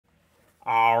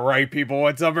Alright people,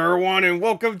 what's up everyone, and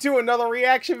welcome to another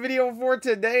reaction video for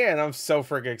today, and I'm so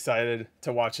freaking excited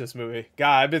to watch this movie.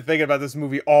 God, I've been thinking about this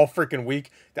movie all freaking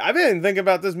week. I've been thinking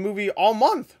about this movie all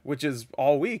month, which is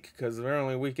all week, because we're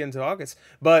only a week into August.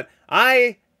 But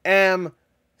I am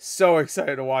so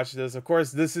excited to watch this. Of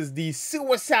course, this is the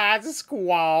Suicide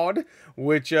Squad,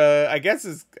 which I guess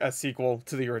is a sequel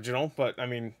to the original, but I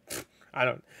mean... I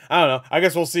don't know. I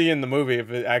guess we'll see in the movie if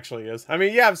it actually is. I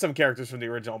mean, you have some characters from the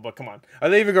original, but come on. Are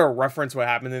they even going to reference what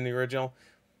happened in the original?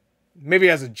 Maybe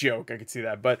as a joke, I could see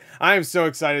that. But I am so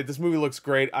excited. This movie looks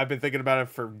great. I've been thinking about it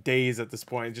for days at this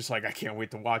point. Just like, I can't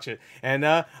wait to watch it. And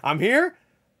I'm here.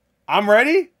 I'm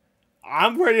ready.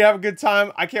 I'm ready to have a good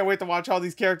time. I can't wait to watch all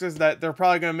these characters that they're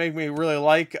probably going to make me really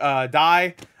like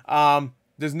die.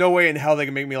 There's no way in hell they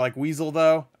can make me like Weasel,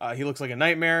 though. He looks like a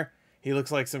nightmare. He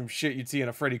looks like some shit you'd see in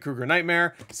a Freddy Krueger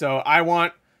nightmare. So I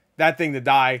want that thing to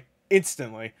die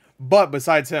instantly. But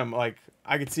besides him, like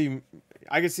I could see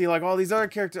like all these other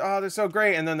characters. Oh, they're so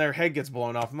great, and then their head gets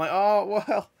blown off. I'm like, oh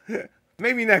well,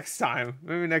 maybe next time.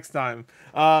 Maybe next time.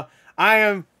 I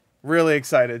am really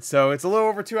excited. So it's a little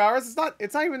over 2 hours. It's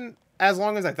not even as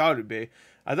long as I thought it would be.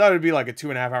 I thought it would be like a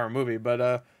 2.5 hour movie,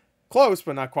 but close,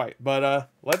 but not quite. But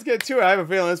let's get to it. I have a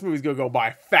feeling this movie's gonna go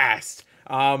by fast.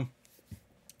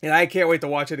 And I can't wait to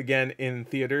watch it again in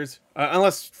theaters,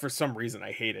 unless for some reason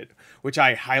I hate it, which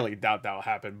I highly doubt that'll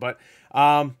happen. But,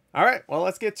 all right, well,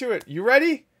 let's get to it. You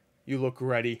ready? You look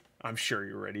ready. I'm sure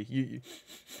you're ready.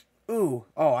 Ooh,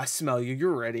 oh, I smell you.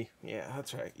 You're ready. Yeah,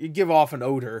 that's right. You give off an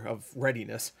odor of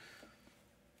readiness.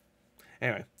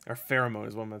 Anyway, our pheromone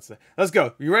is what I'm going to say. Let's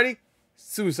go. You ready?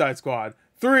 Suicide Squad.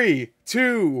 3,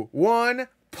 2, 1,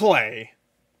 play.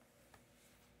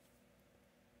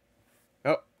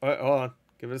 Oh, hold on.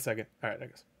 Give it a second. All right, there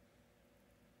goes.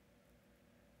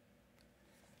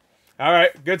 All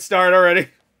right, good start already.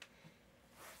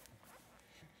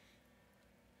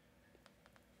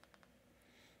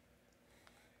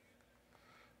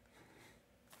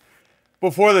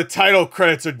 Before the title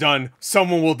credits are done,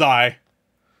 someone will die.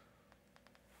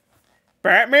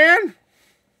 Batman?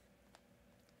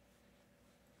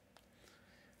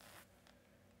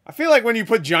 I feel like when you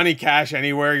put Johnny Cash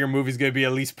anywhere, your movie's gonna be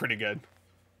at least pretty good.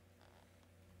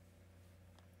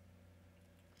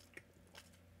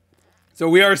 So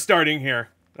we are starting here.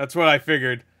 That's what I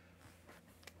figured.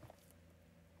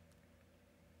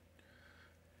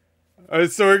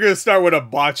 So we're going to start with a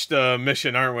botched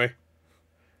mission, aren't we?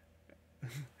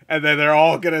 And then they're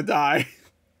all going to die.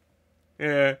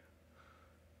 Yeah.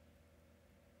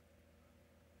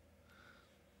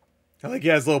 I think he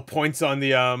has little points on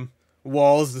the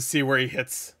walls to see where he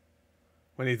hits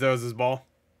when he throws his ball.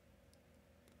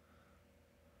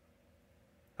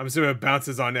 I'm assuming it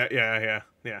bounces on that. Yeah.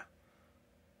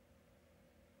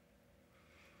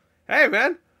 Hey,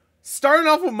 man. Starting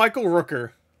off with Michael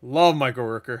Rooker. Love Michael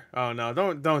Rooker. Oh, no.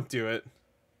 Don't do it.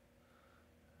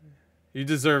 You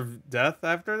deserve death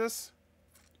after this?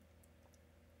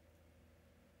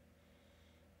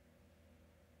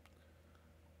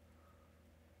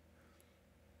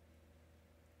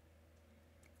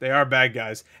 They are bad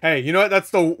guys. Hey, you know what?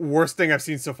 That's the worst thing I've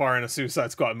seen so far in a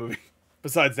Suicide Squad movie.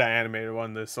 Besides that animated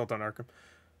one, the Assault on Arkham.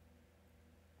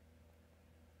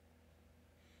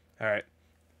 Alright.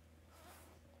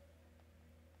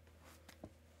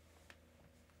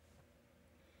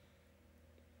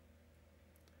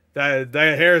 That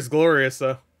hair is glorious,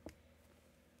 though.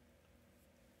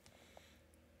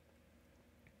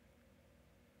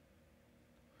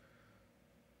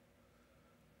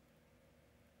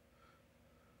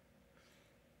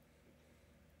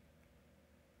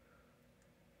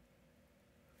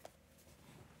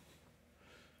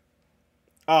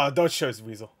 Oh, don't show his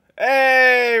weasel.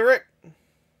 Hey, Rick!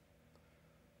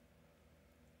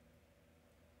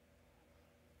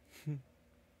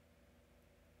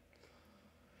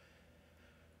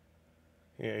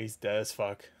 Yeah, he's dead as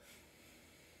fuck.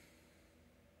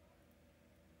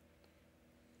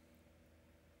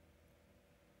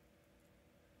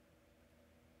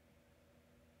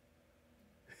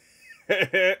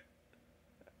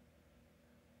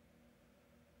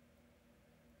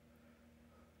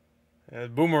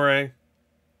 Boomerang.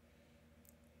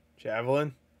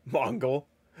 Javelin. Mongol.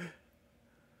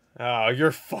 Oh,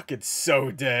 you're fucking so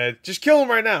dead. Just kill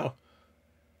him right now.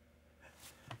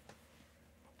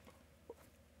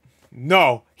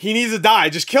 No, he needs to die.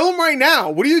 Just kill him right now.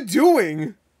 What are you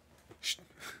doing?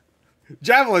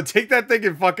 Javelin, take that thing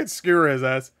and fucking skewer his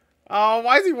ass. Oh,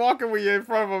 why is he walking with you in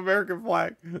front of an American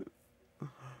flag?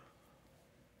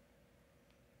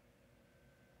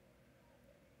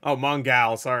 Oh,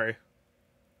 Mongal, sorry.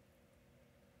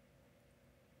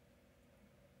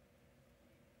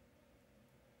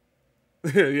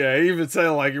 Yeah, he even said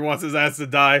like he wants his ass to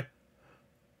die.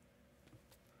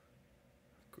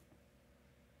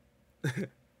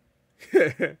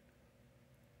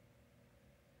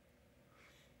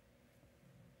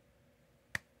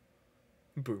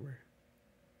 Boomer.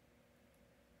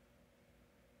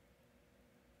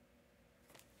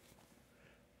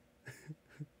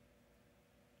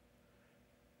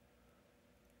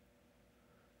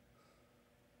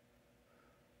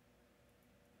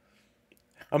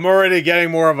 I'm already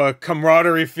getting more of a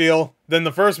camaraderie feel than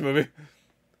the first movie.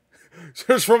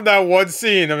 Just from that one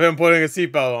scene of him putting a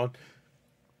seatbelt on.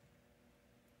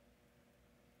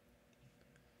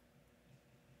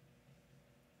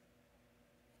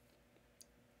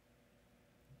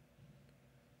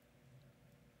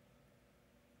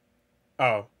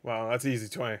 Oh, wow, that's easy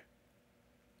 20.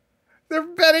 They're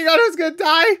betting on who's gonna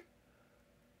die?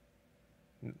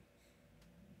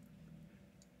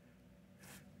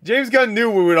 James Gunn knew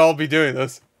we would all be doing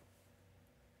this.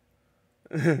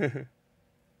 I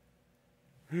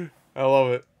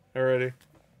love it already.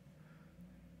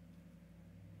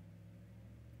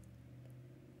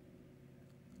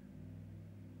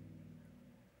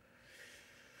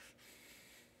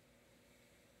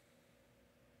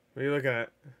 What are you looking at?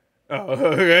 Oh,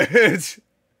 okay.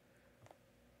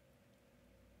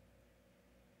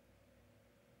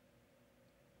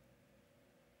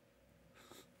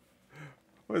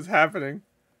 What's happening?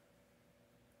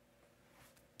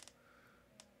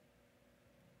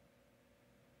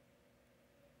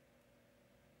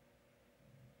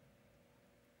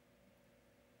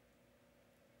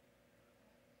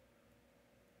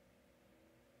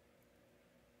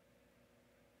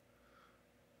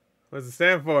 What's it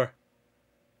stand for?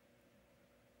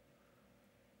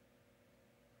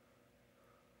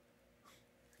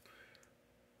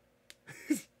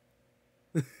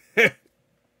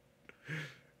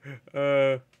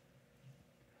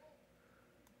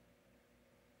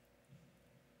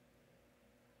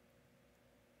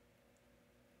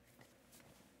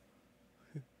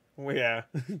 Well, yeah.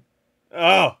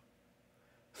 Oh.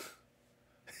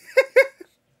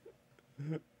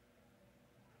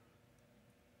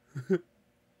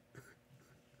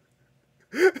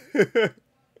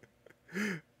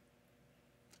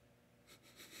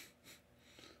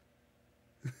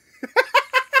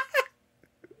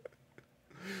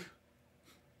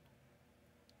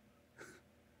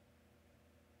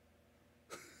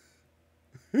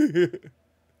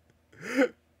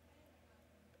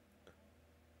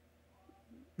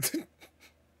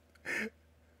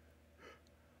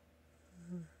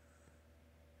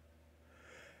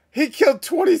 He killed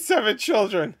 27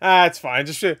 children. Ah, it's fine.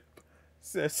 Just sit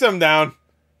him down.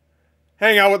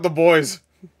 Hang out with the boys.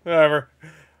 Whatever.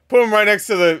 Put him right next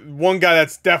to the one guy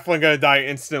that's definitely gonna die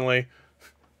instantly.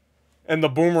 And the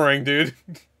boomerang dude.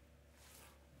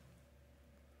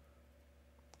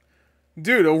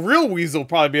 Dude, a real weasel will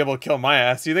probably be able to kill my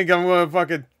ass. You think I'm gonna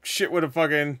fucking shit with a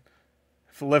fucking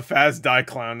live fast, die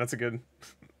clown? That's a good.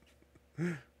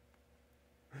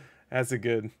 That's a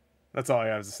good. That's all I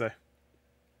have to say.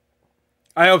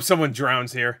 I hope someone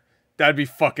drowns here. That'd be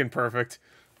fucking perfect.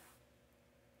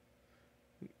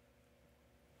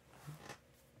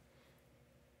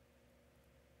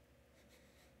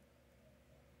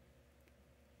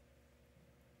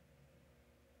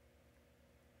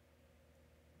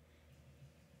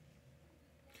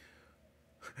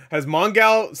 Has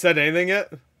Mongal said anything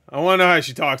yet? I want to know how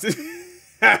she talks.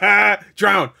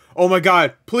 Drown. Oh my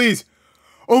god, please.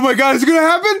 Oh my god, is it gonna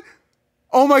happen?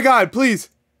 Oh my god, please.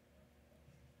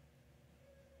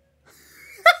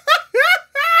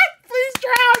 Please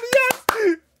drown,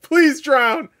 yes. Please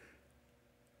drown.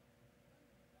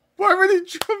 Why would he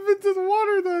jump into the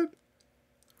water then?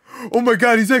 Oh my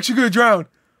god, he's actually gonna drown.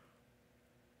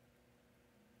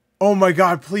 Oh my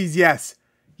god, please, yes.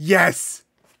 Yes.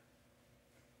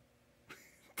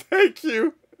 Thank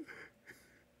you.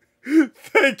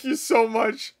 Thank you so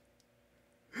much.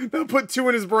 Now put 2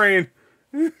 in his brain.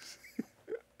 They're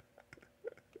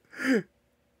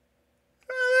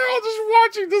all just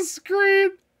watching the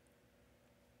screen.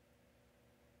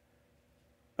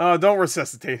 Oh, don't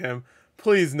resuscitate him.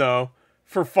 Please, no.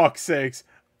 For fuck's sakes.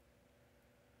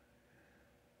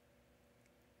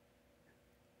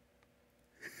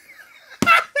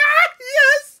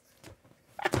 Yes!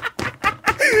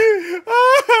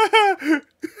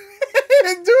 He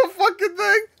didn't do a fucking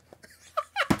thing.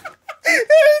 He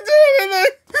didn't do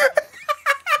anything.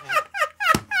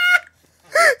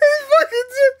 He fucking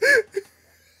did.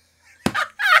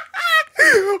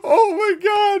 Oh my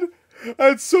god.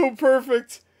 That's so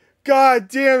perfect. God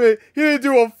damn it. He didn't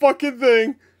do a fucking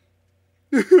thing.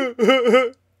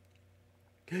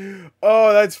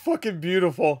 Oh, that's fucking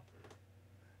beautiful.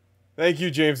 Thank you,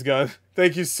 James Gunn.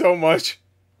 Thank you so much.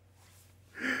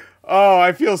 Oh,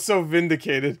 I feel so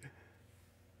vindicated.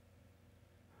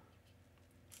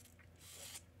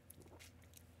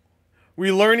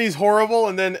 We learn he's horrible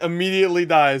and then immediately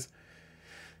dies.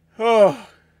 Oh,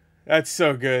 that's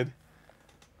so good.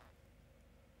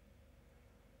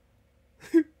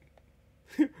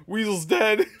 Weasel's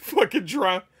dead. Fucking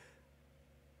drown.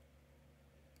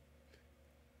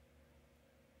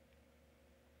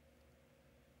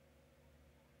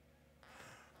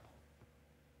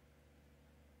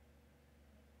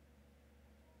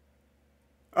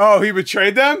 Oh, he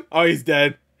betrayed them? Oh, he's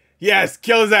dead. Yes,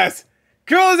 kill his ass.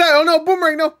 Kill his ass. Oh no,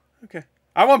 Boomerang, no. Okay.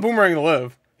 I want Boomerang to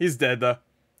live. He's dead though.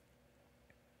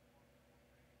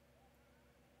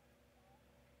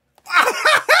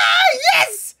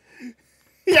 Yes!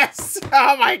 Yes!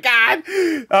 Oh my god!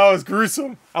 That was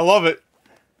gruesome. I love it.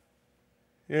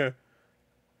 Yeah.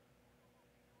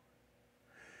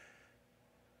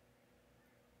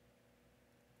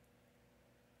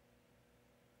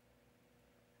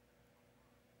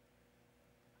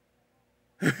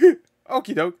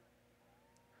 Okie doke.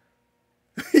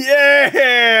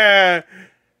 Yeah!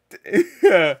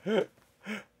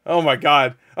 Oh my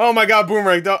god. Oh my god,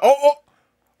 Boomerang. Oh, oh!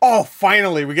 Oh,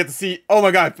 finally, we get to see. Oh my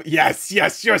god. Yes,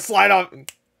 yes, your slide off.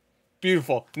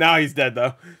 Beautiful. Now he's dead,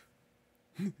 though.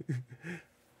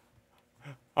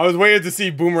 I was waiting to see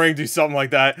Boomerang do something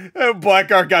like that.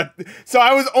 Blackguard got... So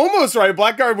I was almost right.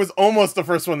 Blackguard was almost the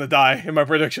first one to die in my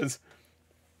predictions.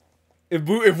 If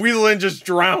Weasel just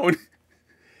drowned.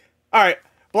 Alright.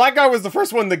 Blackguard was the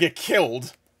first one to get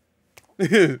killed.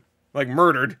 Like,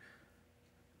 murdered.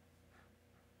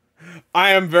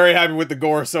 I am very happy with the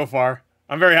gore so far.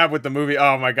 I'm very happy with the movie.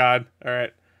 Oh my god.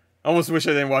 Alright. I almost wish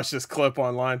I didn't watch this clip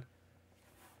online.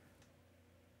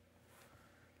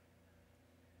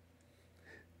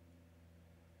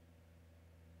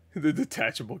 The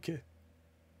detachable kid.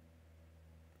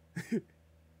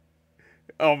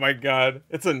 Oh my god.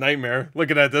 It's a nightmare.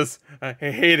 Looking at this. I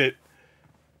hate it.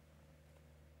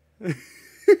 His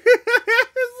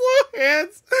little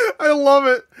hands. I love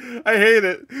it. I hate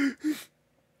it.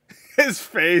 His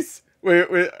face.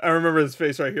 Wait, I remember his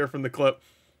face right here from the clip.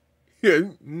 Yeah.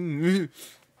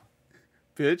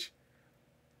 Bitch.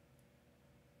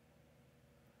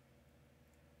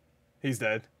 He's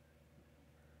dead.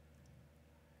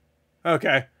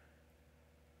 Okay.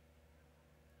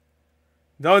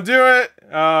 Don't do it.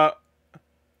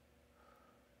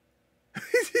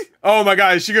 Oh my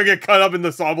god, is she gonna get cut up in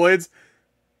the saw blades?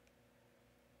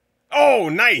 Oh,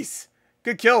 nice.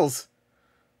 Good kills.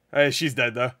 Hey, she's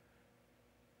dead though.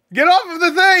 Get off of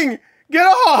the thing! Get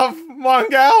off,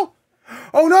 Mongal!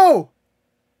 Oh no!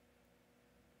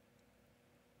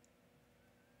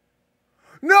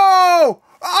 No!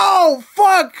 Oh,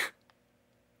 fuck!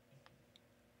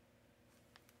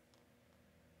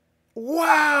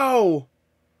 Wow!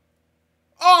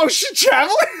 Oh, she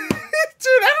traveling?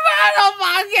 Dude, everybody, oh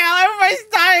my god, everybody's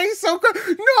dying so quick.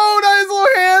 No, not his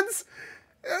little hands.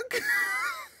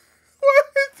 What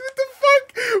the fuck?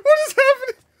 What is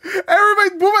happening? Everybody,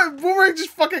 Boomerang just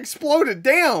fucking exploded.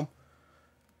 Damn.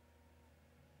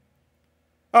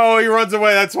 Oh, he runs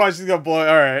away. That's why she's gonna blow.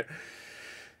 All right.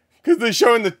 Because they're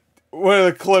showing one of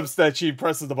the clips that she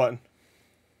presses the button.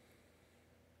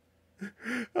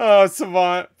 Oh,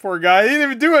 Savant, poor guy. He didn't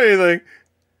even do anything.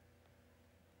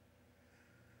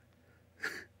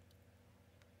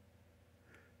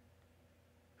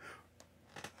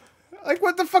 Like,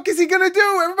 what the fuck is he gonna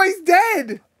do? Everybody's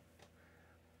dead.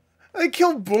 They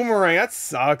killed Boomerang. That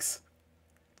sucks.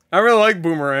 I really like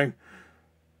Boomerang.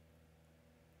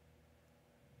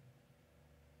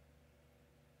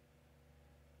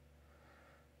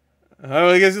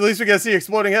 I guess at least we get to see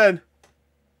exploding head.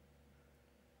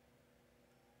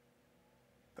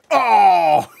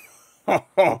 Oh!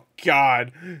 Oh,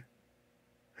 God.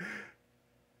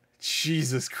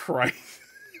 Jesus Christ.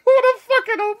 What a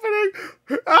fucking opening.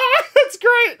 Ah, that's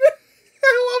great.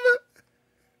 I love it.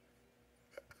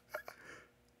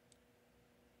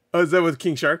 Oh, is that with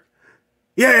King Shark?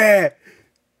 Yeah!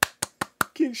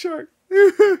 King Shark.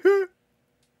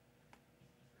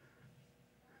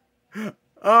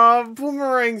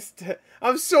 Boomerang's dead.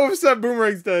 I'm so upset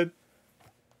Boomerang's dead.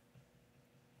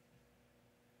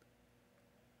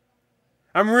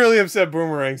 I'm really upset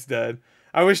Boomerang's dead.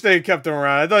 I wish they had kept him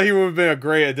around. I thought he would have been a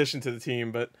great addition to the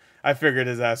team, but I figured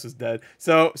his ass was dead.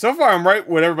 So far I'm right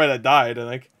with everybody that died, I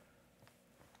think.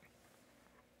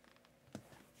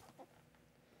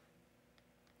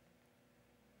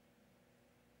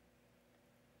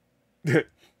 There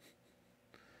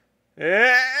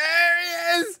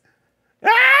he is!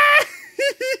 Ah!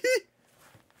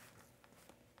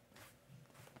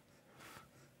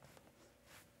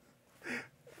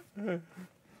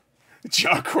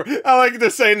 I like they're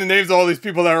saying the names of all these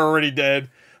people that are already dead.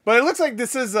 But it looks like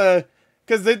this is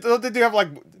because they do have like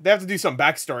they have to do some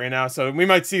backstory now, so we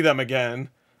might see them again,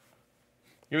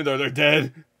 even though they're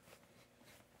dead.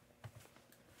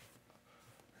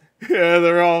 Yeah,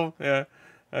 they're all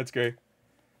that's great.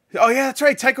 Oh yeah, that's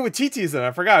right. Taika Waititi's in it.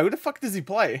 I forgot. Who the fuck does he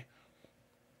play?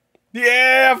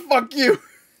 Yeah, fuck you.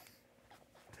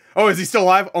 Oh, is he still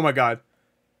alive? Oh my god.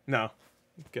 No.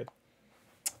 Good.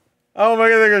 Oh my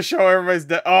god, they're gonna show everybody's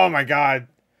dead. Oh my god.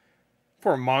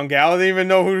 Poor Mongal. I didn't even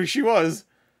know who she was.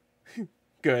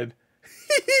 Good.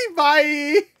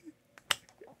 Bye.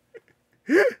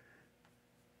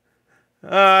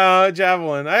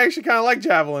 Javelin. I actually kind of like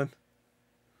Javelin.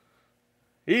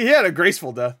 He had a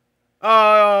graceful death.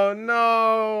 Oh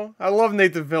no. I love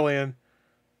Nathan Fillion.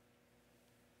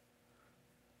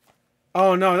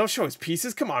 Oh no, don't show his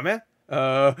pieces. Come on, man.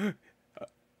 Yeah,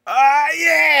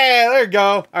 there you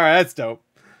go. Alright, that's dope.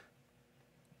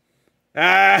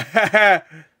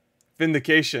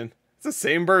 Vindication. It's the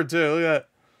same bird too. Look at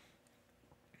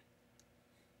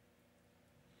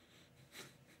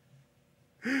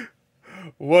that.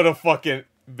 What a fucking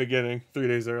beginning 3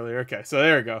 days earlier. Okay, so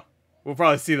there we go. We'll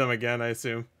probably see them again, I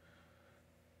assume.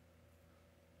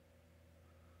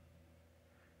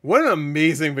 What an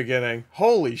amazing beginning.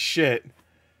 Holy shit.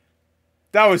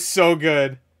 That was so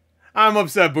good. I'm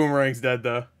upset Boomerang's dead,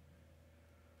 though.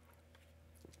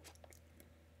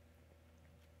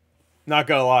 Not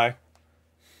gonna lie.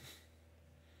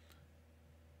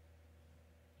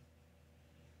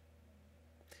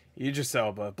 Idris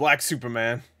Elba. Black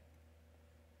Superman.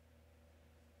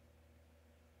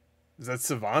 Is that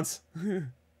Savants?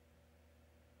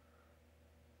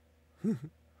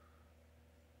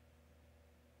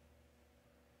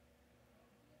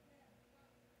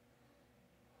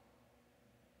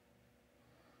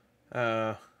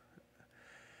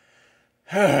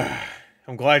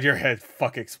 I'm glad your head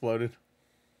fuck exploded.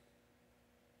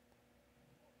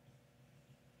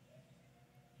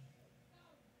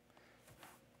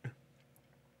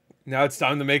 Now it's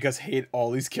time to make us hate all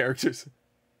these characters.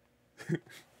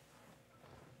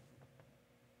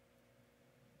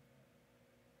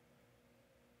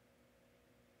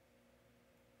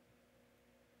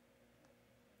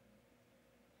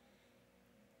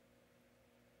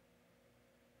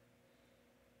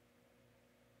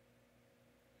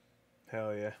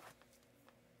 Hell yeah.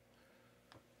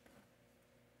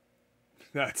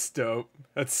 That's dope.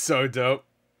 That's so dope.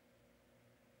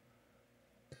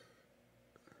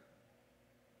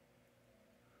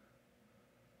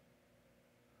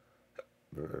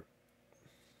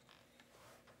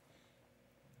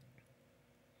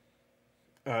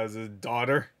 As a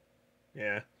daughter.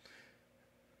 Yeah.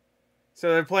 So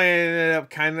they're playing it up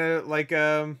kind of like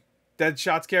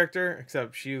Deadshot's character,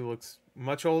 except she looks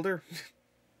much older.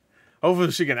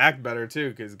 Hopefully she can act better too,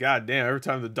 because goddamn, every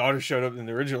time the daughter showed up in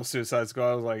the original Suicide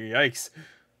Squad, I was like, yikes.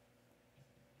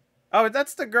 Oh,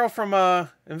 that's the girl from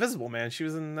Invisible Man. She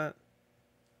was in that.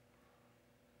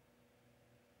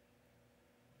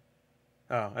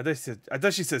 Oh, I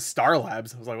thought she said Star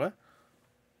Labs. I was like, what?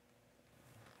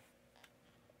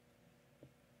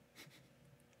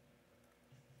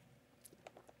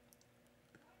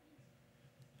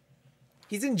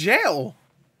 He's in jail.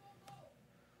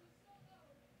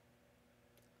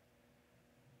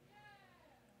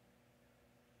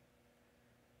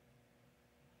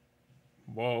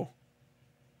 Whoa.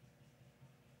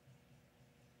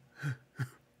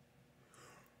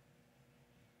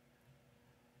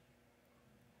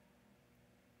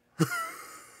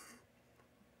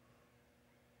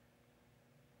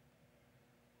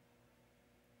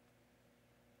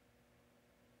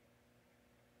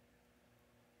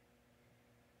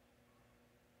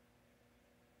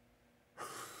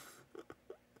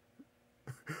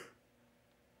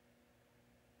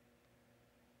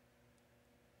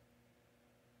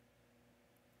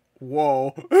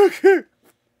 Whoa. Okay.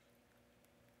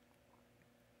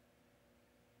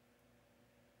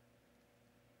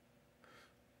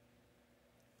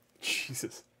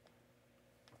 Jesus.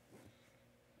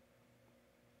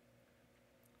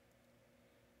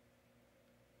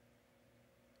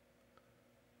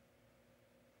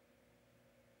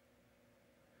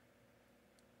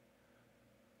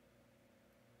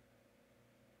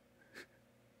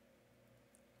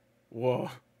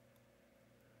 Whoa.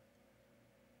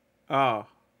 Oh.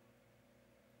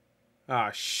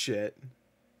 Ah, shit.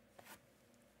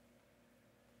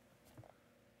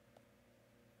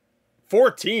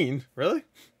 $14? Really?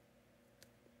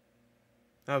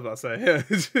 I was about to say,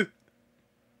 yeah.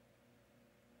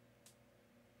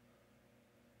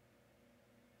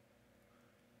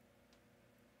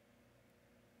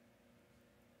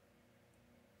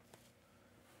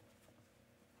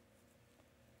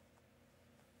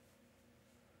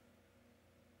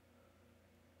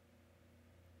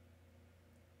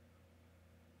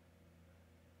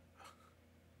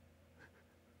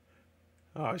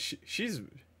 Oh, she's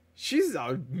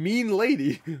a mean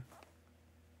lady.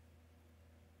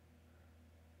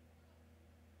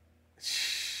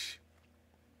 Shh.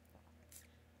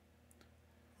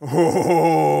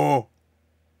 Oh.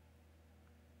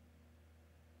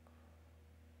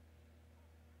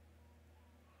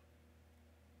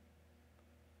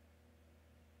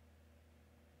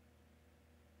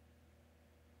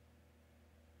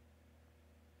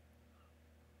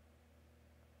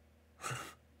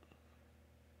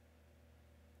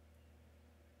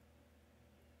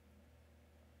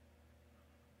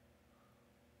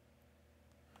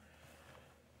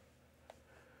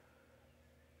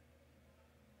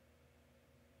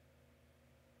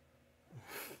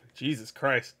 Jesus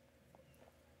Christ.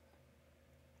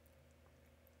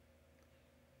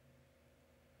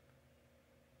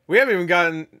 We haven't even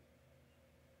gotten...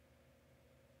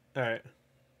 Alright.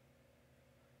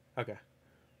 Okay.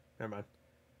 Never mind.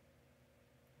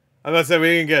 I was about to say we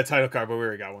didn't get a title card, but we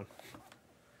already got one.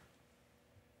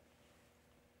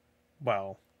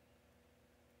 Well.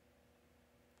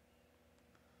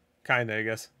 Kinda, I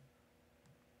guess.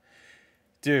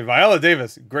 Dude, Viola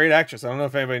Davis, great actress. I don't know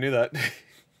if anybody knew that.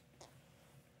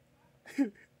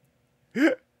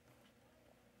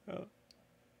 Oh.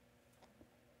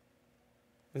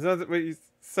 Is that what you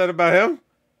said about him?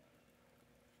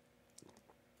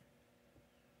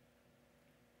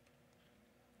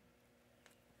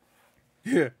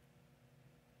 Yeah.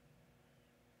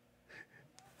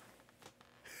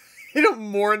 You know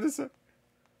more in this.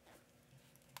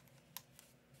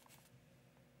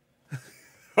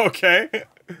 Okay.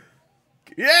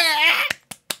 Yeah.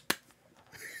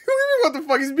 What the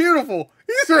fuck? He's beautiful.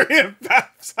 He's wearing a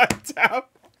upside down.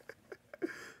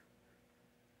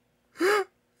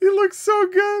 He looks so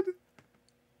good.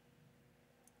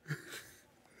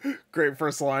 Great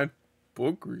first line.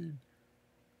 Book read.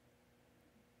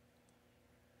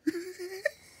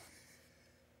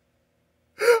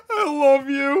 I love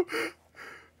you.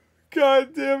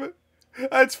 God damn it.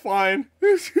 That's fine.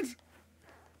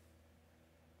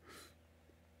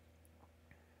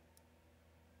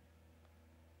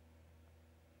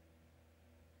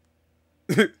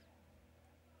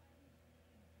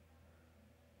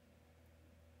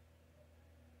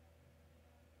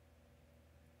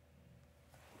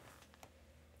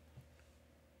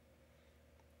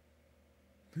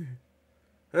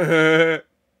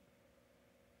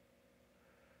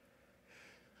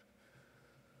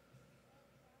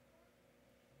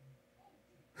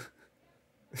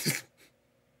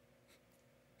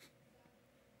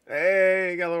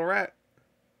 Hey, you got a little rat.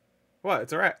 What?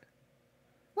 It's a rat.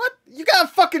 What? You got a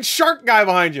fucking shark guy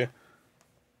behind you.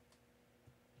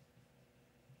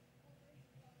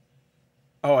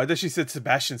 Oh, I thought she said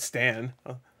Sebastian Stan.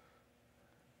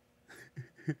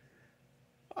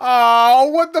 Oh,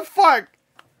 what the fuck?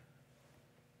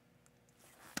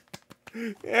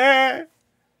 Yeah.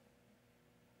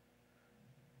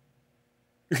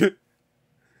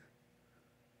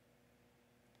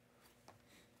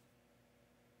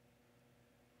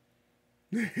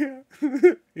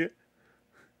 Yeah.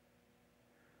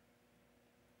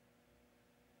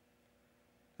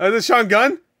 Oh, is this Sean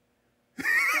Gunn?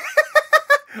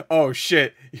 Oh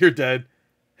shit, you're dead.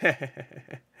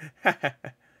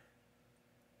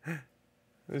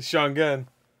 It's Sean Gunn.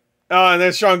 Oh, and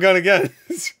there's Sean Gunn again.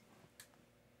 I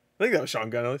think that was Sean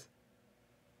Gunn at least.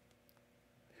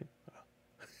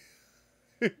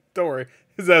 Don't worry,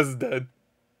 his ass is dead.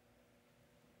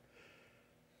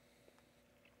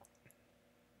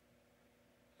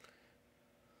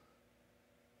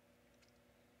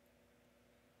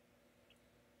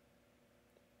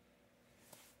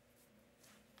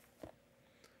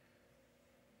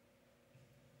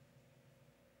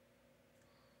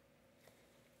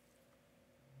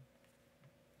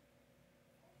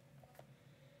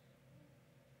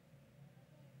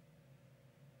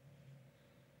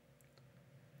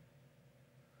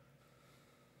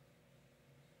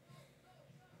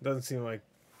 Doesn't seem like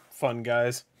fun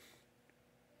guys.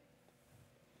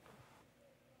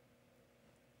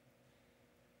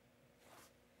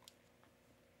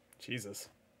 Jesus.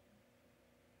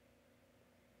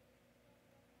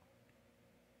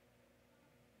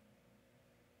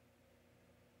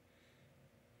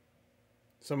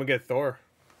 Someone get Thor.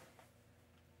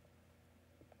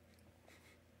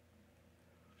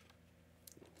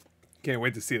 Can't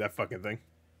wait to see that fucking thing.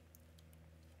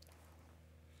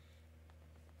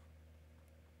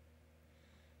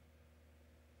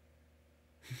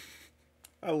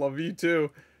 I love you too.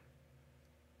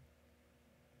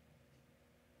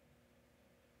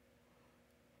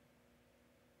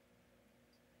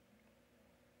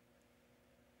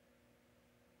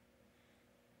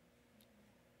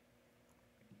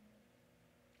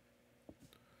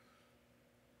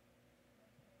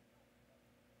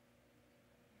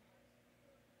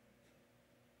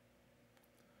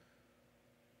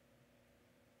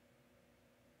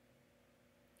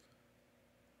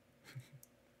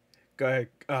 Go ahead.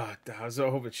 I was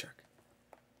hoping check.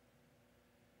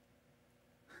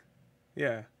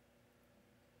 Yeah.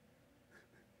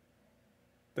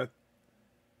 That.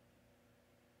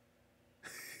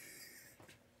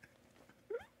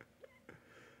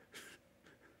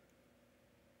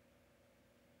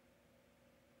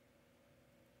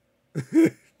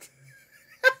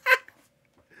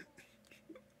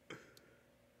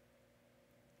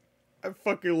 I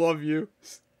fucking love you.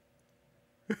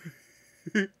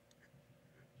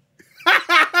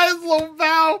 His little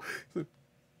bow.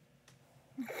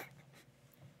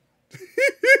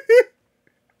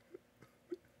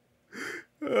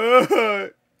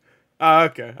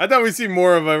 Okay. I thought we'd see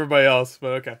more of everybody else, but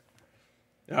okay.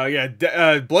 Oh yeah,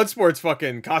 Bloodsport's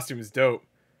fucking costume is dope.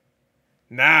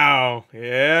 Now,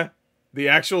 yeah, the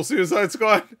actual Suicide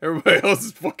Squad. Everybody else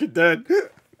is fucking dead.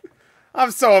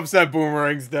 I'm so upset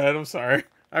Boomerang's dead. I'm sorry.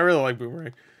 I really like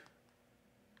Boomerang.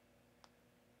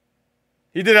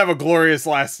 He did have a glorious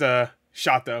last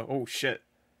shot, though. Oh, shit.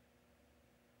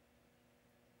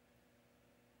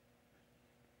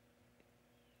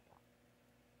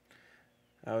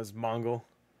 That was Mongol.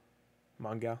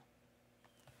 Mongol.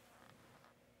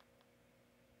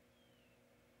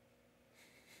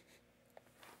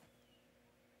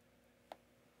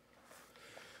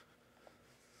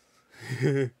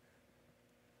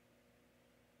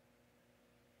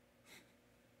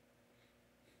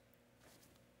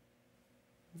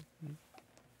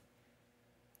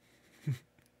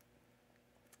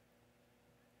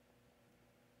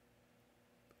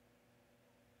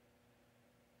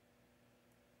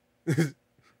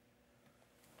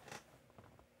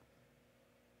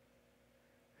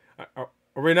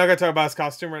 Are we not gonna talk about his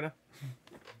costume right now?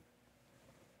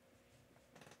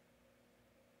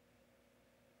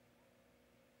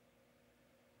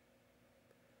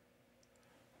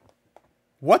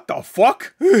 What the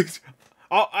fuck?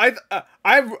 I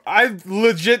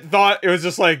legit thought it was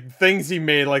just like things he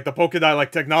made, like the polka dot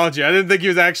like technology. I didn't think he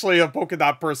was actually a polka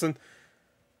dot person.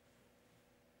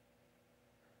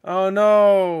 Oh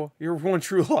no, your one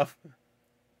true love.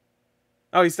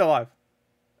 Oh, he's still alive.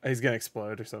 He's gonna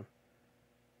explode or something.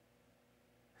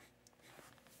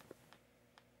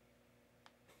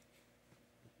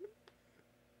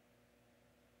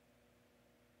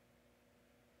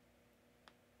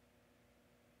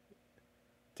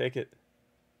 Take it.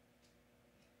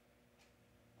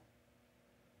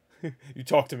 You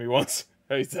talked to me once.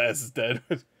 His ass is dead.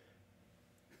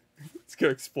 It's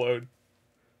gonna explode.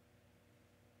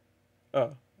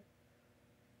 Oh.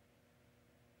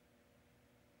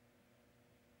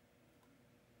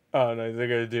 Oh no, they're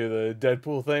gonna do the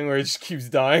Deadpool thing where he just keeps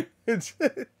dying.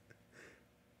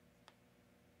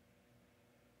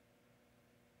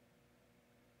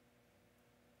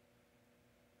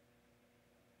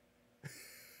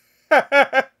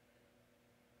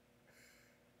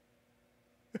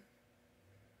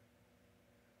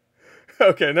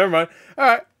 Okay, never mind.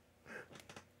 Alright.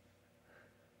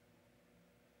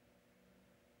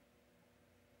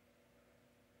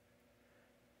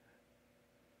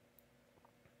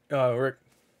 Oh, Rick.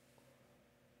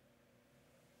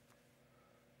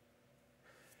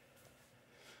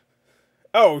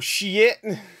 Oh, shit.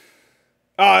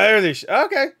 Oh, there they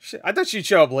okay. Shit. I thought she'd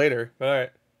show up later. Alright.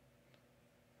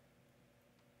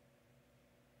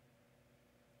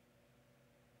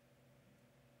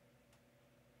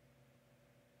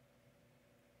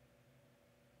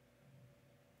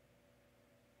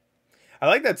 I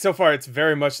like that so far. It's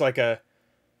very much like a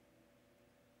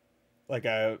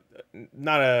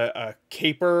not a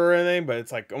caper or anything, but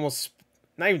it's like almost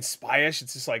not even spyish.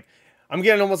 It's just like I'm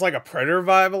getting almost like a Predator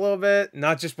vibe a little bit,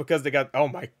 not just because they got, oh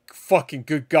my fucking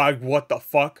good god, what the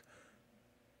fuck?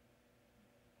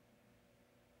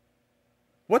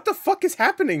 What the fuck is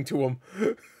happening to him?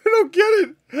 I don't get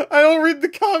it. I don't read the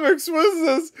comics. What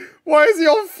is this? Why is he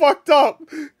all fucked up?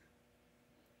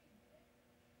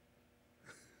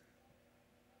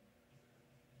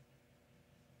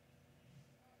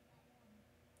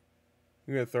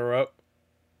 You gonna throw up?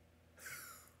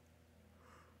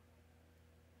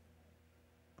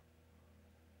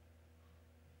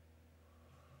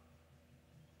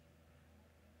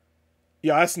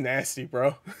 Yeah, that's nasty,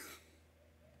 bro.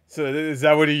 So is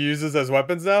that what he uses as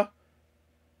weapons now?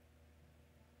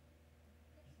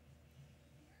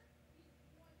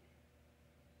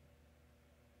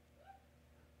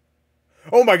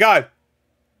 Oh my god!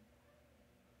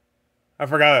 I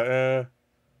forgot.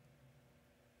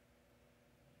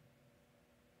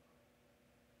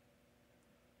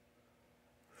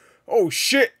 Oh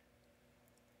shit!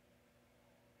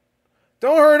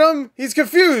 Don't hurt him! He's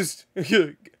confused!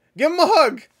 Give him a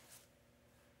hug!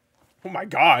 Oh my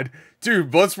god.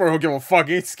 Dude, Bloodsport don't give a fuck.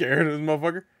 He ain't scared of this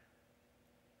motherfucker.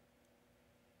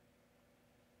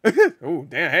 Oh,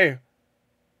 damn, hey.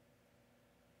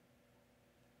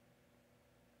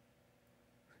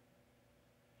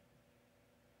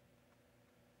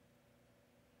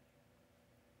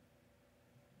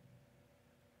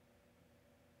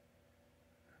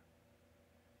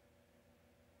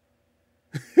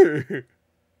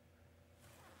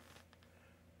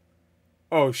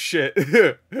 Oh, shit.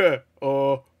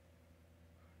 Oh.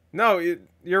 No,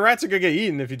 your rats are gonna get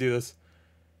eaten if you do this.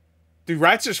 Do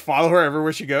rats just follow her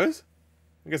everywhere she goes?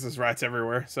 I guess there's rats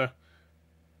everywhere, so.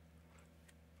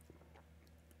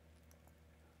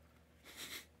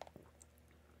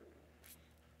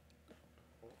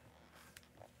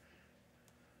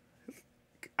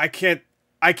 I can't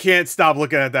stop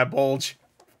looking at that bulge.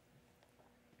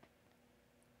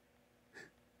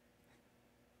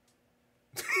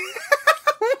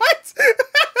 What?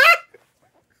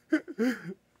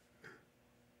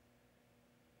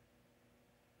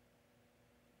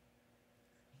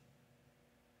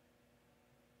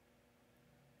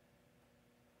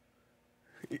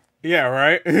 Yeah,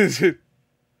 right?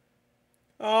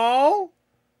 Oh.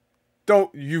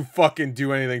 Don't you fucking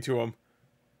do anything to him.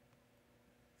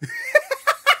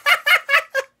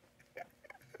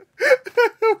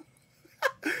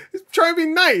 He's trying to be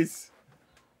nice.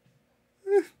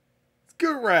 It's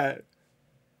good rat.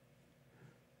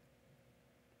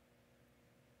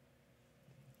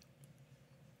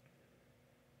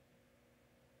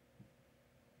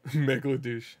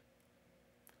 Megalodouche.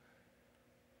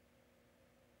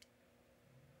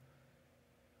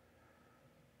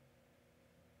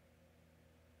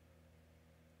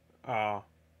 Oh.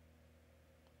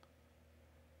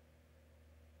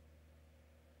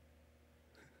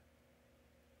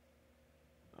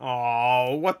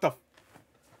 Oh, what the...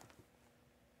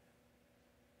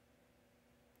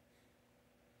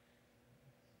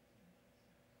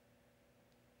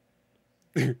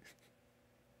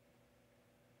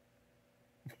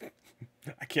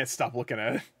 I can't stop looking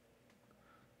at it.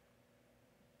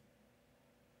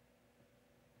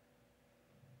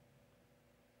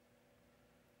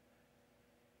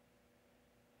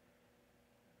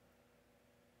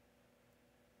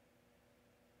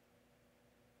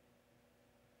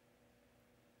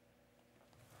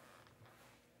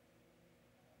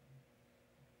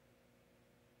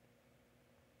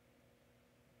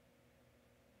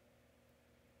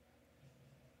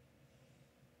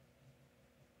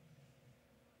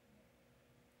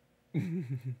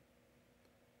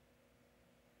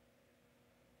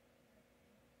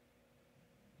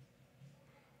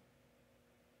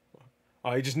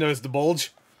 Oh, he just noticed the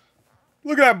bulge?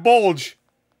 Look at that bulge!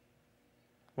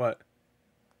 What?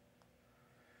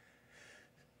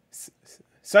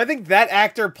 So I think that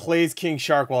actor plays King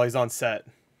Shark while he's on set.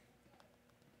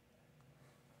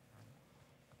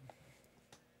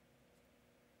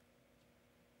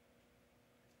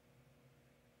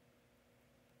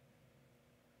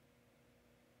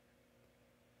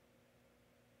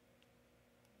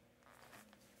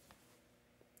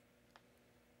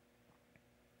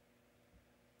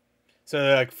 So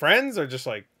they're like friends or just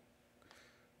like...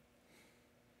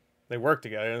 They work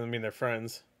together, doesn't mean they're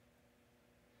friends.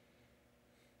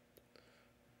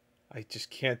 I just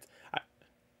can't...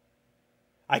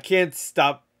 I can't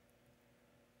stop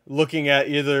looking at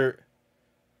either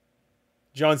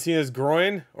John Cena's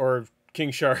groin or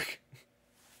King Shark.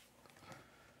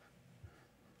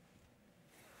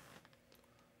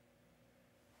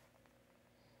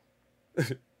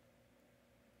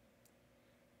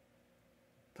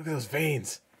 Look at those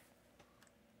veins.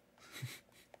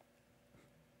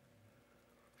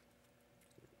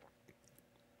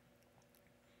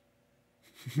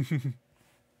 I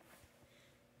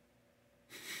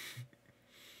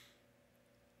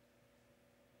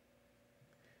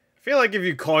feel like if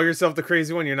you call yourself the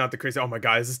crazy one, you're not the crazy. Oh my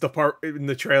god, is this the part in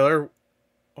the trailer?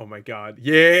 Oh my god.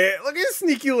 Yeah, look at this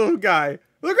sneaky little guy.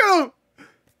 Look at him.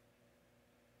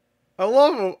 I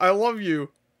love him. I love you.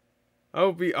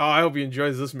 I hope he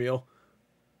enjoys this meal.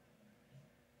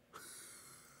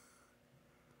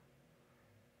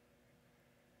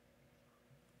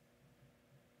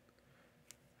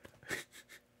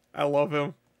 I love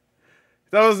him.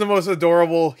 That was the most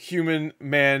adorable human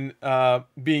man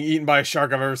being eaten by a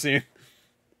shark I've ever seen.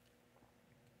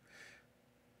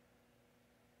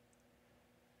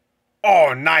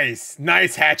 Oh, nice.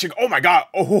 Nice hatching. Oh my god.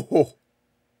 Oh.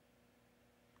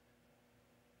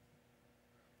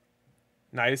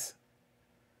 Nice.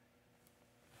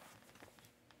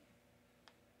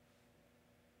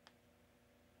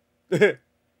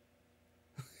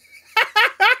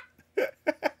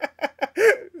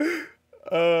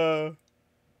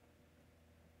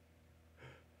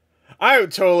 I'm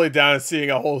totally down to seeing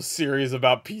a whole series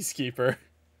about Peacekeeper.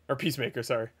 Or Peacemaker,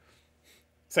 sorry.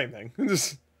 Same thing.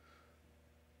 Just...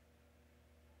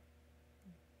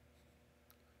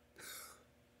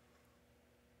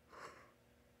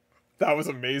 That was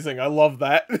amazing. I love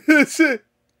that.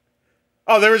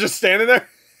 Oh, they were just standing there?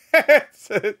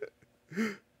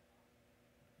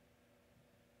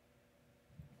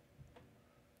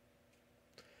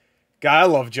 God, I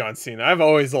love John Cena. I've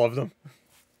always loved him.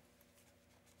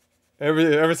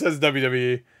 Ever since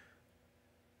WWE.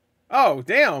 Oh,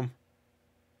 damn.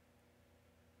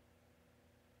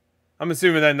 I'm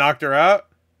assuming that knocked her out?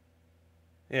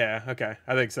 Yeah, okay.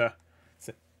 I think so.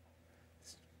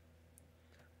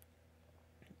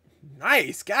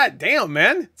 Nice. God damn,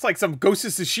 man. It's like some Ghost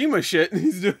of Tsushima shit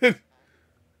he's doing. Damn,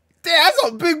 that's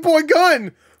a big boy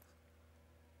gun.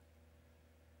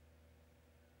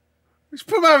 Just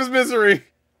put him out of his misery.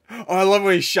 Oh, I love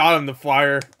when he shot him. The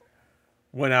fire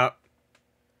went out.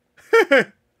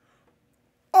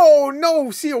 Oh,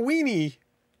 no. See a weenie.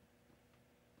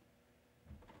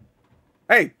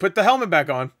 Hey, put the helmet back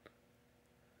on.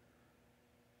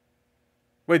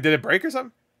 Wait, did it break or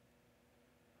something?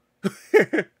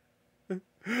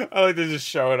 I like to just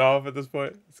show it off at this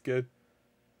point. It's good.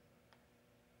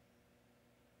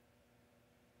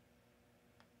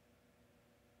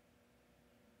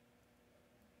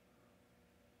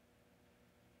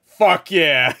 Fuck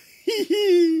yeah.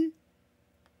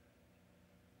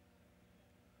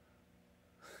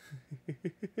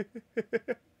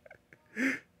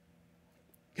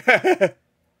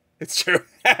 It's true.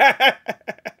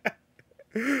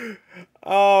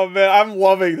 Oh man, I'm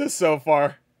loving this so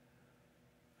far.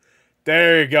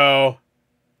 There you go.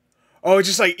 Oh, it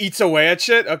just like eats away at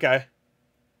shit? Okay.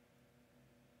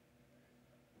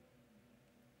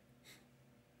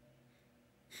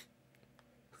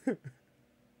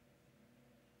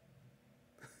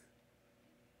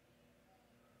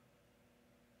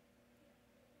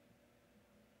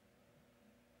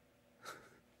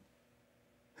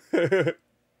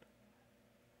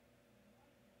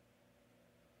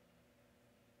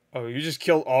 Oh, you just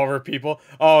killed all of our people?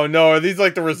 Oh no, are these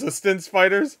like the resistance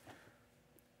fighters?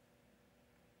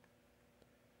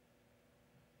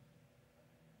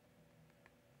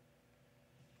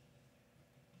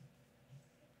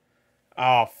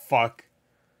 Oh, fuck.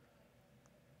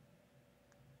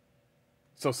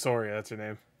 So sorry, that's her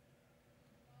name.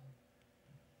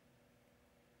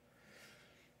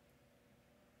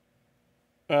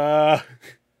 Oh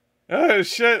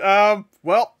shit,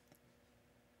 well.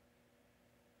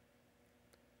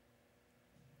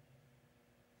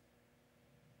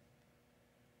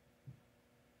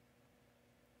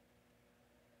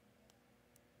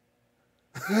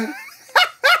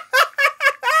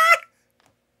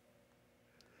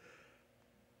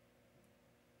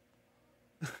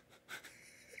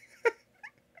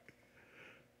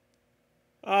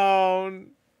 Oh,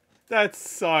 that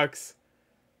sucks.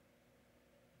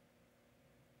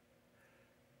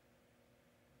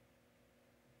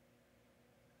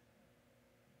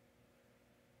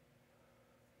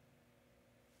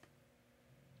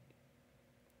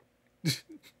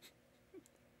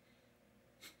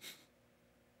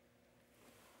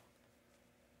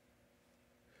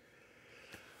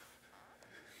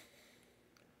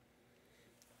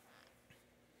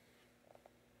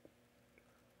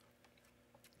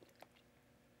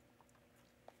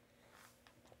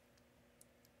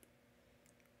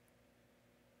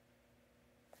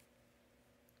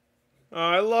 Oh,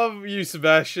 I love you,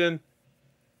 Sebastian.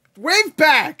 Wave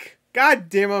back! God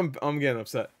damn, I'm getting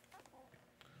upset.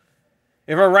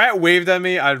 If a rat waved at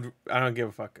me, I don't give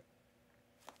a fuck.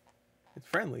 It's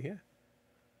friendly, yeah.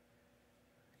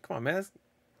 Come on, man.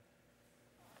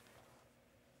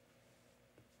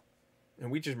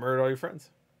 And we just murdered all your friends.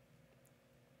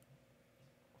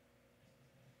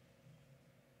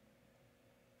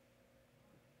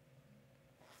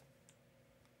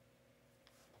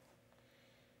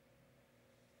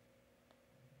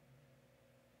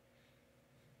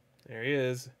 There he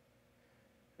is.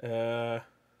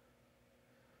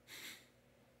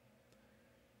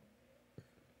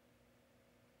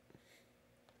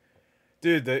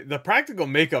 Dude, the practical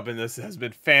makeup in this has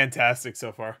been fantastic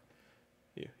so far.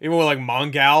 Yeah. Even with like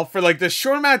Mongal, for like the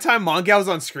short amount of time Mongal's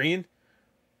on screen.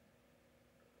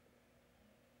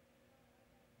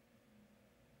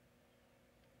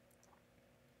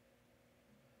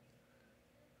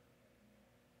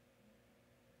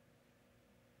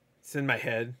 It's in my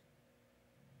head.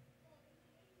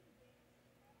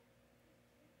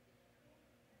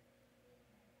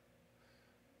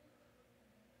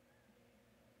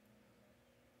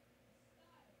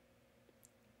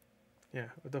 Yeah,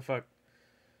 what the fuck?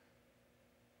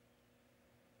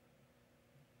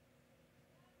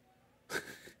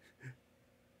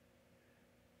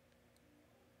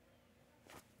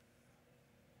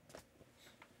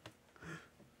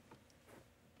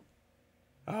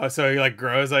 Oh, so he like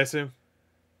grows, I assume,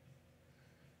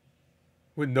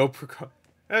 with no precaution.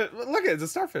 Look at it, it's a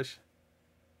starfish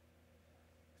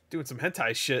doing some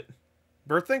hentai shit.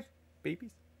 Birthing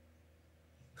babies.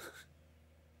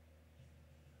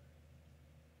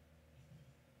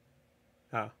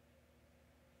 Oh.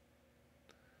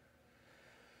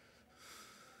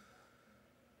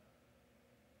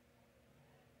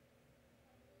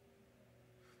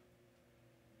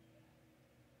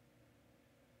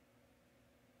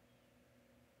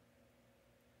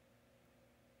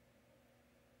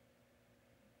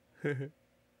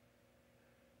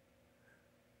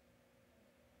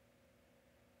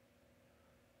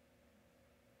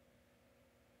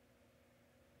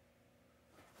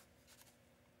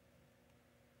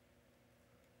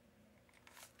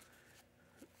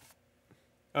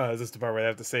 Oh, is this the part where they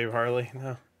have to save Harley?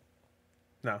 No.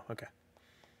 No, okay.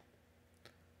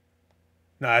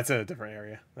 No, that's in a different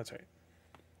area. That's right.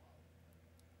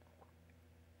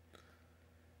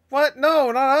 What?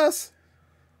 No, not us.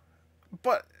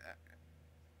 But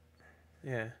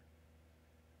yeah.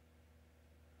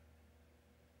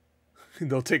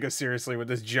 They'll take us seriously with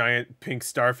this giant pink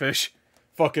starfish.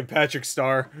 Fucking Patrick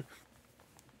Star.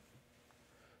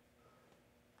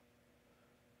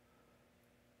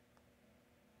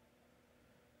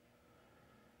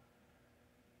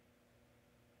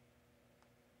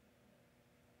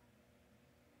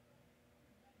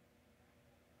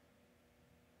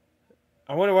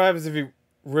 I wonder what happens if you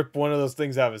rip one of those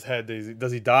things out of his head.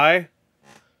 Does he die?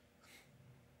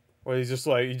 Or he's just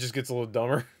like, he just gets a little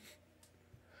dumber?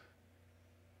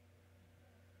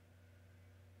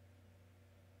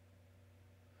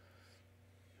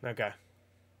 Okay.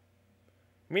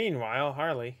 Meanwhile,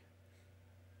 Harley.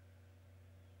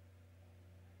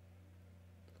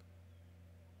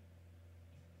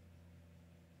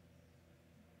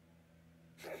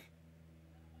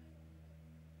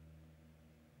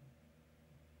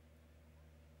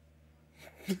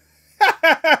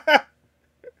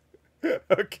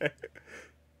 Okay.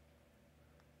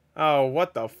 Oh,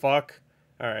 what the fuck?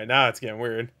 Alright, now it's getting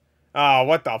weird. Oh,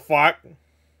 what the fuck?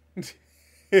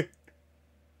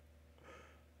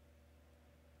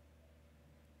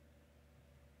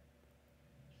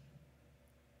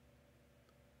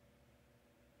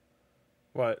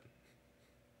 What?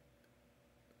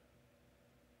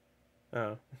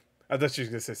 Oh. I thought she was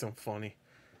gonna say something funny.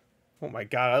 Oh my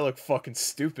god, I look fucking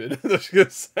stupid. I thought she was gonna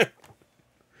say.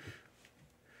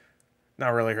 Not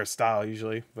really her style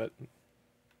usually, but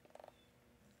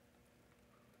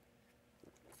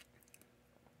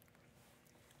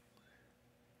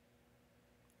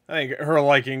I think her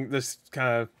liking this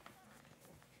kind of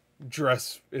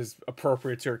dress is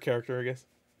appropriate to her character, I guess.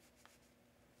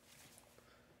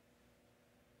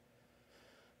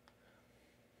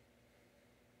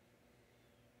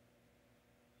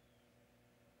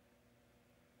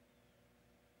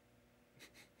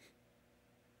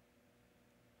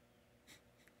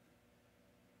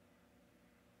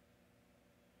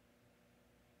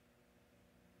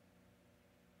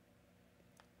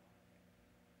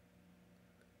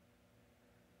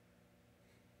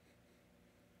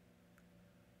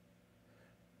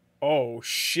 Oh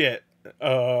shit.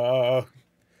 Uh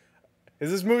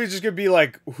is this movie just gonna be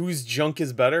like whose junk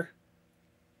is better?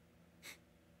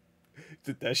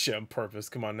 Did that shit on purpose.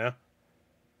 Come on now.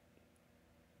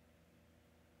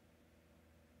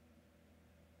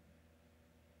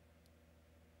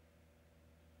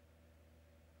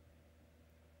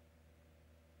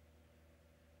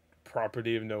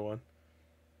 Property of no one.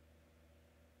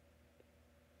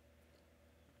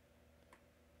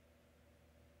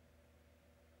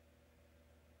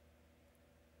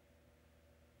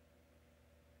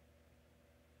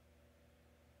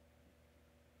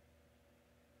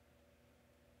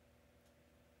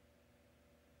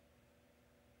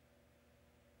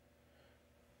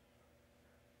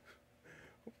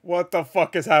 What the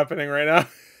fuck is happening right now?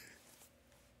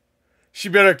 She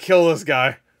better kill this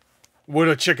guy with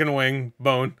a chicken wing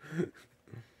bone.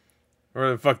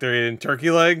 Or the fuck they're eating? Turkey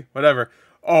leg? Whatever.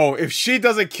 Oh, if she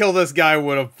doesn't kill this guy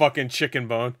with a fucking chicken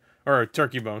bone. Or a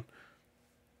turkey bone.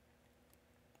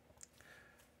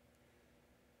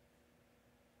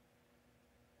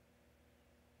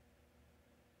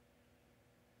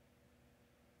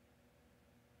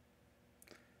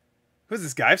 Who's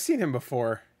this guy? I've seen him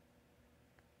before.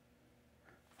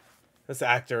 This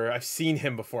actor, I've seen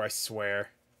him before, I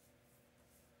swear.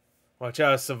 Watch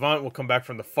out, Savant will come back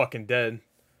from the fucking dead.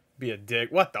 Be a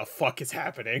dick. What the fuck is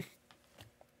happening?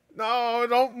 No,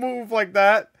 don't move like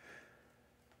that.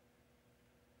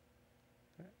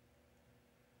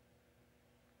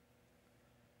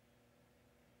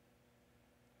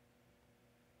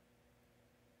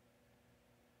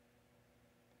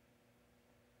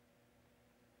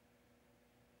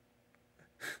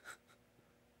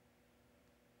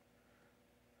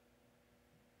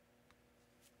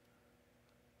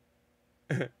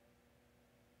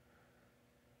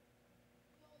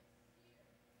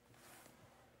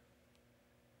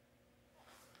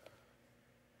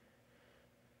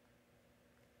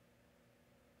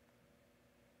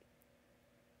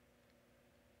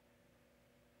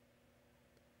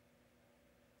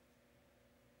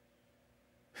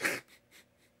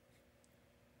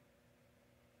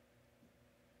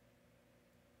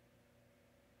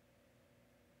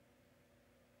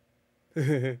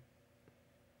 Did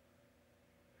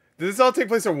this all take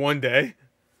place in one day?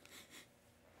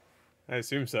 I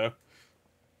assume so.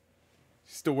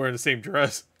 She's still wearing the same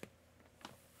dress.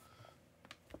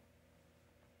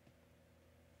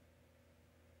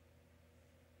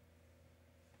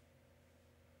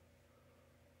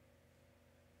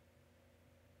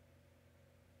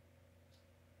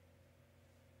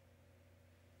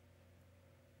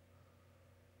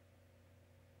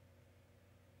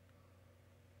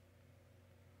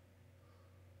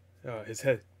 Oh, his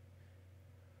head.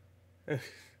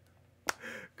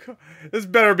 This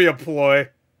better be a ploy.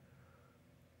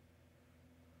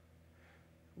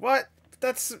 What?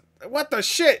 That's... What the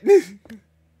shit?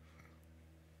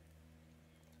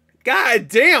 God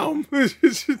damn!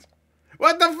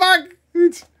 What the fuck?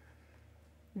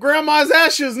 Grandma's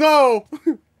ashes, no!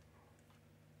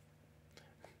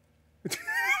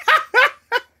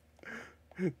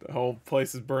 The whole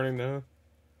place is burning now.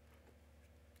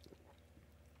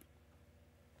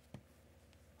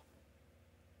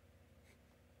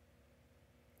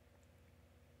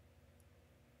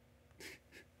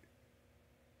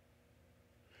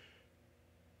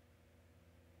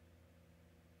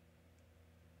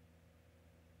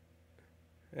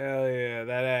 Hell yeah,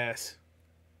 that ass.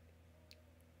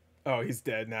 Oh, he's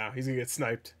dead now. He's gonna get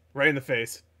sniped. Right in the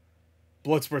face.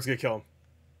 Bloodspurt's gonna kill him.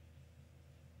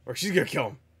 Or she's gonna kill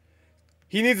him.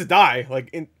 He needs to die. Like,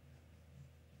 in...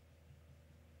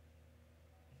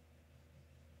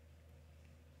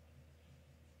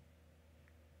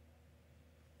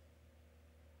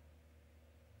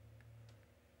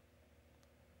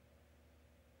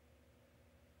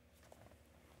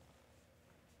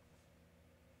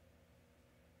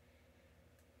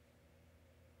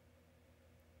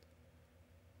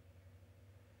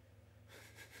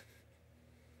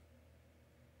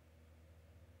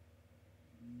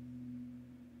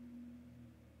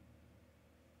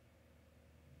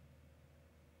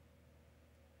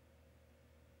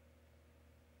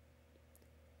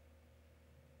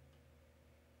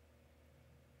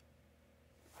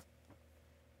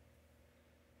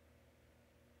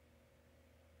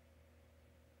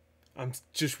 I'm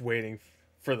just waiting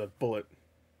for the bullet.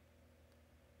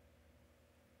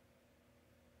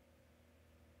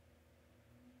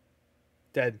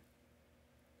 Dead.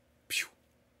 Pew.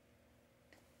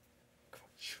 Come on.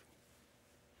 Shoot.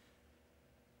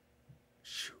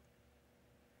 Shoot.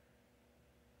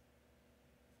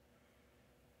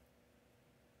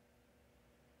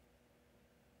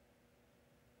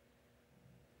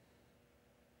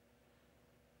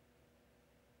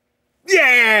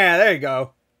 Yeah, there you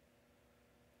go.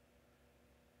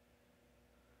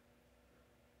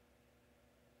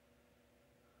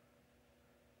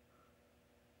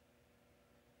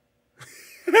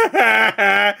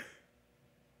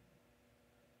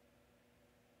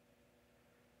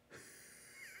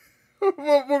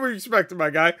 What were you expecting, my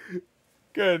guy?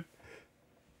 Good.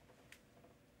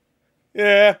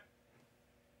 Yeah.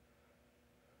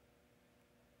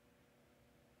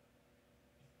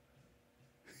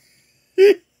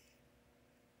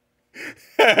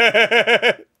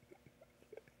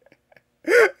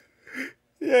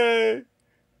 Yay.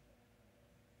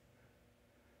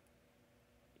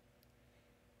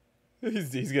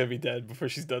 He's gonna be dead before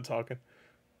she's done talking.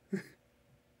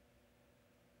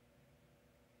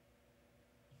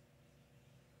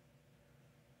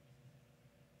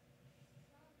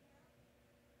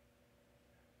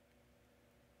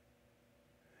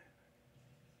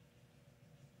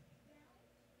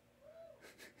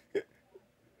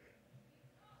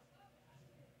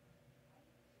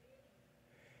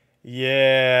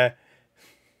 Yeah.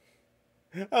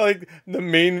 I like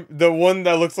the one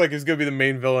that looks like is gonna be the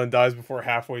main villain dies before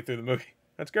halfway through the movie.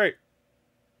 That's great.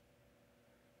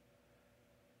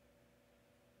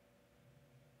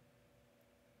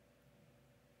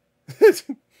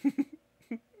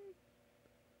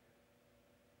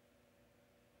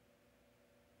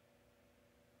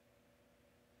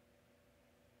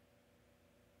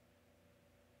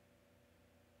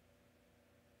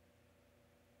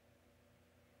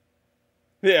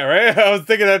 Yeah, right? I was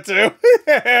thinking that too.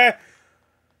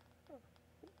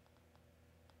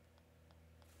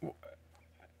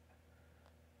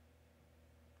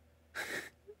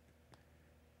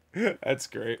 That's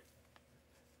great.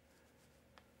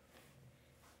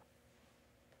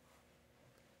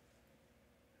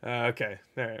 Okay.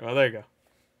 All right. Well, there you go.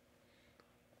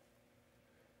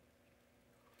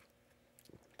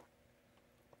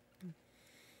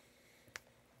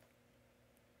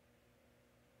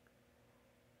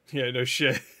 Yeah, no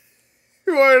shit.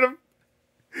 You wanted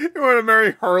to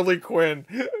marry Harley Quinn.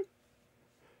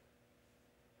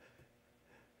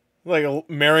 Like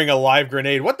marrying a live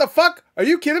grenade. What the fuck? Are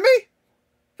you kidding me?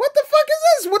 What the fuck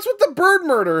is this? What's with the bird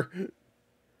murder?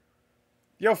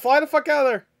 Yo, fly the fuck out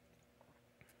of there.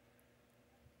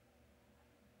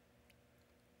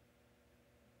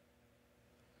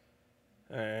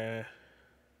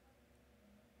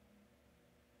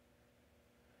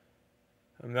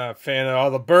 I'm not a fan of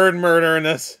all the bird murder in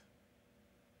this.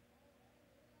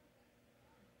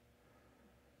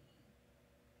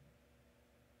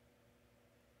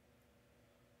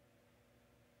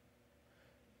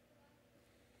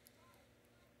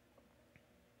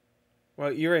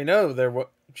 Well, you already know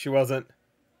she wasn't.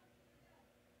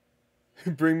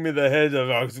 Bring me the head of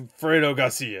Alfredo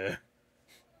Garcia.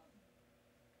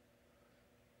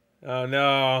 Oh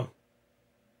no.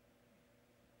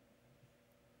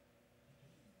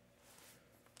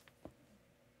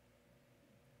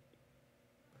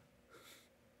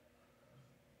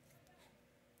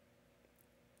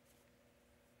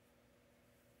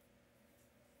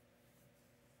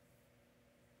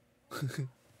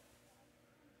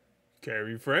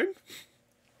 Carry friend?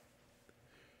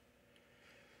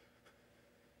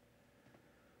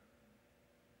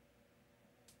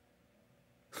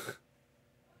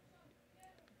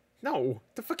 No.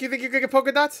 The fuck you think you're gonna get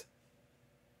polka dots?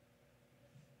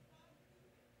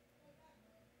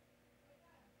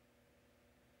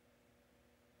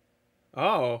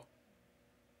 Oh.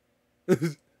 There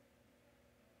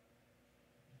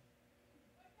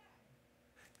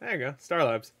you go. Star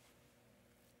Labs.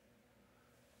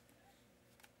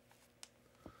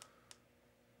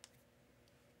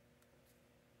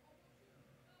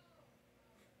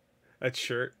 That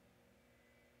shirt.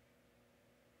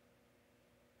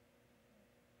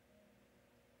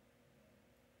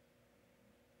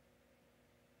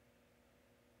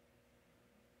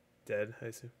 Dead, I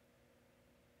assume.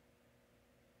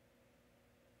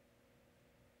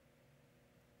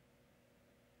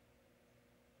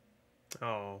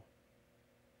 Oh.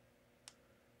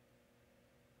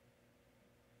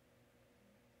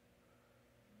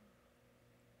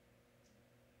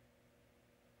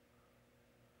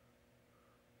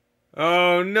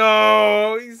 Oh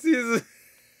no! He sees. Look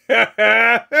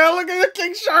at the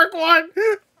King Shark one.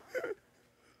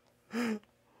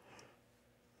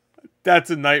 That's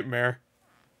a nightmare.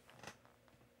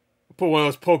 Put one of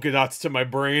those polka dots to my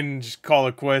brain and just call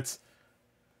it quits.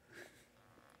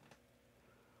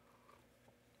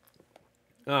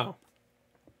 Oh.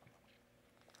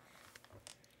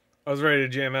 I was ready to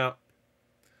jam out.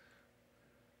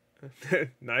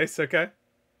 Nice, okay.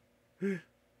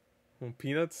 Well,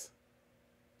 peanuts.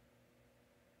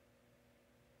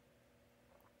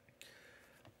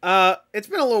 It's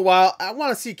been a little while. I want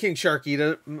to see King Shark eat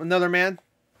another man.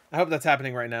 I hope that's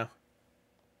happening right now.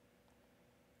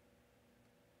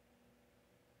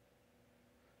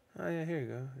 Oh, yeah, here you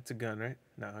go. It's a gun, right?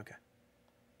 No, okay.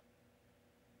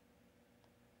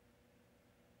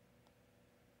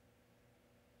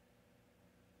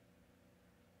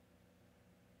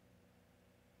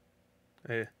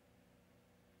 Hey.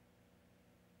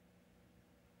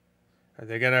 Are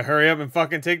they gonna hurry up and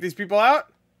fucking take these people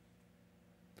out?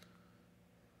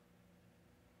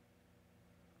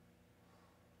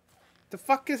 The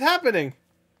fuck is happening?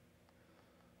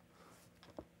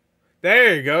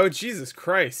 There you go. Jesus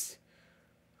Christ.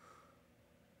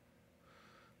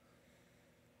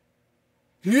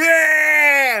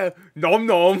 Yeah! Nom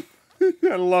nom.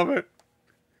 I love it.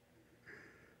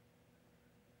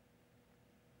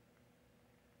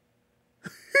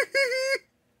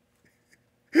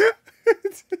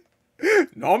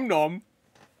 Nom nom.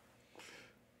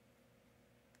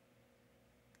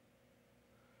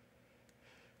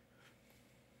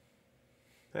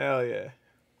 Hell yeah.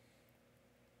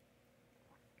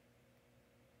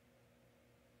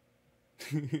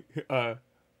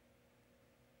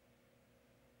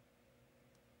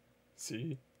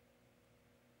 See?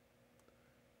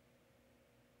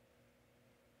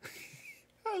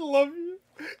 I love you.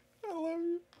 I love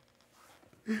you.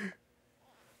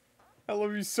 I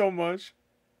love you so much.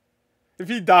 If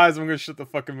he dies, I'm gonna shut the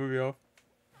fucking movie off.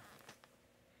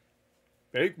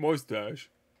 Fake mustache.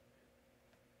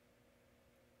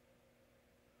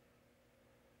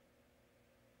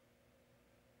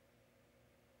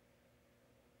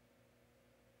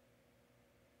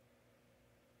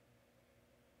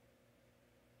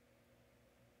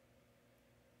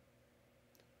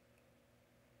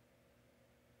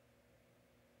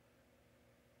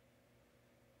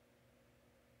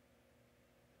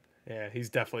 Yeah, he's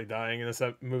definitely dying in this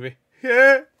movie.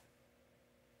 Yeah.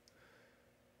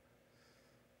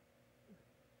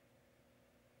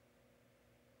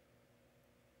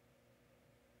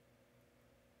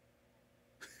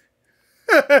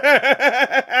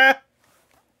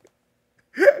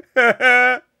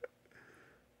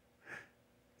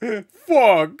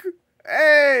 Fuck.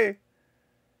 Hey.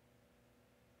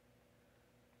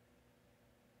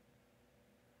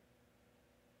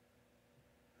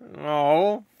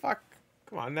 Oh, fuck.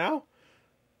 Come on now.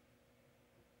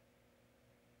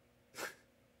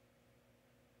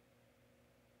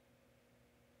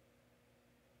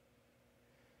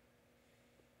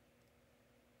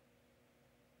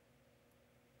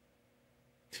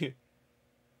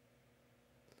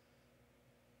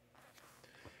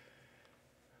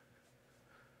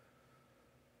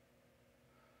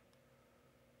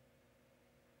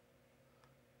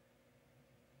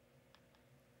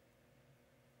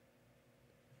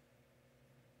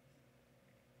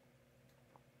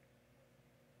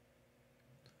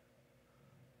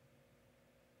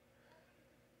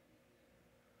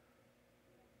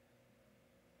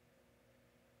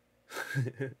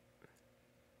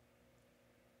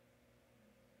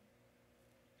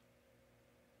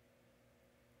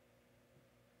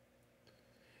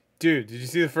 Dude, did you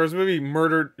see the first movie?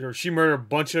 She murdered a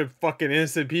bunch of fucking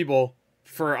innocent people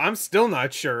for, I'm still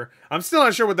not sure. I'm still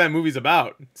not sure what that movie's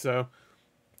about, so.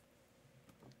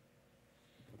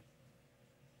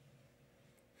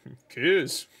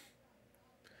 Kiss.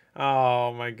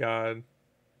 Oh my god.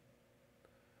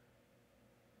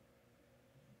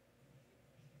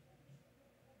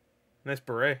 Nice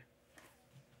beret.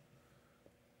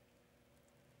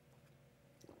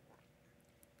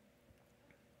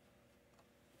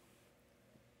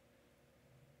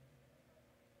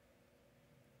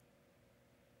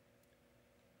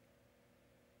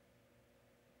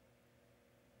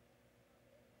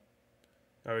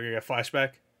 Oh, we gonna get a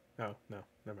flashback? Oh, no.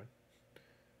 Never mind.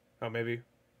 Oh, maybe.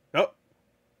 Oh.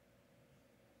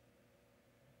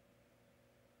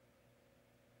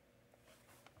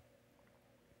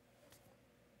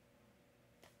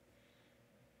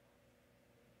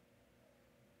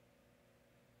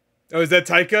 Oh, is that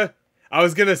Taika? I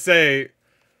was gonna say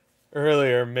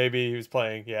earlier, maybe he was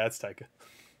playing. Yeah, it's Taika.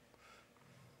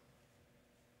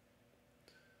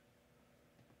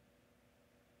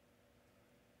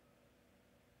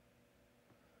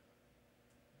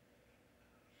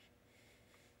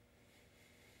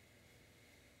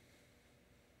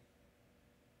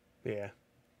 Yeah.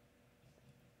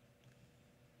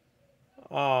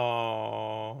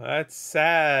 Oh, that's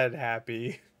sad,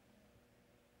 happy.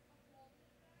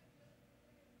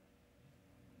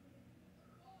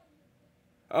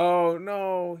 Oh,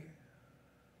 no.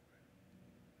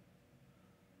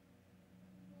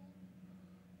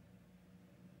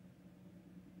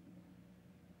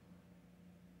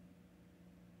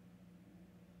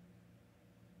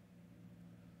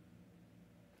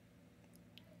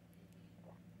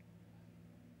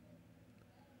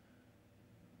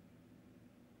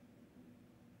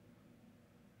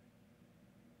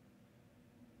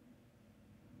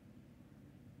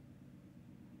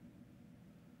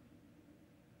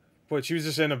 What, she was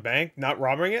just in a bank, not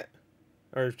robbing it?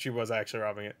 Or she was actually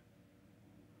robbing it?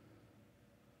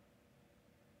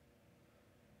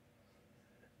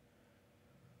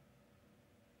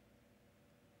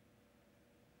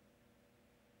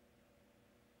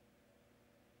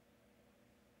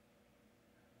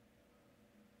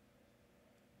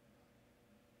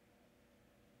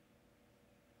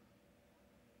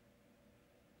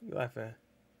 You laughing at?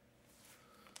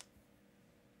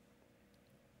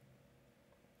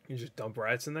 You just dump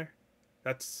rats in there?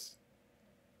 That's...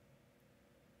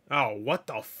 Oh, what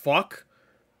the fuck?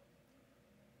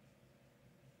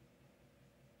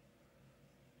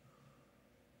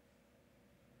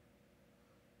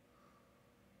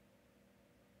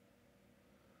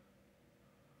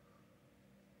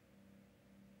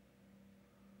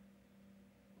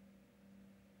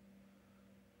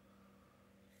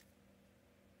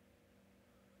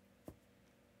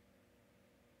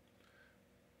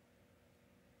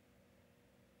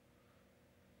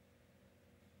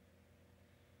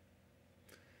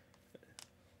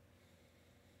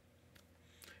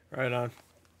 Right on.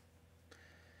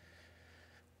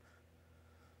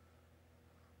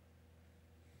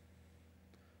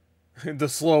 The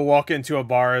slow walk into a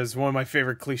bar is one of my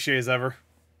favorite cliches ever.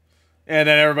 And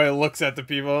then everybody looks at the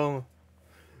people.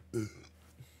 Oh,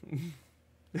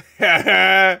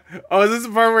 is this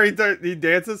the part where he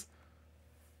dances?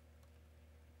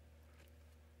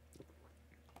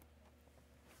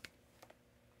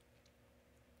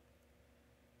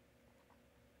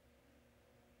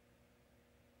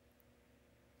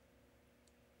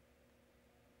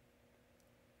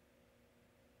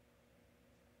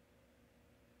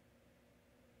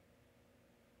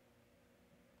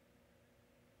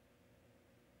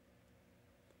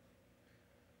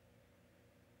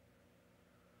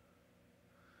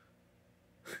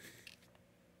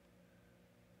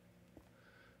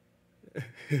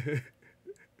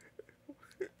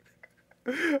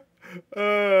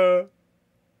 uh,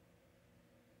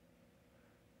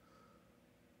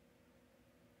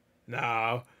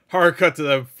 nah. Hard cut to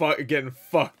them getting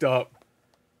fucked up.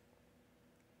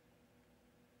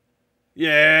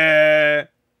 Yeah.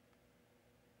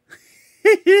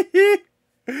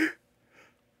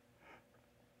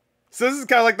 So this is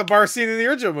kind of like the bar scene in the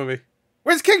original movie.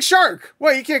 Where's King Shark?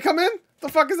 Wait, he can't come in? The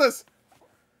fuck is this?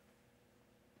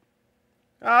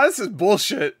 Ah, this is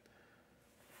bullshit.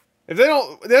 If they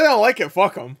don't like it,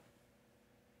 fuck them.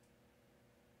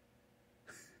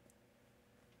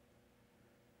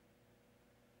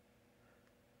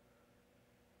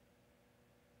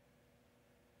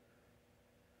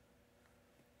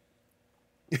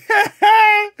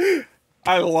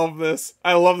 I love this.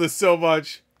 I love this so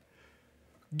much.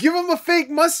 Give him a fake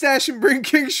mustache and bring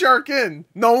King Shark in.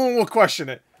 No one will question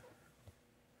it.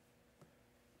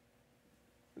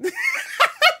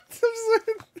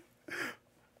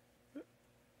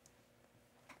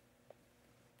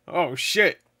 Oh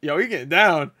shit. Yo, he getting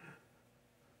down.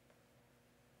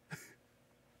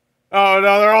 Oh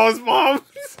no, they're all his moms.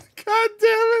 God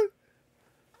damn it.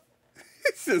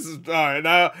 This is alright,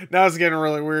 now it's getting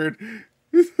really weird.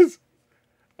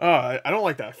 Oh, I don't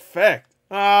like that effect.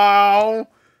 Oh,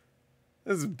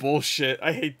 this is bullshit.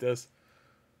 I hate this.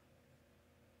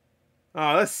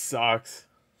 Oh, this sucks.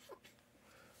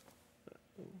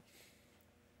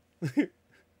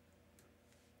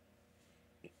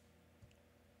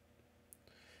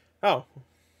 Oh,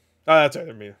 that's right.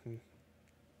 I mean,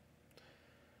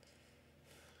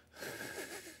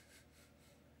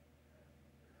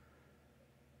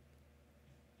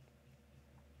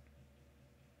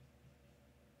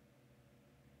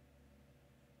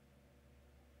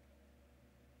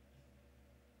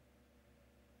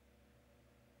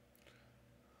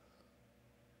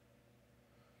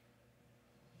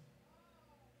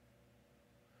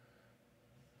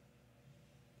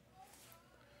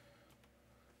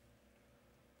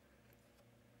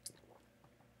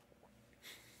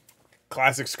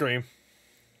 classic Scream.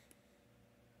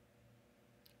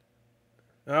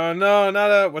 Oh no, not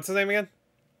a what's his name again?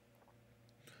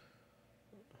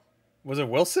 Was it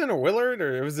Wilson or Willard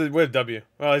or was it with W?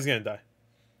 Well, he's gonna die.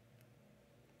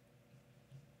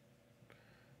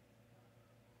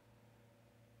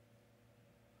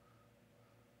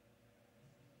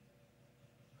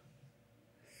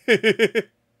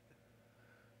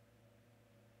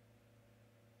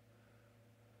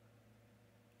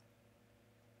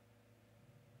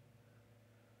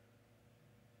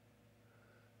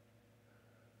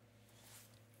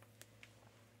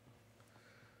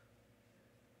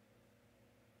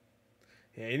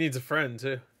 Yeah, he needs a friend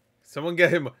too.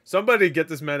 Somebody get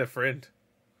this man a friend.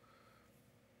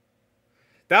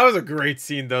 That was a great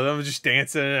scene though. Them just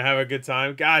dancing and having a good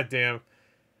time. God damn.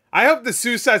 I hope the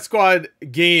Suicide Squad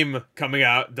game coming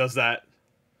out does that.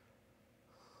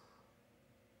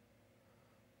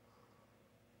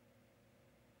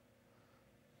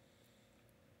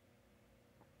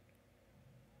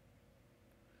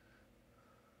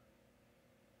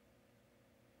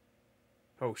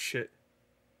 Oh shit.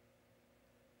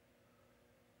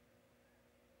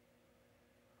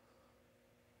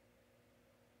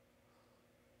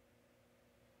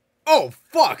 Oh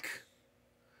fuck.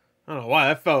 I don't know why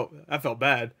that felt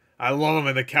bad. I love him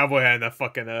in the cowboy hat and that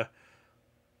fucking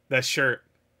that shirt.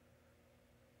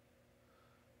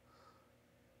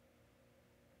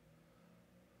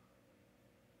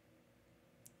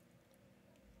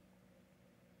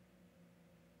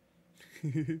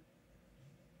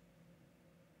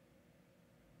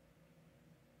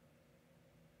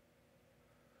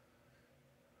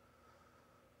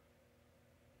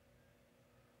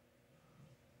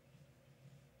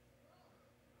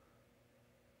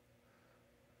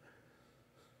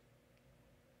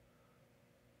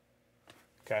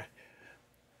 Okay.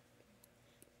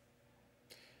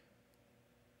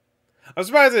 I'm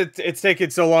surprised it's taken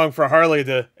so long for Harley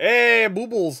to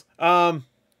boobles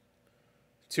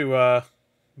to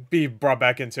be brought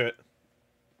back into it.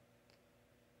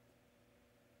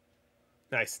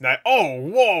 Nice. Oh,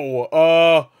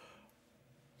 whoa.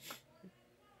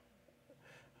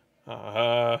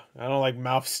 I don't like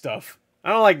mouth stuff.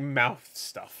 I don't like mouth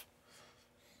stuff.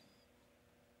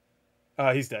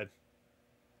 He's dead.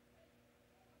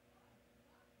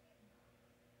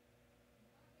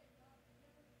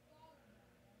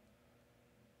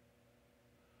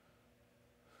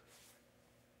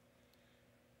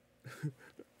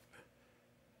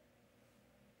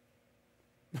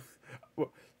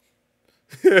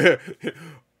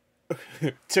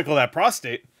 Tickle that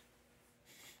prostate.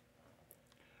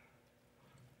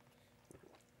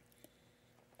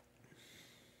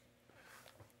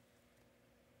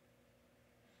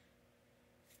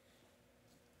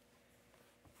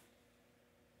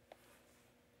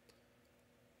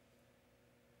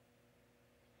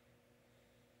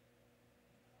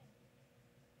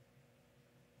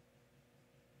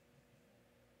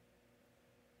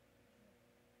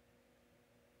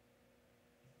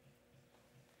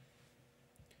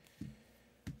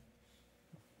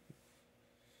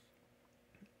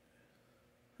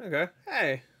 Okay.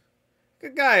 Hey.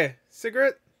 Good guy.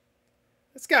 Cigarette?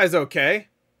 This guy's okay.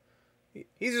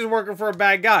 He's just working for a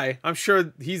bad guy. I'm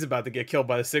sure he's about to get killed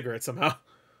by the cigarette somehow.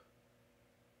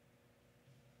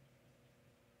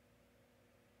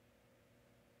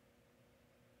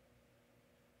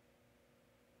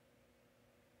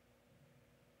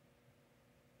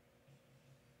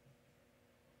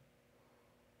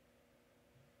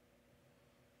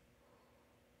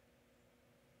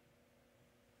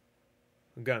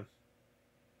 Gun.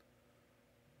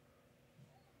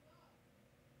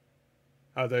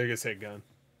 Oh, there you go. Say gun.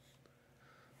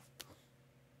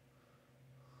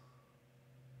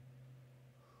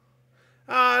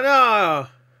 Oh no!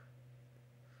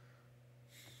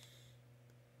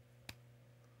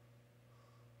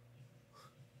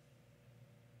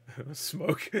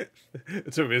 Smoke.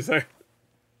 It's what we say.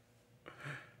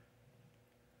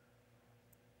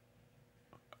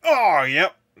 Oh,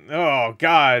 yep. Oh,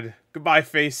 God. Goodbye,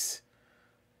 face.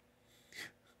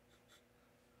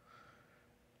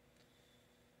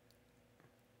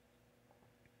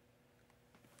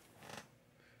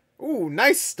 Ooh,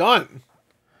 nice stunt.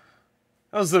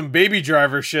 That was some Baby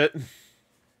Driver shit.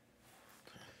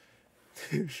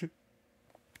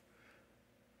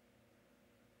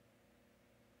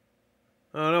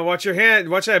 Oh no, watch your hand.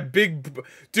 Watch that big...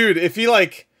 Dude, if he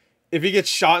gets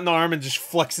shot in the arm and just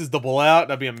flexes the bullet out,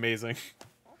 that'd be amazing.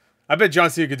 I bet John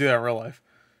Cena could do that in real life.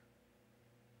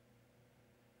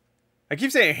 I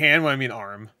keep saying hand when I mean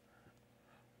arm.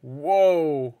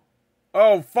 Whoa.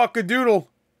 Oh, fuck a doodle.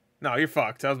 No, you're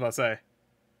fucked. I was about to say.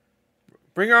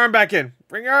 Bring your arm back in.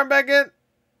 Bring your arm back in.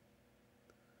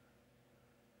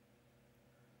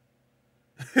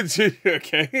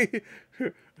 Okay.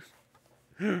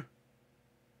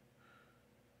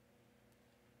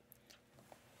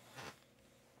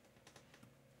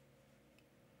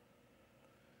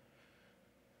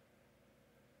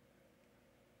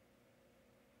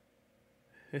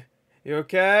 You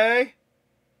okay?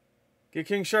 Get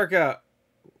King Shark out.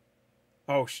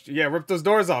 Oh, yeah, rip those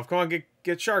doors off. Come on,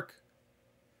 get Shark.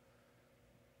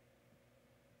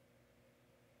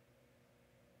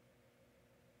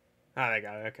 Ah, they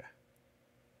got it. Okay.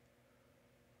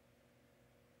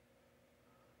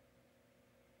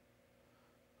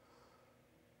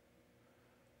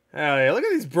 Hell yeah, look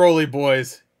at these Broly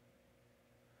boys.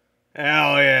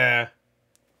 Hell yeah.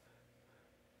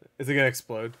 Is it gonna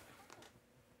explode?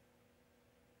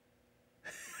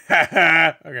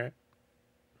 Okay.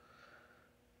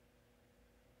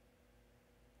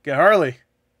 Get Harley.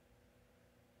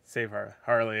 Save her.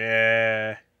 Harley,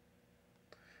 yeah.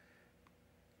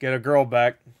 Get a girl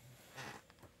back.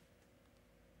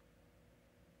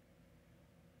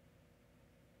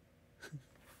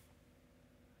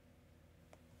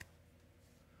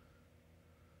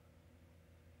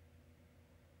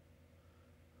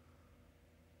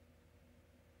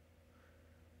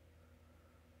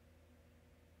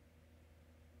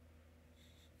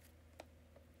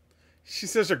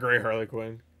 She's such a great Harley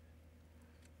Quinn.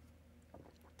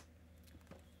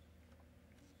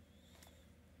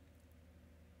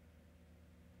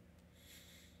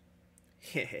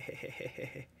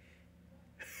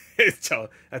 That's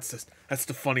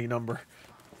the funny number.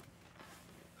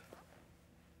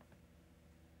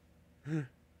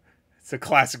 It's a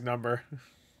classic number.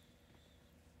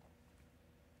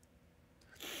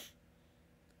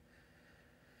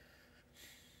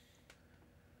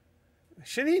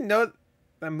 Shouldn't he know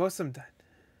that most of them died?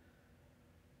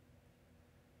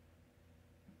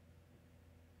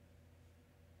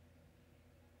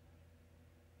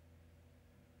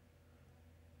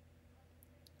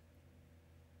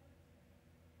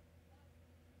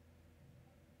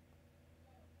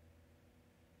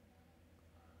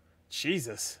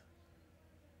 Jesus.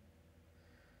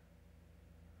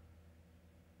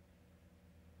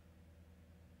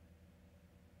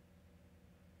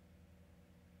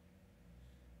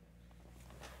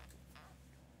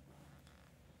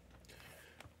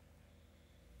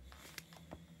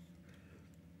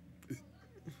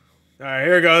 Alright,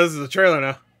 here we go. This is the trailer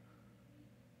now.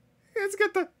 Let's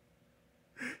get the...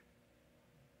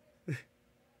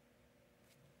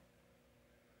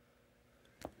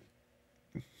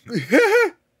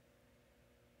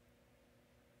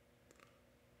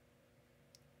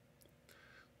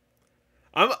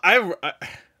 I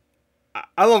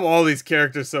love all these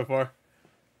characters so far.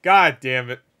 God damn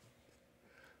it.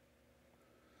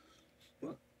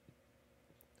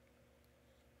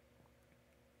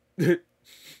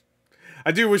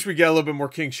 I do wish we get a little bit more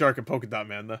King Shark and Polka Dot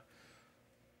Man, though.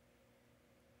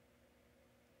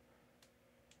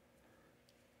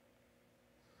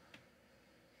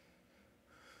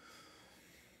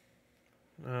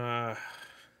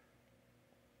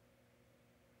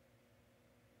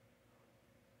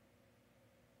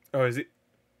 Oh, is he?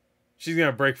 She's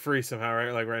gonna break free somehow,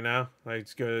 right? Like right now? Like,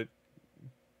 it's gonna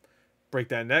break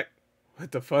that neck?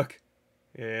 What the fuck?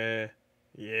 Yeah.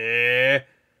 Yeah.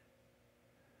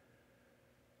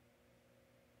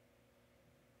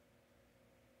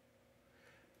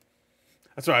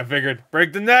 That's what I figured.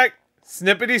 Break the neck!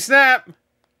 Snippity snap!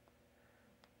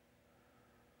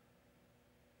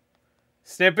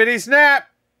 Snippity snap!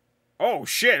 Oh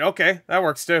shit, okay. That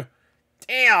works too.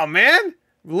 Damn, man!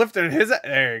 Lifting his...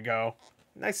 There you go.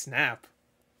 Nice snap.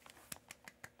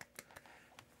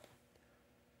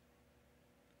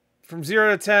 From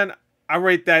 0 to 10, I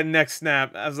rate that next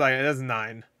snap. I was like, that's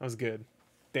 9. That was good.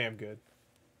 Damn good.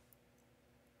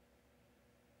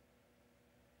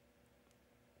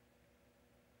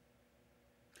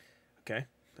 Okay.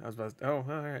 I was about to... Oh,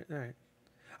 alright, alright.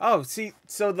 Oh, see,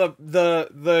 so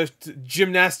the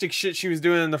gymnastic shit she was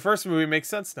doing in the first movie makes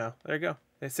sense now. There you go.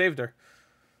 They saved her.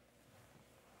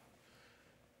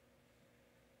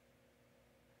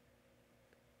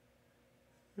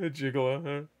 A gigolo,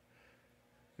 huh?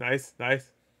 Nice,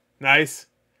 nice, nice.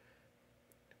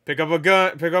 Pick up a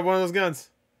gun. Pick up one of those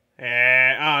guns. Oh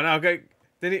no, okay.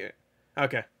 Did he?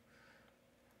 Okay.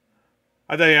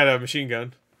 I thought he had a machine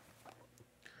gun.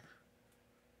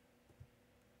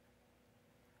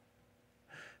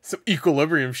 Some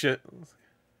equilibrium shit.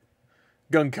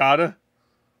 Gun kata.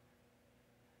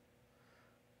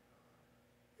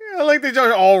 Yeah, I like they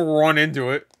just all run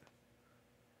into it.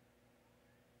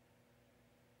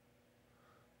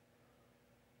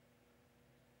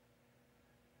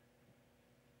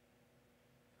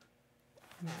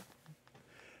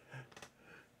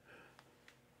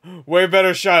 Way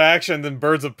better shot action than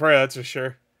Birds of Prey, that's for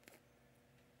sure.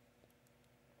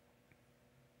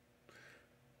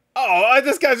 Oh,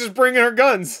 this guy's just bringing her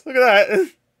guns. Look at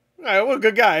that. Alright, what a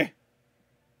good guy.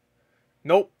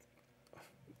 Nope.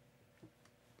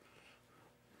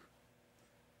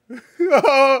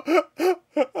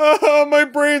 Oh, my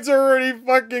brain's already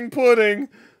fucking pudding.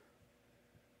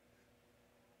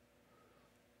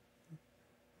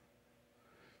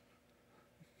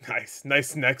 Nice,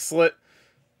 nice neck slit.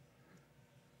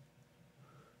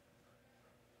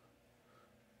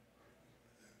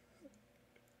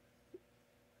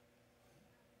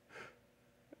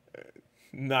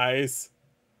 Nice.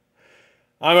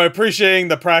 I'm appreciating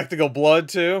the practical blood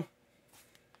too.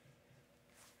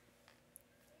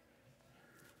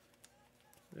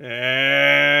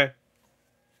 Yeah.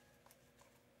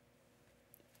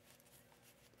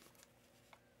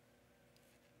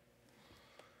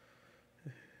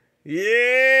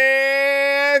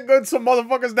 Yeah, good some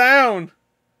motherfuckers down.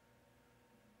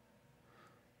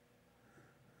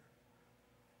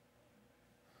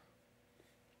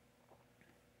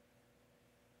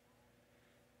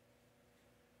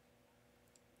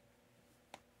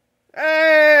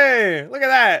 Hey, look at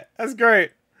that. That's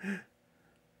great.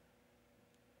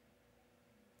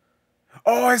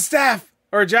 Oh, his staff.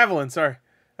 Or javelin, sorry.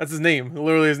 That's his name.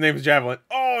 Literally, his name is Javelin.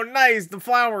 Oh, nice. The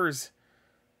flowers.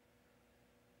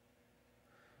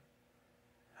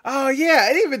 Oh, yeah.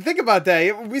 I didn't even think about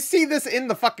that. We see this in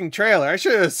the fucking trailer. I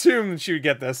should have assumed she would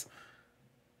get this.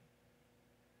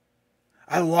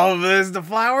 I love this. The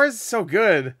flowers. So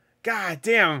good. God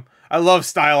damn. I love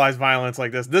stylized violence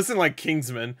like this. This and like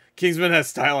Kingsman. Kingsman has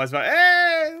stylized violence.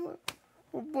 Hey!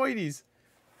 Oh, boydies.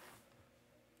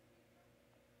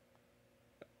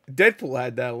 Deadpool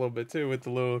had that a little bit too with the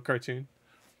little cartoon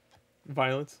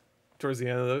violence towards the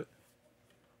end of it.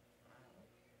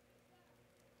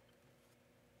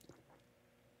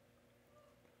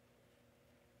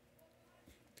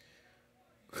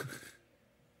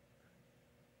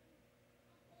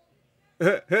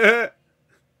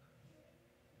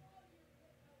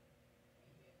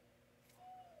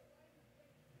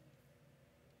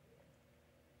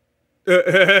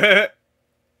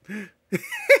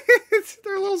 It's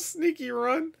their little sneaky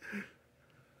run.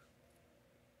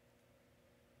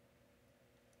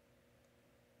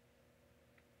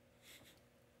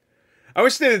 I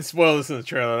wish they didn't spoil this in the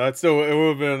trailer. That's still, it would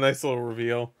have been a nice little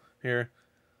reveal here.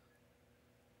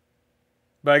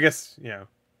 But I guess, you know.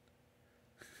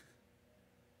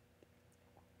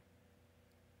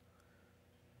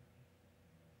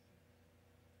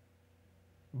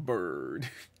 Bird.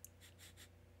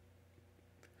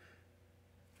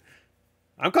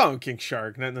 I'm calling him King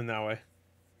Shark, not in that way.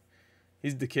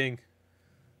 He's the king.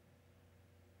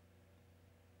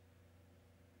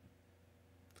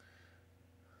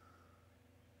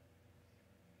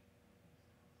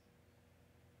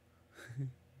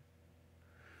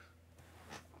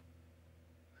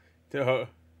 Oh.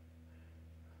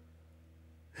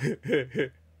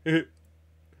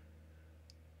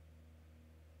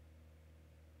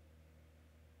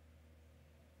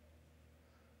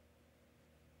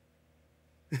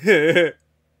 I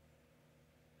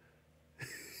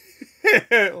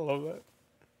love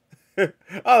that.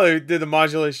 Oh, they did the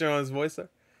modulation on his voice there.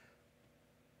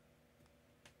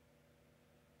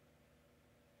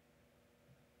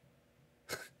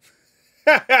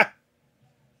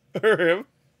 Or him.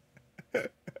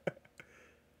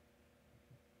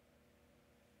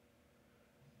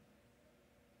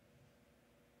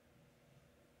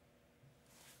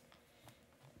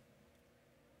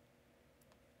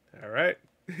 All right.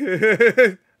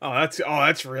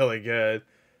 that's really good.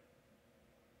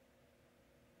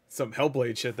 Some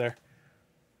Hellblade shit there.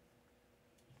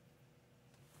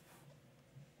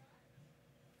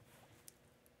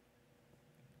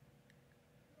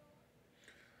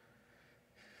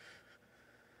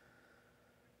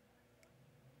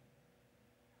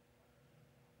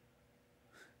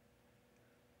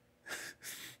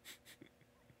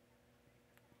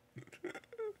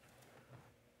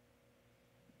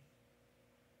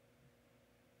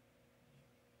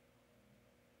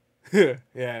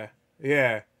 Yeah.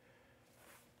 Yeah.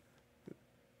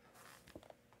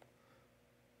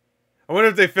 I wonder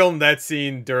if they filmed that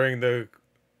scene during the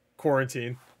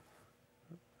quarantine.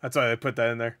 That's why they put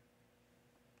that in there.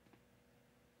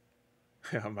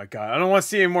 Oh my god. I don't want to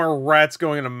see any more rats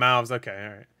going into mouths. Okay,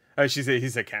 alright. Oh, he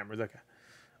said cameras. Okay.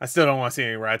 I still don't want to see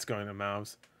any rats going into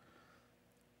mouths.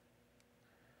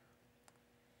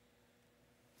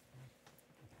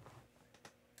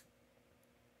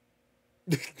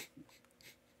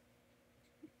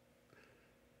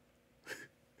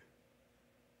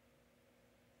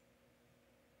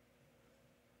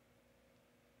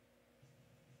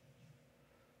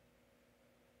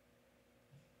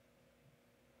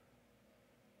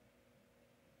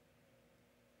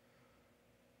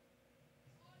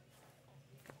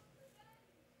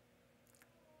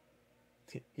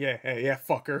 Yeah, yeah,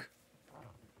 fucker.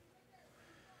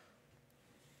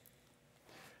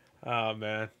 Oh,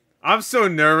 man. I'm so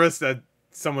nervous that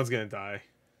someone's gonna die.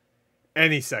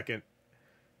 Any second.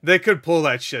 They could pull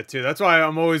that shit, too. That's why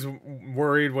I'm always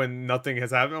worried when nothing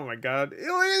has happened. Oh, my god.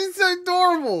 It's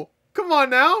adorable. Come on,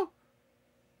 now.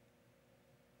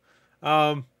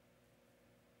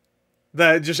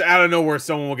 That just out of nowhere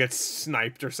someone will get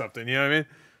sniped or something. You know what I mean?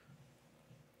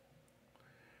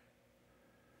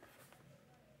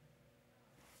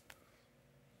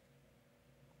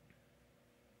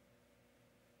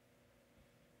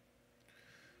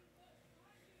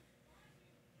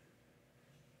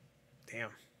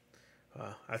 Damn.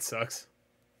 That sucks.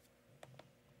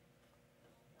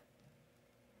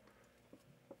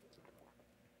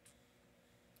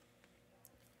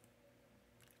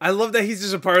 I love that he's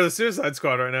just a part of the Suicide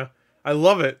Squad right now. I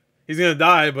love it. He's gonna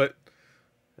die, but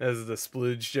as the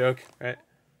splooge joke, right?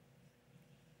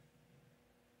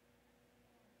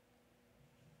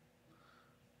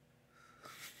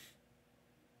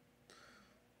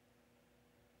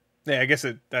 Yeah, I guess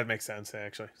that makes sense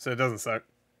actually. So it doesn't suck.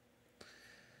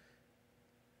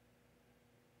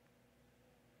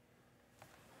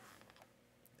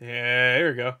 Yeah,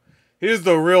 here we go. Here's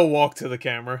the real walk to the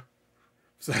camera.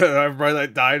 So everybody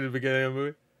that died at the beginning of the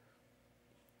movie.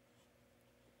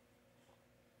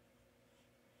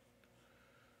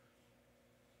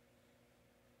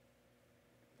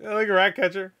 Yeah, like a rat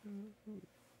catcher.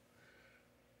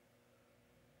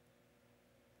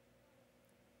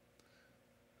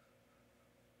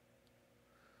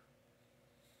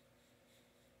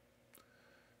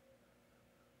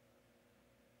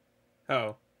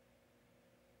 Oh.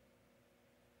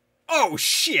 Oh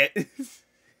shit!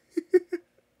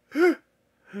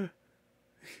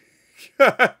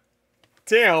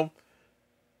 Damn.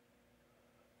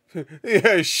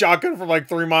 Yeah, shotgun from like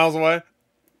 3 miles away.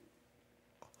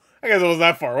 I guess it was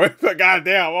that far away, but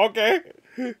goddamn, okay.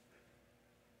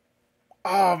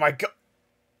 Oh my god.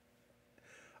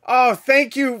 Oh,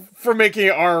 thank you for making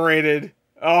it R-rated.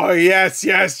 Oh yes,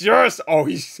 yes, yes. Oh,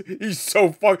 he's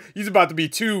so fuck. He's about to be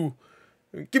 2.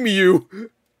 Give me you.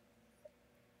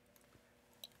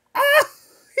 Ah,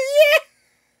 yeah.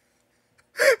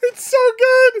 It's so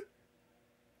good.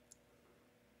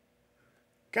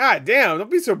 God damn,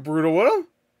 don't be so brutal with him.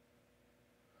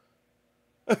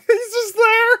 He's just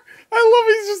there. I love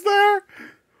he's just there.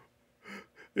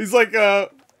 He's like,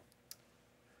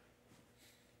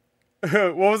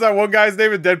 what was that one guy's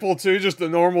name in Deadpool 2? Just a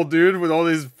normal dude with all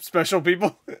these special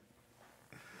people?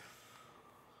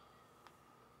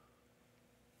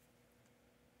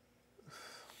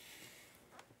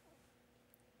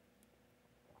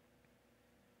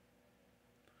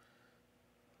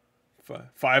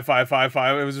 Five, five, five,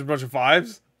 five. It was a bunch of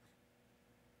fives?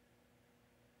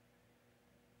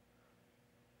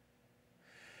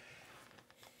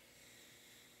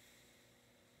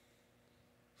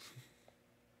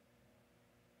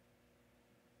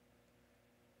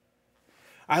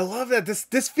 I love that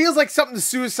this feels like something the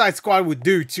Suicide Squad would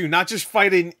do too, not just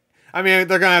fighting. I mean,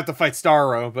 they're gonna have to fight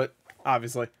Starro, but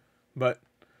obviously, but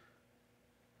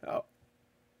oh,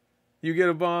 you get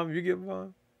a bomb, you get a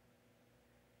bomb.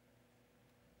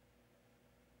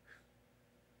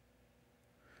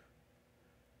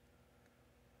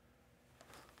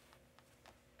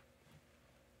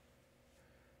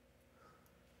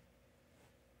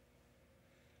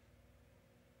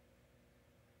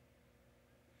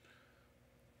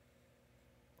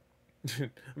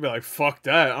 I'd be like, fuck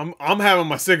that. I'm having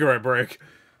my cigarette break.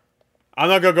 I'm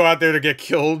not gonna go out there to get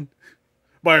killed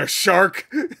by a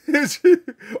shark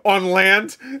on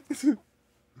land.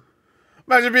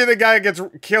 Imagine being the guy that gets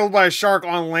killed by a shark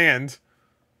on land.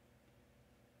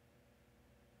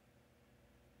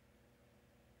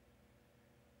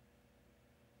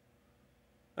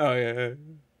 Oh yeah.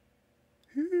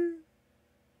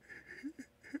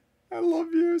 I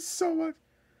love you so much.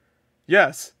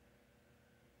 Yes.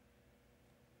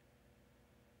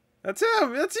 That's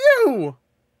him. That's you.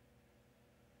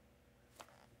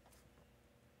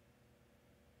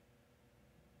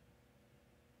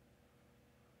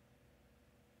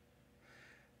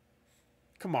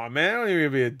 Come on, man. I don't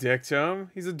even be a dick to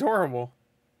him. He's adorable.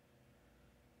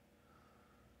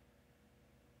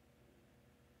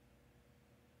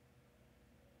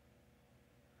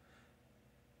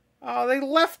 Oh, they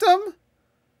left him?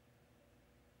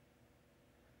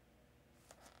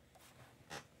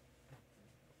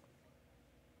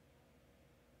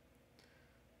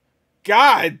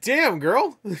 God damn,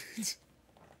 girl.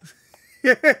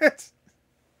 Yes.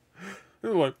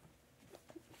 What?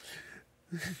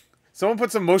 Someone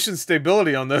put some motion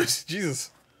stability on those.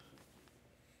 Jesus.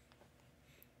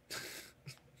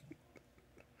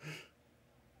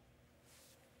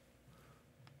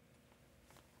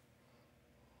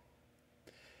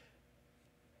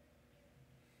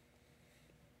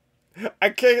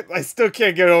 I still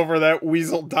can't get over that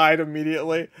Weasel died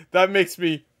immediately. That makes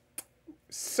me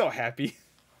so happy.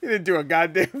 He didn't do a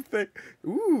goddamn thing.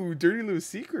 Ooh, Dirty Little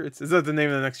Secrets. Is that the name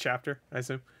of the next chapter, I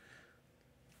assume?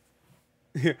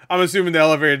 I'm assuming the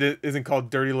elevator isn't called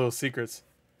Dirty Little Secrets.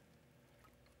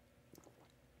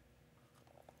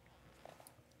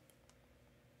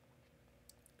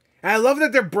 And I love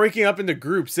that they're breaking up into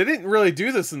groups. They didn't really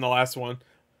do this in the last one.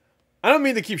 I don't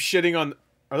mean to keep shitting on...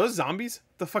 Are those zombies?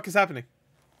 What the fuck is happening?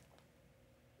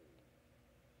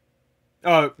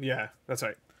 Oh, yeah. That's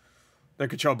right. They're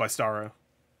controlled by Starro.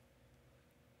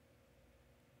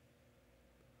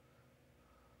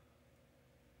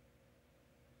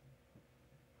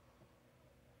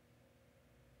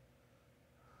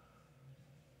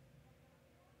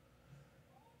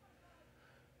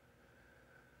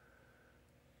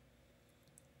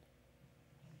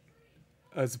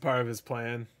 That's part of his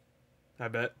plan. I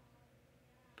bet.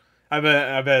 I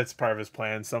bet it's part of his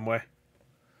plan some way.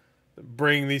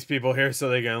 Bring these people here so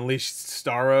they can unleash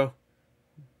Starro.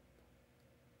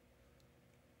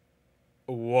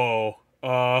 Whoa.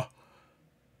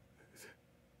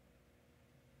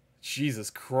 Jesus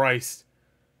Christ.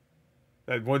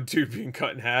 That one dude being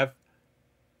cut in half.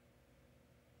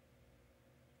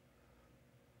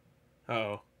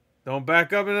 Uh-oh. Don't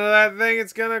back up into that thing.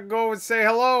 It's gonna go and say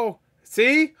hello.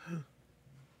 See?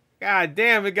 God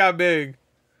damn, it got big.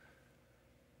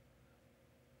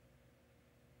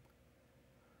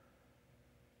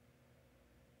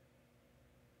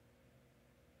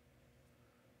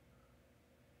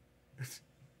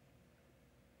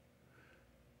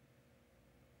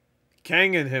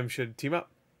 Kang and him should team up.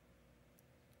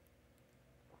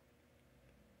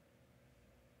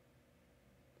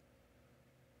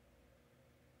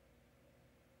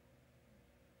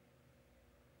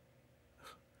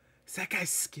 Is that guy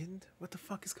skinned? What the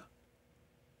fuck is going on?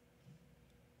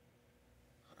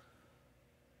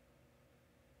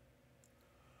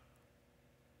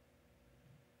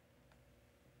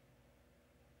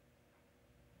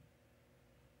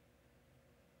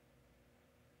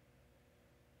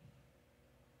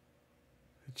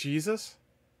 Jesus?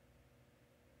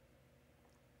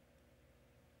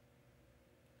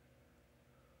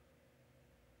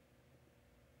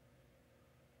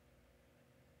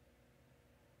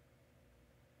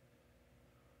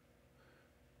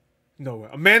 No way.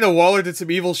 Amanda Waller did some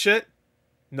evil shit?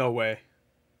 No way.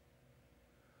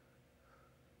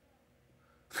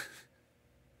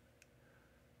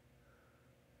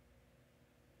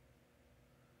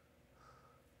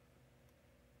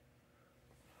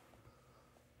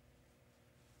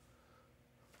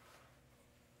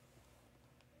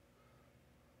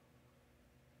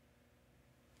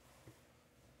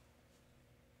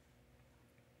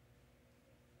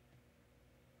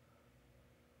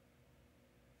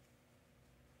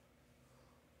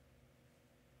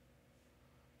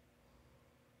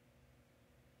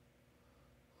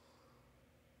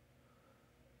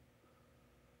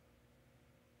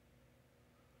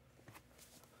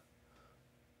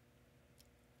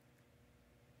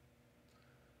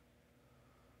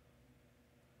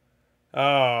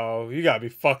 Oh, you gotta be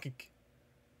fucking...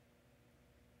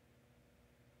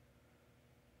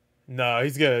 No,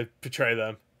 he's gonna betray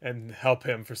them and help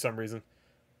him for some reason.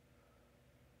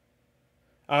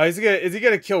 Is he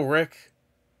gonna kill Rick?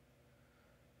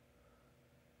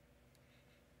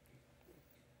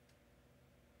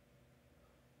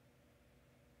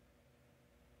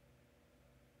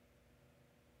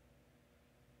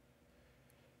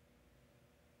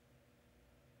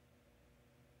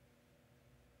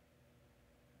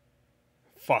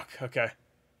 Fuck, okay.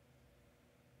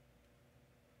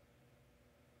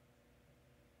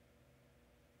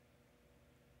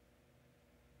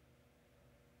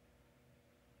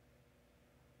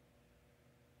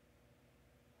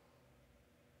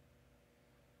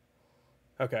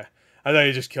 Okay. I thought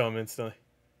you just kill him instantly.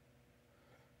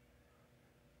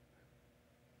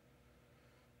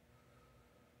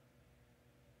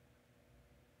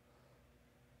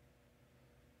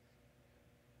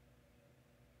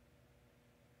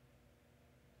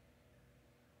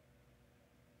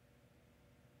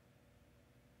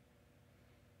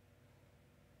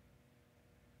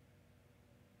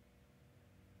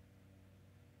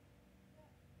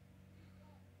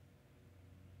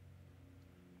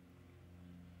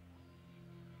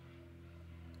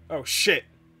 Oh, shit.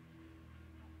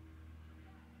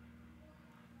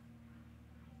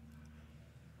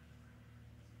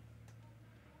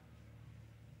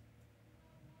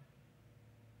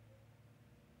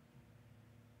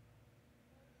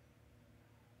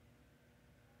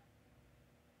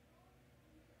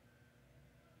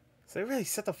 So they really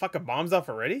set the fucking bombs off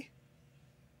already?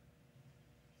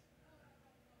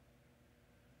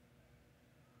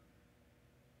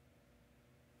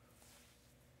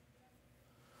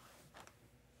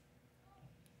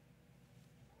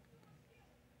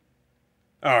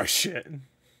 Oh, shit.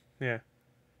 Yeah.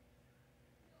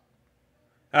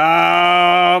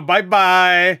 Oh,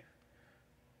 bye-bye.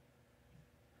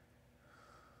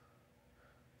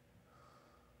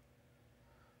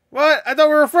 What? I thought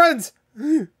we were friends.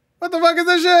 What the fuck is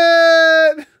this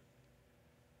shit?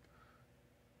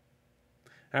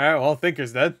 Alright, well,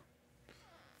 Thinker's dead.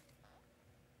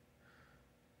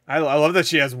 I love that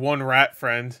she has one rat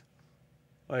friend.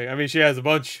 Like, I mean, she has a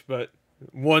bunch, but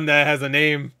one that has a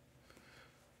name.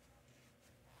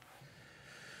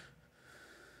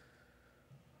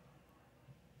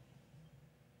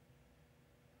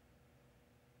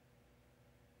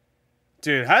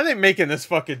 Dude, how are they making this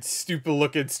fucking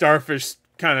stupid-looking starfish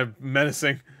kind of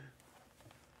menacing?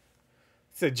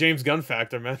 It's a James Gunn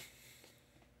factor, man.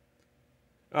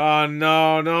 Oh,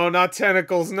 no, no, not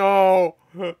tentacles, no!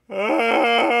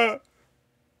 Oh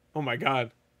my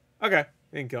god. Okay,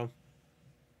 didn't kill him.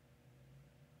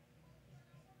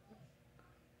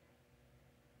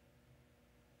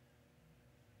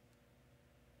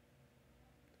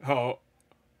 Oh.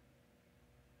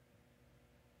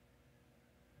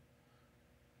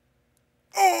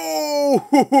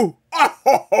 Oh!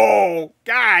 Oh!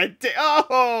 God damn!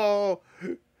 Oh!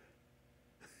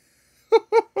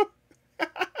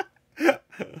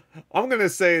 I'm gonna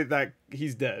say that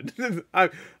he's dead. I'm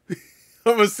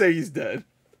gonna say he's dead.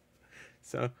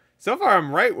 So far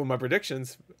I'm right with my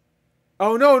predictions.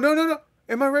 Oh no, no, no, no!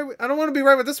 Am I right? I don't want to be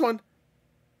right with this one.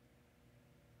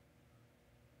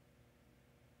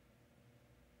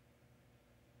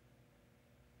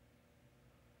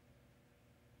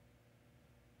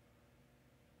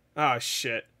 Oh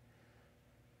shit.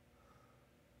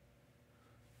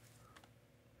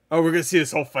 Oh, we're gonna see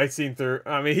this whole fight scene through.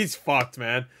 I mean, he's fucked,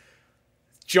 man.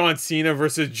 John Cena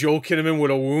versus Joel Kinnaman with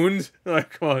a wound.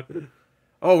 Like, come on.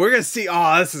 Oh, we're gonna see.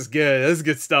 Oh, this is good. This is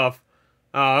good stuff.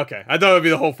 Oh, okay. I thought it would be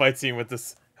the whole fight scene with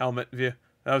this helmet view.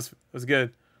 That was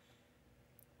good.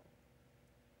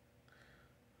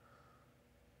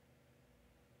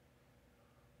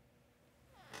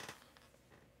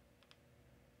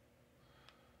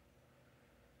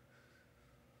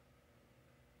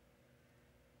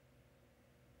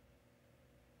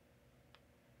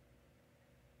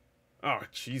 Oh,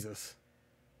 Jesus.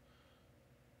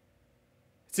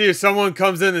 See if someone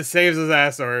comes in and saves his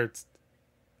ass, or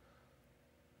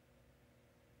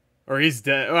he's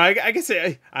dead. Well, I guess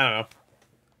I don't know.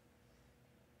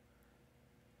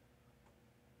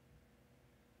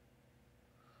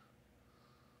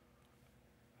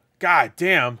 God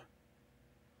damn.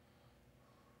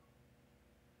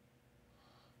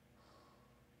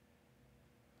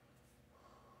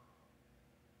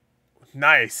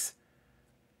 Nice.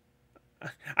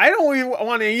 I don't even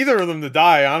want either of them to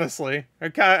die, honestly. I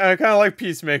kind of like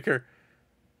Peacemaker.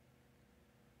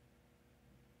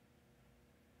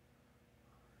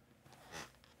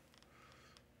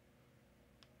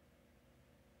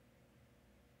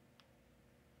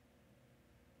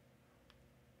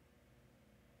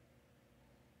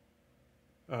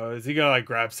 Oh, is he gonna like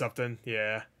grab something?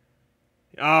 Yeah.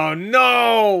 Oh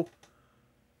no!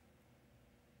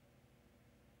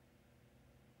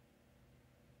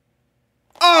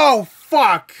 Oh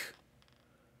fuck!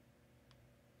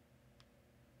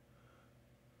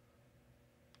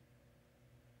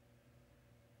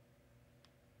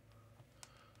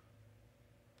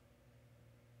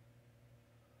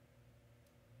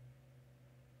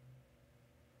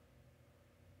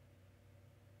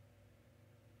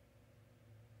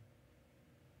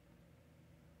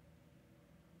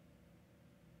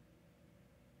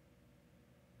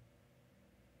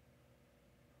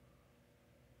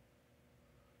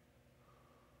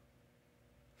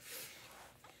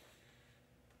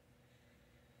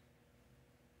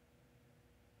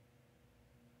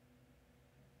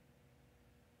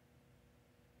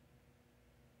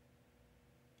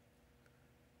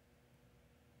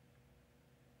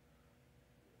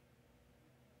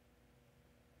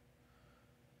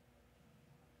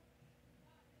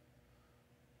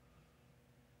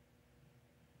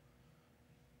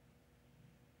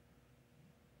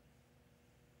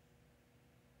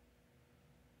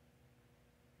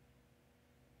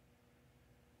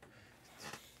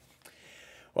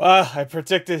 Well, I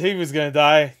predicted he was gonna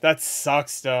die. That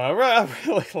sucks, though. I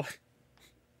really like.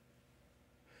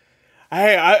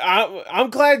 I'm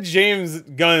glad James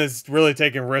Gunn is really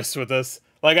taking risks with this.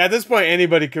 Like at this point,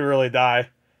 anybody could really die.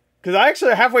 Because I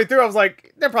actually halfway through, I was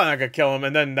like, they're probably not gonna kill him,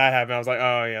 and then that happened. I was like,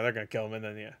 oh yeah, they're gonna kill him, and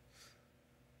then yeah.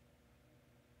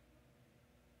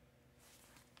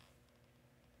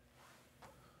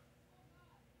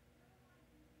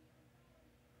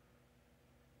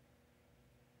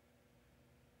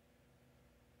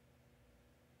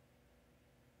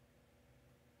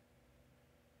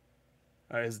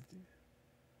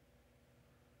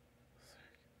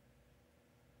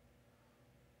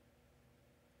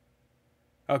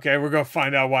 Okay, we're gonna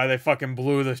find out why they fucking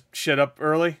blew the shit up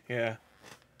early. Yeah.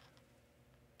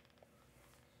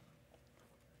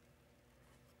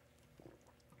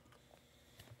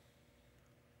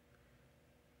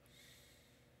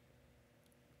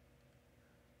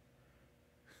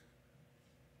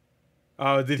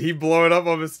 Oh, did he blow it up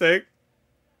on mistake?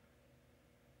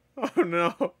 Oh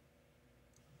no.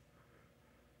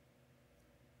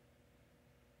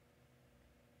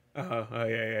 Oh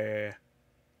yeah.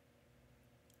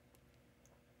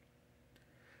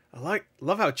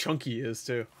 Love how chunky he is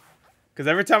too. Because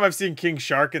every time I've seen King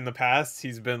Shark in the past,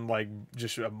 he's been like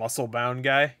just a muscle bound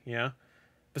guy, you know?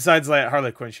 Besides like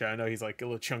Harley Quinn shit, I know he's like a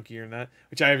little chunkier than that,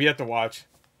 which I have yet to watch.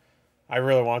 I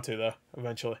really want to though,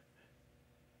 eventually.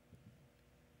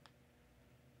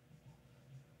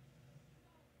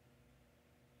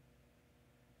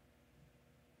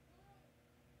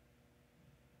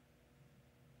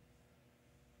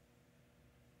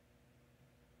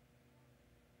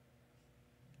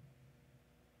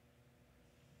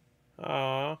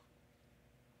 Aww.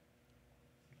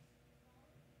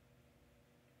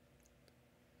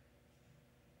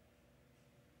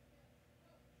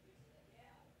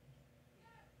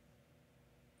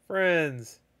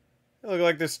 Friends. They look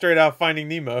like they're straight out Finding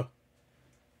Nemo.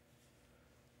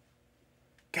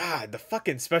 God, the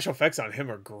fucking special effects on him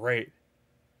are great.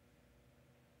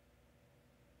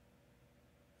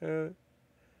 Uh,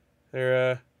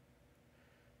 they're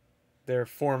they're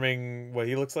forming what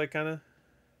he looks like, kind of.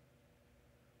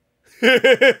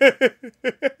 It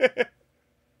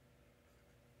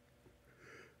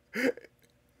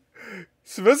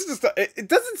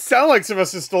doesn't sound like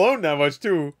Sylvester Stallone that much,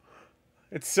 too.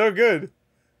 It's so good.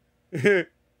 I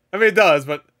mean, it does,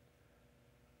 but...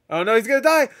 Oh, no, he's gonna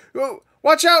die! Oh,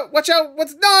 watch out! Watch out!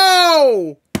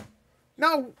 No!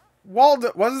 No!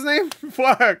 Waldo... What's his name?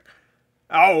 Fuck!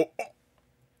 Oh!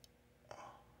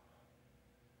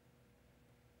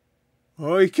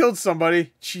 Oh, he killed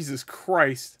somebody. Jesus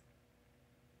Christ.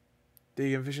 Did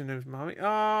he envision his mommy?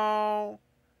 Oh!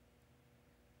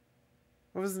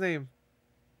 What was his name?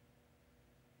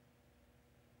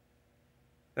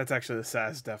 That's actually the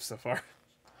saddest death so far.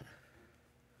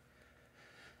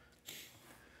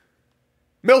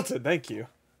 Milton, thank you.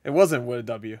 It wasn't with a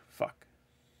W. Fuck.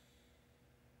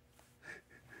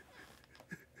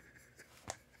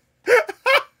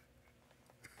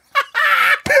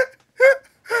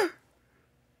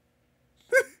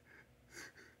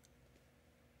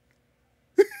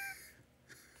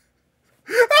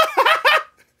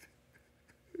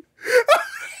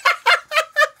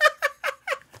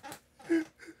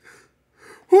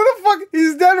 Who the fuck?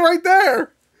 He's dead right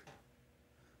there.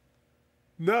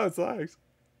 No, it's Alex.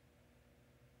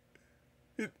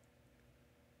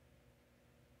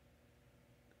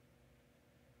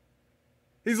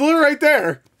 He's literally right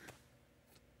there.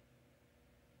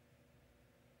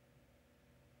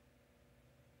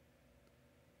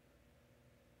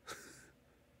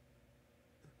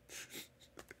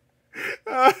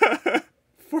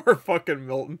 Poor fucking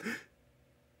Milton.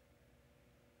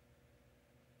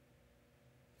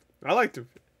 I like to.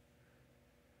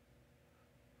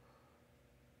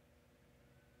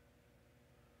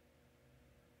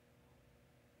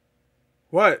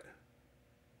 What?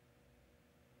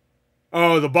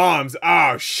 Oh, the bombs.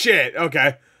 Oh, shit.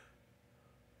 Okay.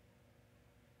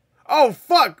 Oh,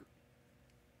 fuck.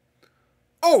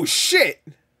 Oh, shit.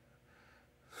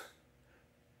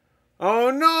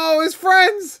 Oh, no. His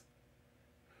friends.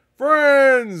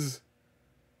 Friends.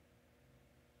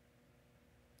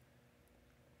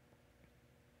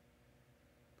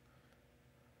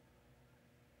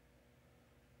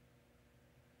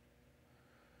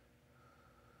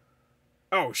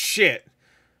 Oh, shit.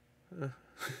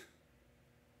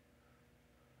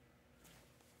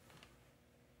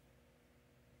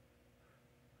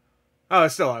 Oh,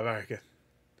 it's still alive. All right,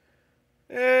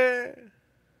 good.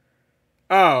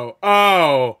 Oh,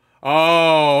 oh,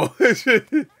 oh.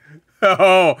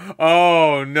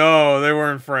 Oh, no. They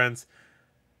weren't friends.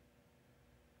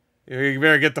 You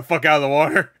better get the fuck out of the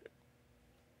water.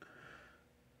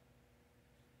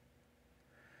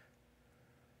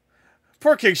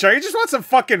 Poor King Shark. He just wants some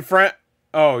fucking friend.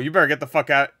 Oh, you better get the fuck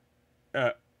out.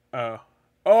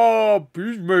 Oh,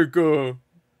 Peacemaker.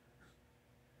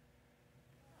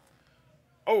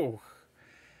 Oh.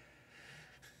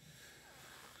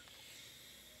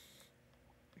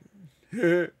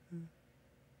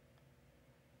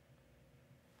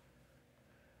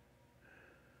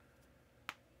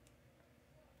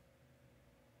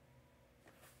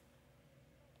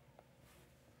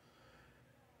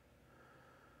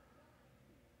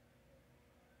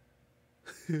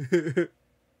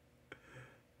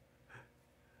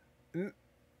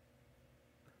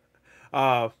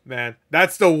 Oh, man.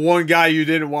 That's the one guy you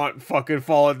didn't want fucking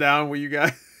falling down with you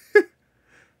guys.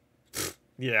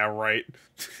 Yeah, right.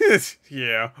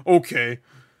 Yeah, okay.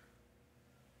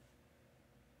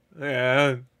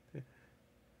 Yeah.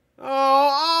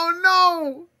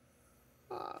 Oh,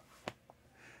 no!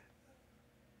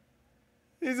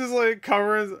 He's just like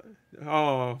covering.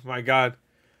 Oh, my God.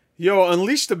 Yo,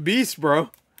 unleash the beast, bro.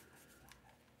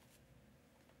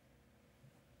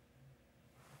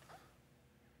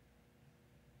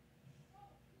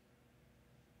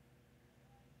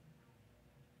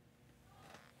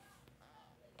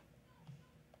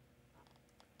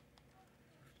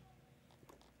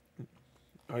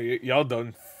 Oh, y'all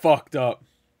done fucked up.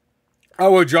 I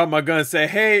would drop my gun and say,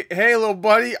 hey, little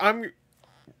buddy, I'm...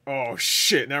 Oh,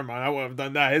 shit, never mind. I would have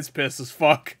done that. It's pissed as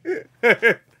fuck.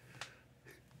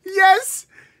 Yes!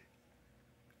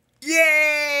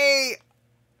 Yay!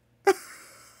 He's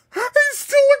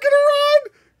still looking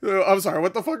around! I'm sorry,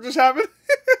 what the fuck just happened?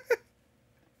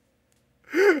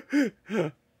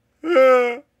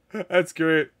 That's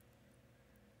great.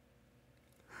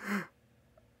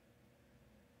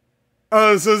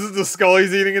 Oh, so this is the skull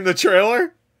he's eating in the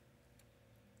trailer?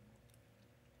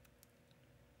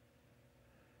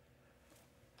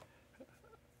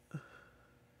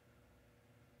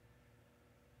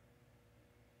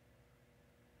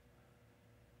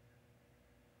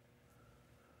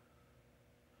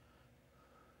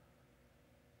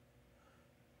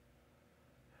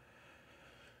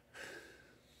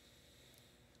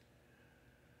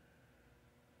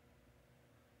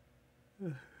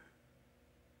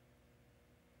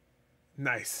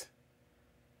 Nice.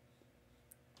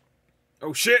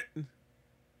 Oh, shit.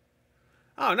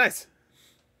 Oh, nice.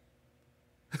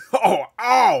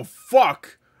 Oh,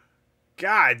 fuck.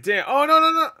 God damn. Oh,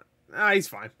 no. Ah, he's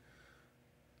fine.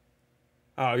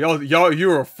 Oh, y'all, you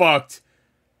were fucked.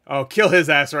 Oh, kill his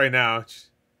ass right now.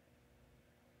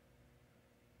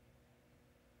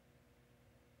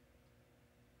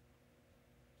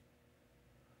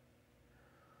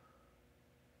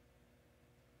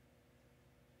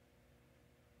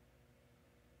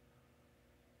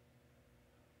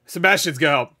 Sebastian's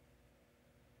gonna help.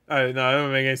 No, that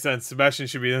doesn't make any sense. Sebastian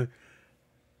should be...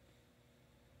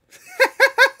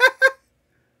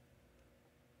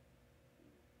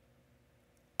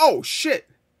 Oh, shit.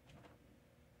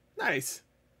 Nice.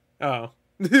 Oh.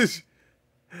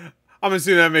 I'm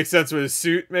assuming that makes sense with his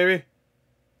suit, maybe?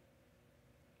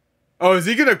 Oh, is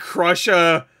he gonna crush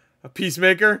a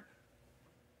Peacemaker?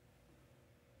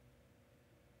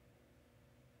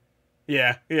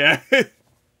 Yeah.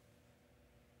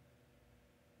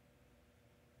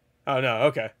 Oh, no,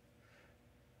 okay.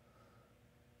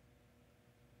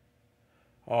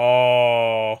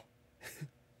 Oh.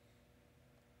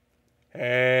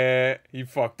 Hey, you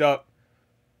fucked up.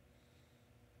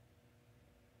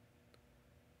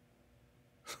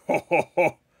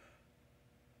 Oh,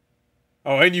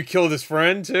 and you killed his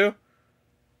friend, too?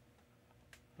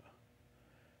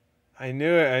 I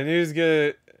knew it. I knew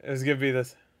it was gonna be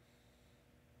this.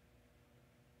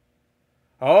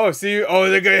 Oh, see? Oh,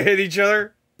 they're gonna hit each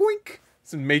other. Boink.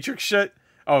 Some Matrix shit.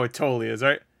 Oh, it totally is,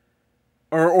 right?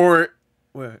 Wait,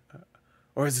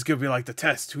 or is this gonna be like the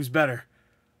test? Who's better?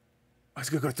 Oh,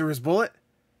 it's gonna go through his bullet.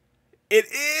 It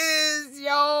is,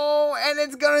 yo, and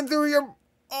it's going through your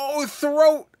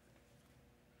throat.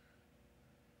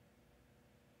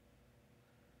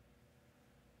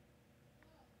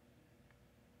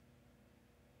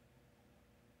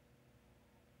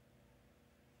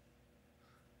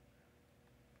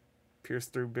 Pierce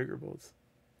through bigger bullets.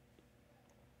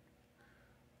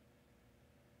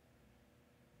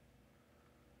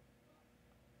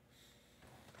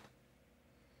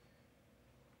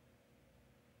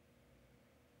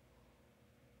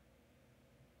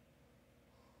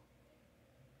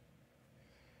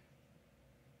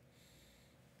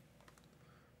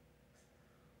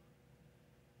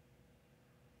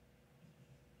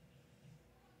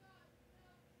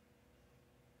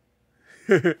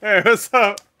 Hey, what's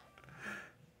up?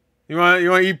 You want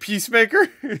to eat Peacemaker?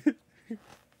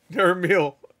 Or a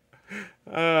meal?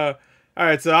 All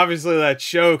right. So obviously that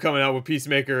show coming out with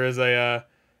Peacemaker is a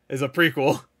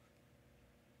prequel.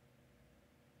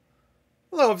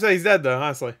 A little upset he's dead though,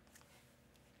 honestly.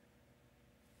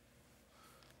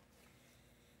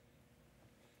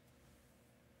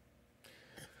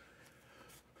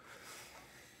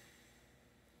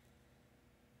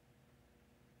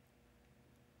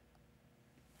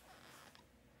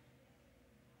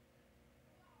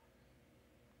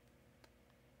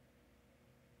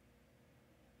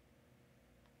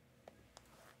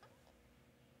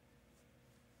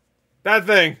 That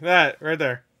thing, that right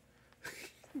there,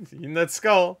 in that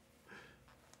skull.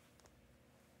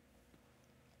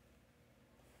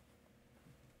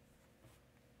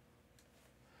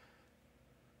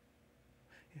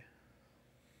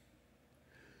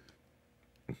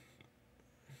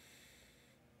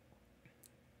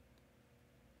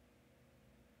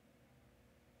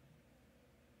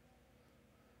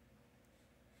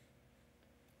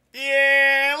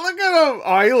 Yeah, look at him.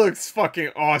 Oh, he looks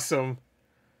fucking awesome.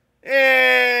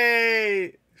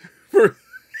 Hey.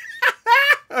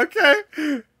 Okay.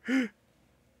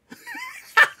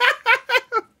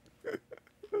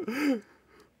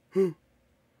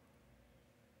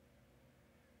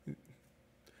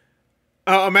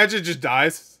 Imagine it just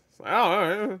dies. Oh, all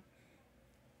right.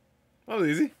 That was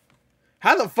easy.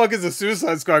 How the fuck is the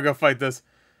Suicide Squad gonna fight this?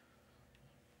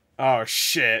 Oh,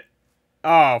 shit.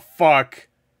 Oh, fuck.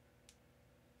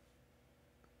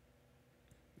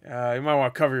 You might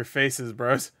want to cover your faces,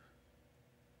 bros.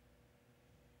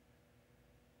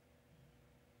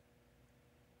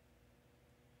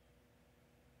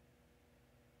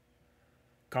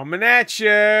 Coming at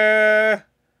you.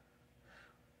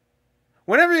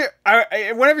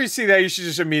 Whenever you see that, you should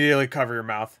just immediately cover your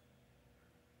mouth.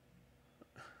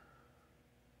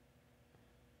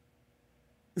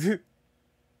 I'd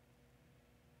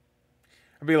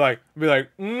be like, there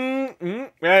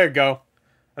you go.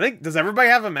 I think, does everybody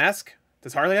have a mask?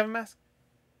 Does Harley have a mask?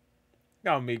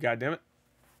 Oh, me, goddammit.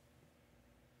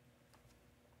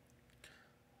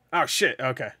 Oh, shit,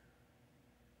 okay.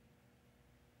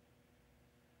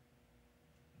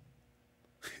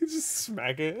 Just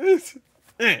smack it.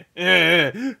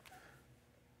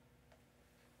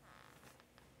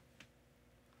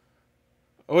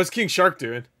 What's King Shark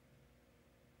doing?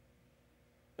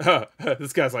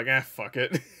 This guy's like, fuck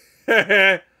it.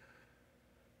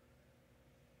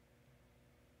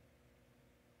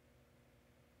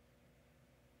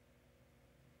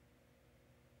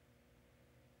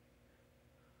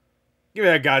 Give me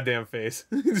that goddamn face.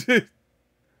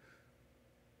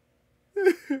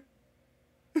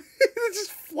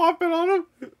 Just flop it on him.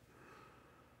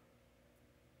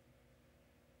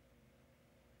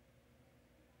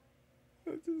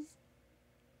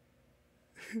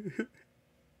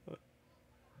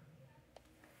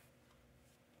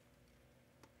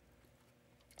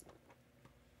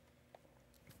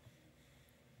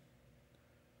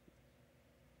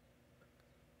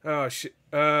 Oh shit.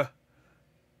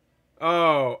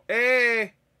 Oh,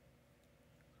 hey.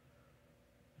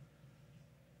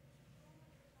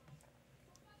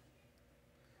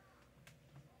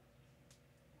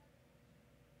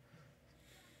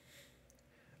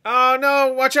 Oh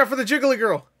no, watch out for the jiggly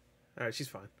girl. Alright, she's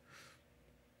fine.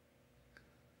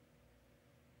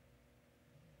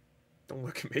 Don't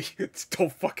look at me.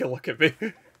 Don't fucking look at me.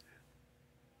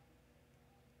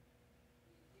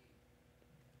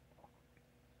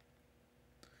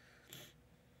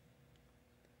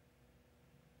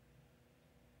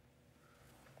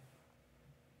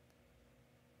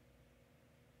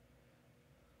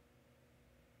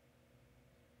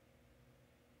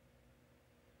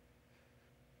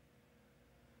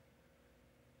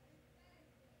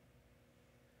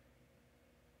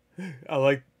 I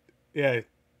like, yeah.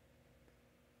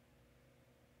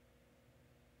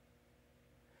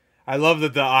 I love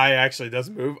that the eye actually does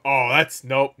move. Oh, that's,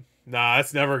 nope. Nah,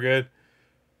 that's never good.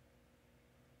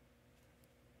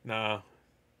 Nah.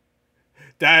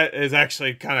 That is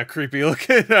actually kind of creepy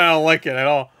looking. I don't like it at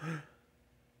all.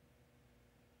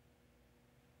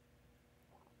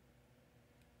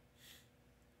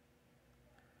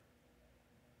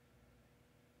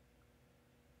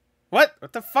 What?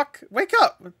 What the fuck? Wake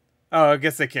up! Oh, I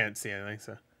guess they can't see anything,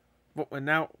 so. But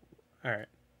now, alright.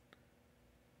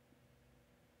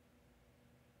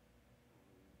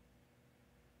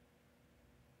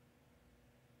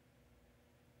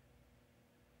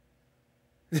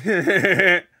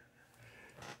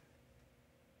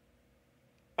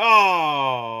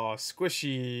 Oh,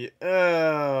 squishy.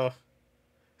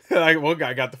 Like, one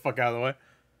guy got the fuck out of the way.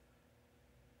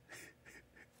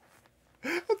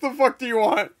 What the fuck do you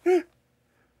want?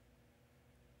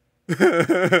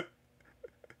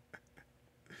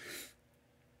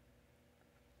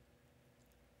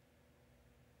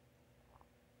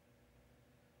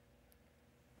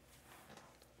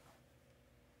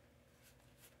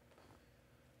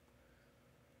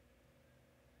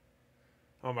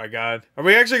 Oh my god. Are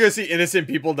we actually gonna see innocent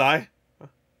people die?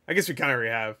 I guess we kind of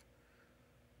already have.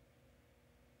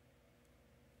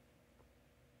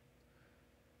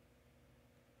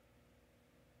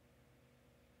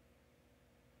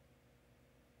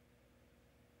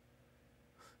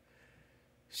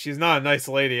 She's not a nice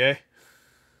lady, eh?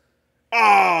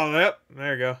 Oh, yep.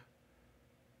 There you go.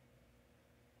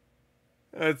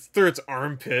 It's through its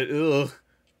armpit. Ugh.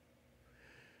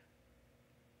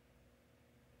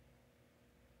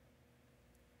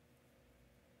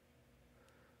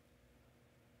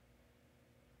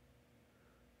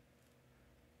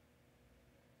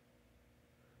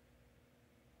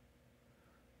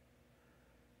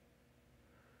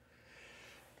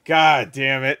 God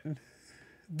damn it.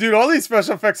 Dude, all these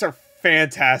special effects are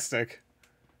fantastic.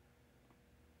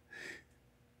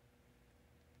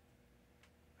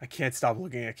 I can't stop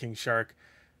looking at King Shark.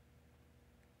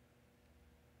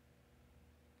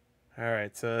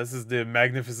 Alright, so this is the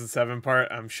Magnificent Seven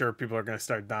part. I'm sure people are going to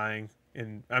start dying.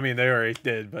 I mean, they already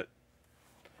did, but...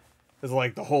 It's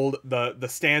like the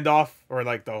standoff, or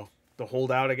like the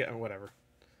holdout again, or whatever.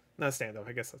 Not standoff,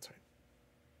 I guess that's right.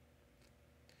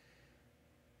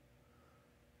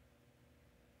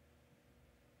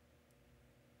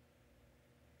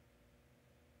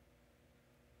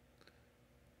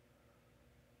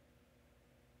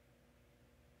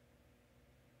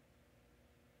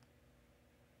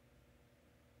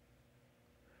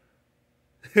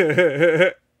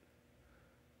 Did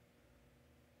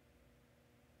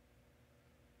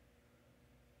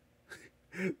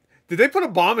they put a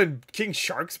bomb in King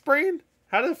Shark's brain?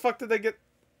 How the fuck did they get...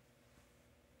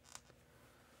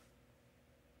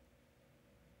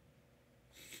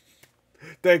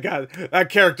 Thank God. That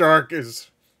character arc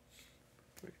is...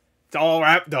 It's all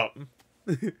wrapped up.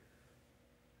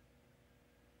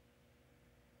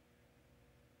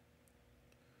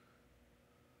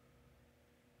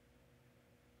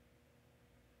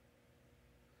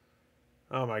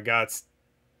 Oh my God.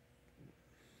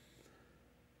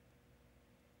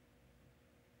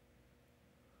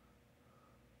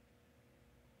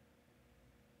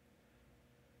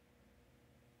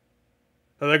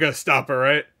 Oh, they're gonna stop her,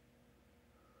 right?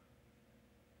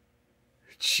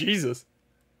 Jesus.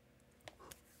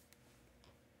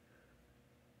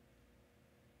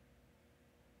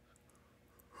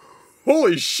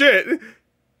 Holy shit.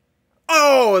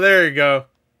 Oh, there you go.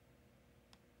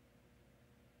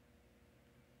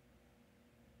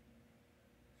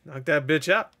 Knock that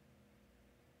bitch out.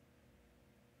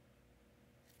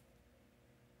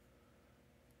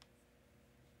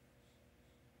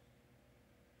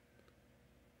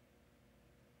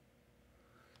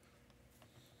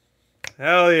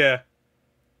 Hell yeah.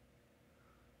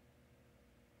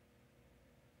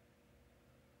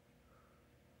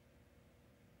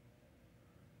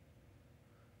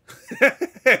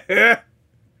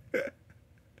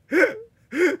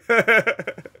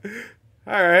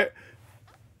 All right.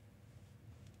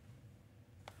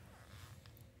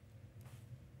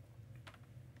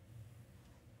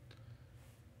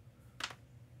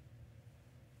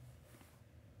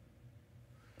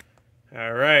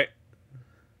 All right.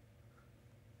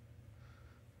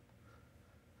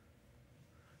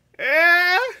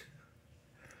 Yeah.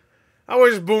 I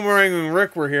wish Boomerang and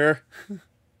Rick were here.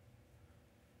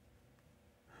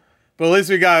 But at least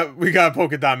we got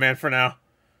Polka Dot Man for now.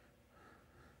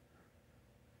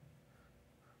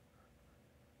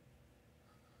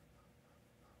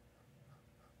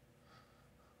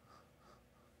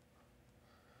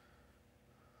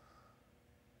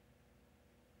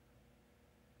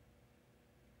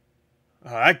 Oh,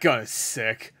 that gun is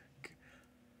sick.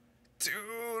 Dude,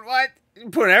 what? You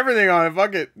put everything on it,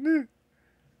 fuck it.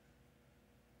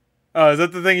 Oh, is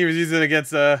that the thing he was using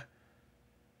against, No,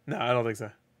 I don't think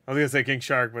so. I was gonna say King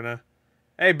Shark, but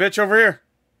Hey, bitch, over here.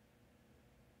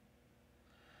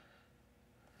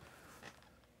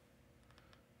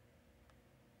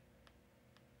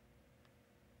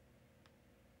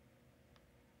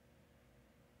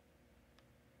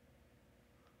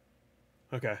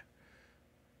 Okay.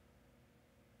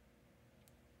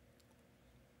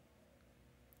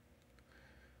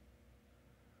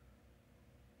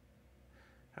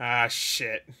 Ah,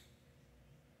 shit.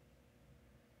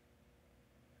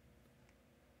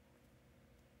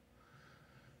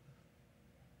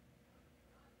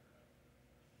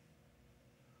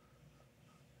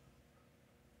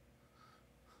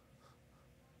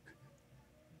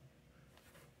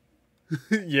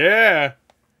 Yeah.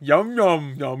 Yum,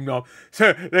 yum, yum, yum. So,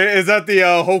 is that the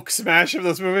Hulk smash of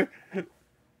this movie?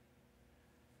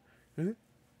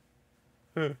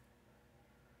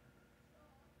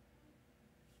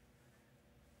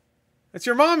 It's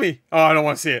your mommy. Oh, I don't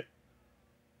want to see it.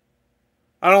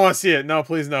 I don't want to see it. No,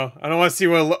 please, no. I don't want to see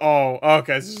what... Oh,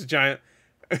 okay. This is a giant...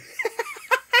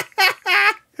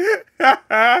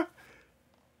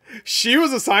 She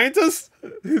was a scientist?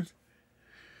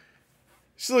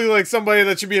 She looked like somebody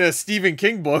that should be in a Stephen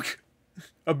King book.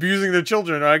 Abusing their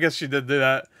children. Or I guess she did do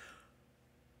that.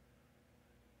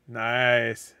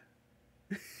 Nice.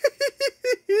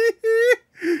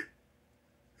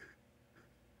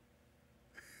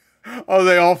 Oh,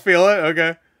 they all feel it?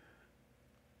 Okay.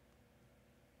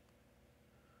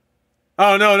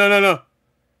 Oh, no, no, no, no.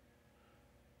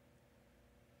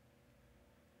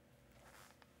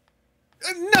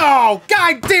 No!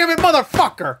 God damn it,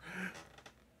 motherfucker!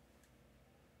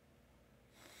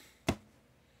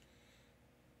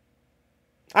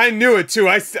 I knew it, too.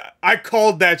 I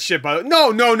called that shit, by the way. No,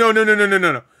 no, no, no, no, no, no,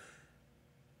 no, no.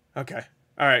 Okay.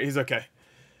 Alright, he's okay.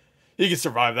 He can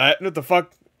survive that. What the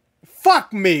fuck?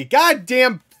 Fuck me! God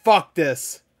damn, fuck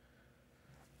this.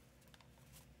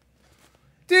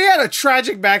 Dude, he had a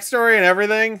tragic backstory and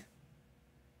everything.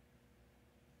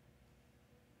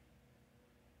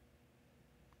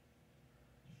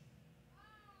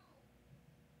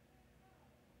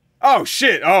 Oh,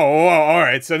 shit. Oh,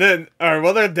 alright. So then... Alright,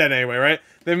 well, they're dead anyway, right?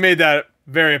 They made that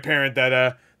very apparent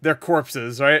that, they're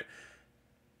corpses, right?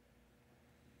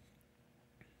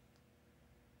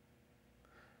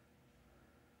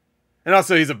 And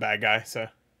also, he's a bad guy, so...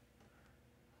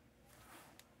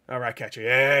 Alright, catcher.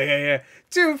 Yeah, yeah, yeah.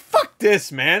 Dude, fuck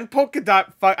this, man. Polka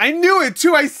dot fuck. I knew it,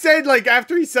 too. I said, like,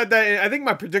 after he said that, in, I think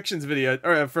my predictions video,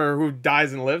 or for who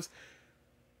dies and lives.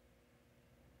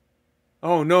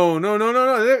 Oh, no, no, no, no,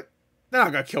 no. They're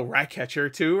not gonna kill Ratcatcher,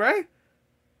 too, right?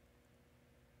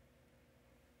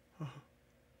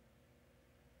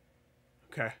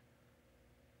 Okay.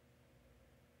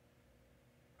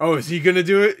 Oh, is he gonna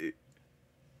do it?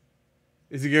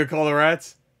 Is he gonna call the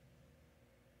rats?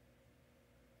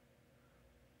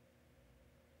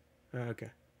 Okay.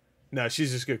 No,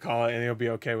 she's just gonna call it and he'll be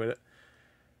okay with it.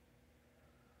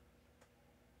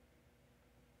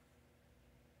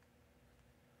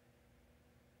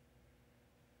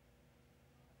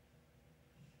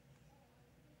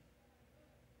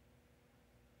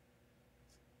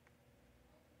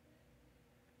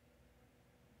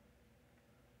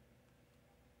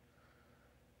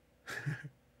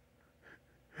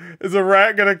 Is a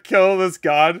rat gonna kill this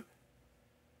god?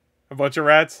 A bunch of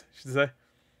rats, should I say?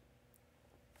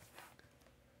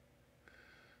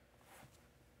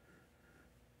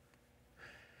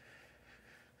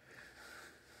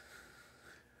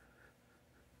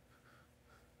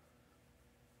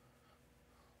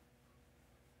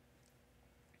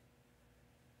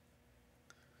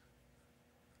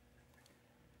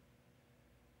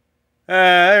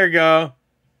 There you go.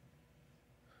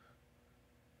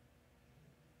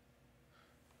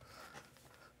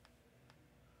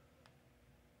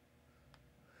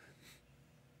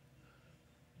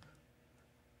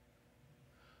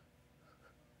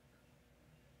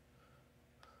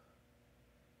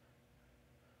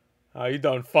 Oh, you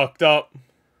done fucked up.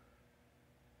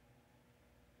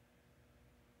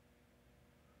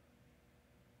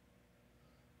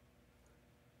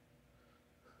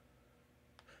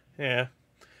 Yeah.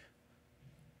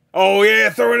 Oh, yeah,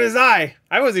 throw in his eye.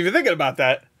 I wasn't even thinking about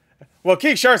that. Well,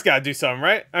 King Shark's gotta do something,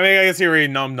 right? I mean, I guess he already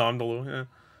nom-nommed a little.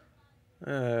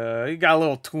 Yeah. He got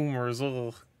little tumors.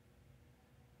 Ugh.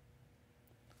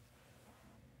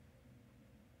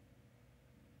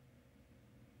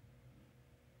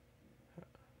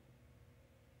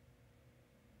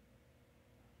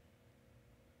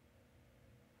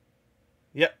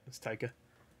 Yep, it's Taika.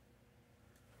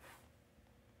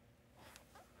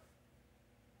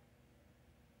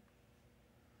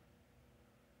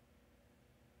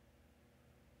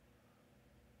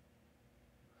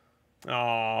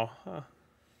 Oh.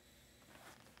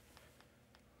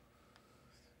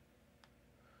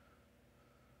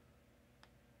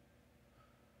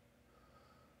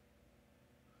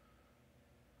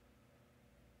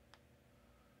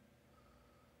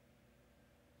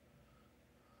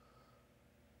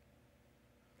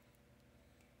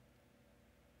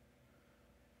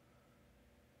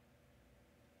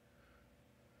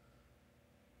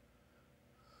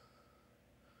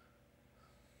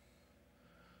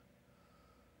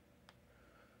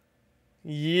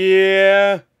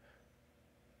 Yeah.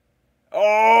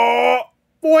 Oh.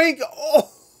 Boink. Oh.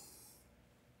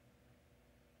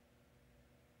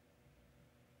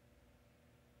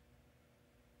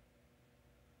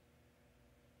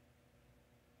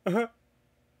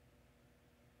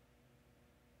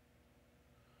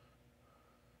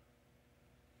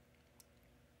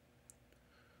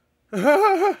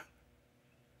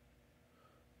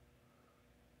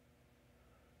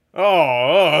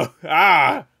 Oh.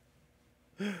 Ah.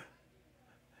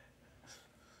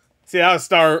 See, that was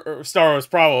Star Wars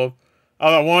problem.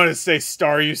 Oh, I wanted to say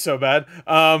Star You so bad.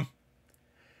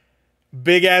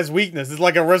 Big ass weakness. It's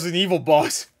like a Resident Evil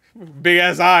boss. Big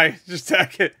ass eye. Just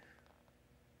attack it.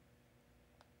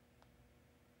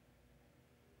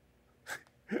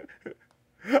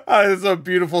 Oh, it's a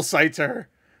beautiful sight to her.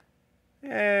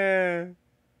 Yeah.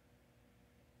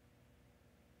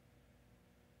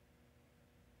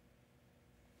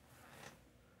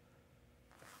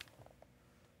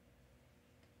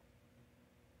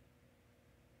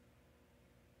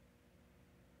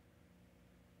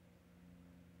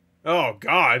 Oh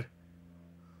God.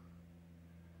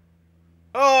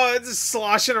 Oh, it's just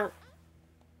sloshing her.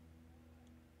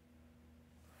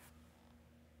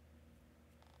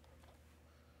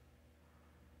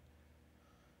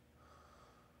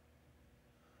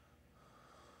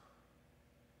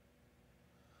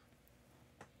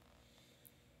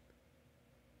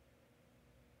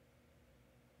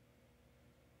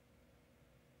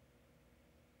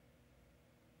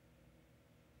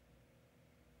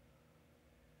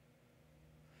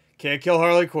 Can't kill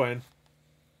Harley Quinn.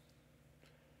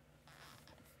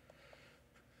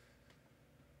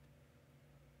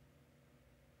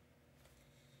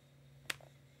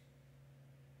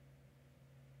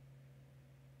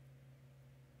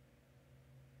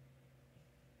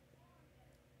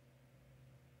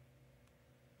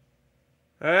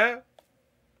 Eh?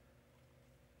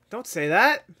 Don't say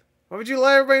that. Why would you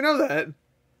let everybody know that?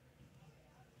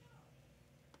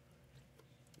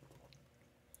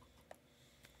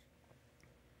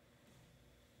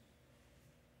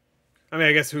 I mean,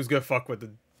 I guess who's gonna fuck with the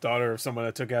daughter of someone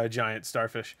that took out a giant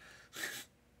starfish?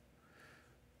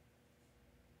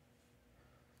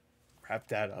 Wrap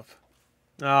that up.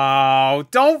 Oh,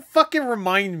 don't fucking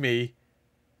remind me.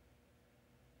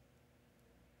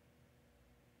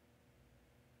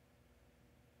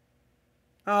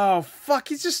 Oh, fuck.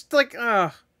 He's just like,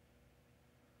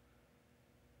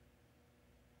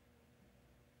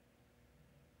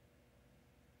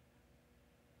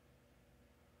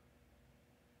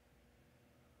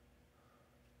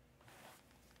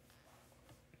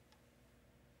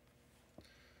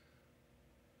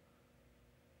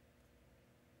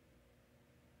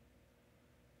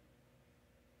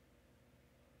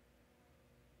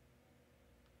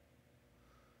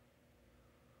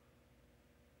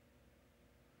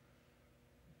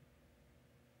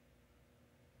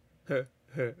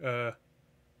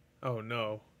 oh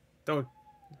no. Don't.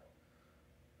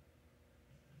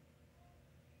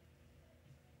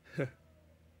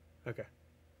 Okay.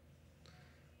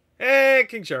 Hey,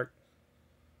 King Shark.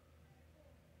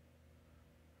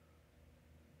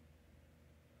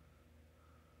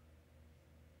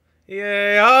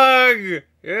 Yay, hug!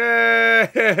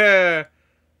 Yeah!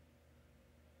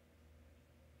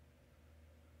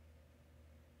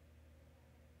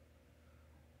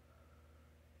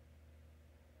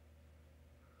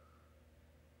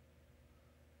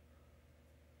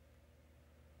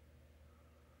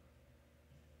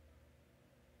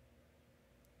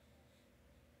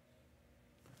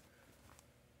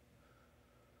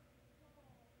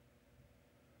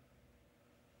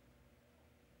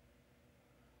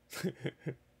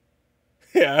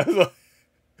 Yeah,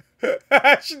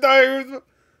 she thought he was.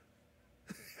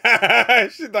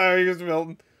 She thought he was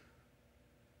Milton.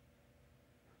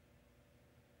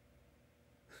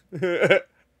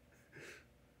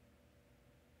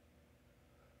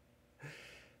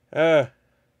 uh,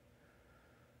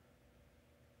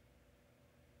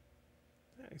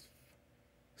 Nice.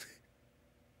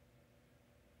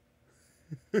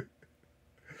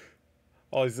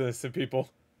 All these innocent people.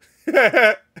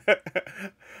 At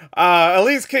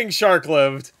least King Shark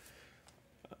lived.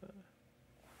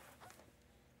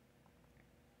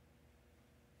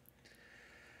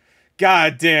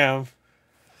 God damn.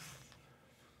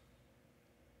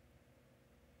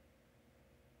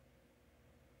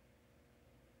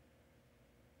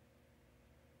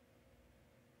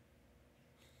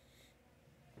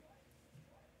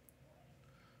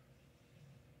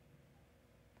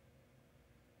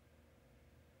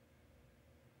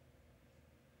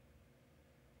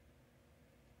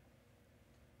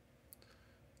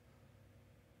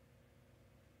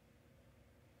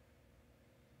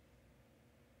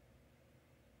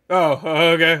 Oh,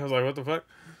 okay. I was like, what the fuck?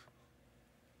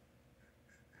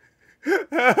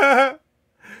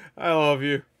 I love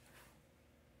you.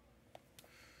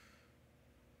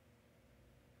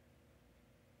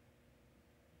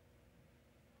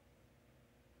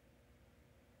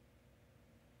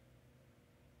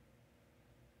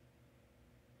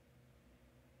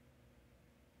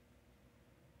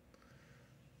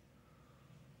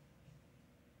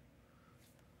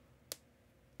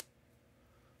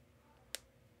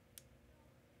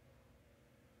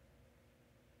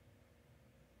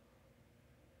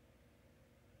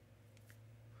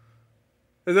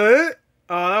 Is that it?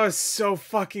 Oh, that was so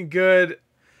fucking good.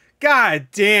 God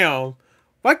damn.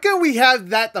 Why couldn't we have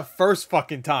that the first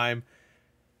fucking time?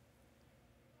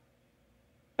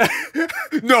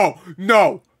 No,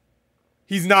 no.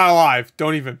 He's not alive.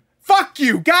 Don't even. Fuck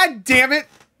you. God damn it.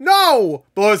 No.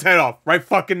 Blow his head off right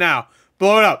fucking now.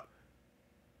 Blow it up.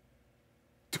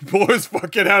 Blow his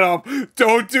fucking head off.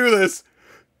 Don't do this.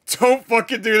 Don't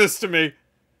fucking do this to me.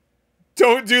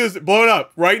 Don't do this. Blow it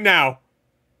up right now.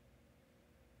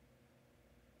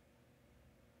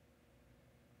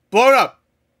 Blow it up.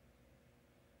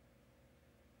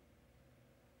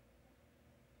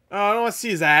 Oh, I don't want to see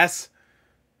his ass.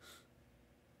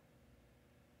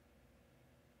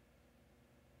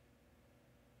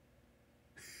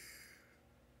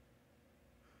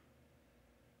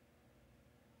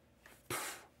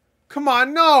 Come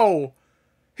on, no.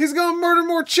 He's gonna murder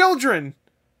more children.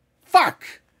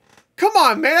 Fuck. Come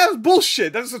on, man. That was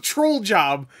bullshit. That was a troll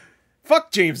job.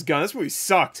 Fuck James Gunn. This movie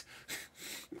sucked.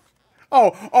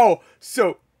 Oh,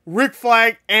 so Rick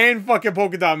Flag and fucking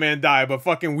Polka Dot Man die, but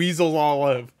fucking Weasels all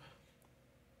live.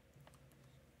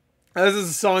 This is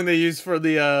a song they used for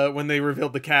the, when they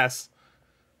revealed the cast.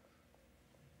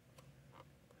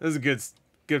 This is a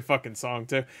good fucking song,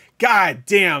 too. God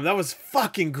damn, that was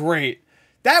fucking great.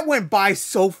 That went by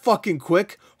so fucking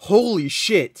quick. Holy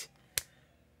shit.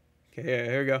 Okay,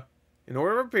 yeah, here we go. In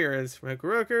order of appearance, Rick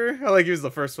Rooker. I like he was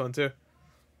the first one, too.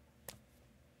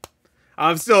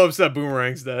 I'm still upset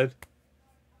Boomerang's dead.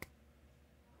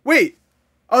 Wait.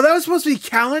 Oh, that was supposed to be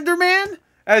Calendar Man?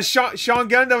 As Sean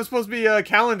Gunn, that was supposed to be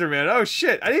Calendar Man. Oh,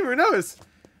 shit. I didn't even notice.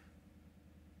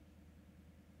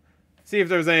 See if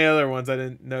there's any other ones I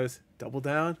didn't notice. Double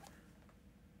Down.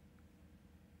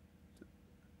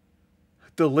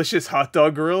 Delicious Hot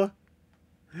Dog Gorilla.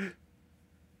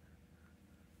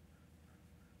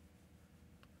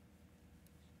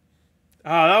 Oh,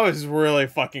 that was really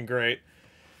fucking great.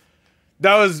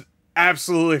 That was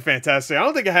absolutely fantastic. I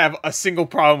don't think I have a single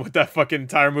problem with that fucking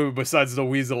entire movie besides the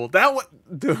Weasel. That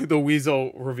the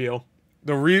Weasel reveal.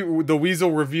 The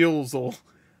Weasel reveals.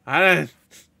 I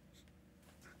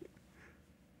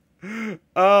didn't.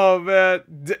 Oh man,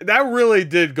 that really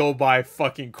did go by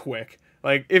fucking quick.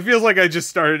 Like, it feels like I just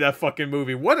started that fucking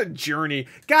movie. What a journey.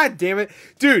 God damn it.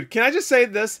 Dude, can I just say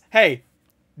this? Hey,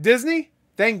 Disney,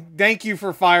 thank you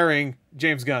for firing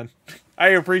James Gunn. I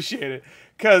appreciate it.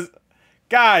 Because,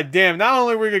 god damn, not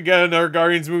only are we going to get another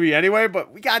Guardians movie anyway,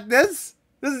 but we got this.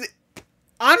 This is,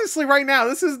 honestly, right now,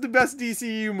 this is the best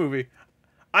DCU movie.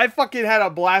 I fucking had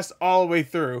a blast all the way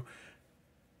through.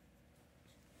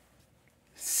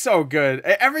 So good.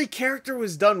 Every character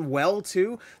was done well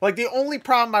too. Like, the only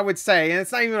problem I would say, and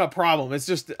it's not even a problem, it's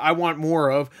just I wanted more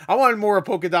of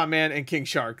Polka Dot Man and King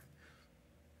Shark.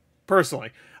 Personally.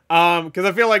 Because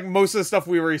I feel like most of the stuff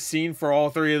we already seen for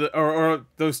all three of the, or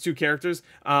those two characters,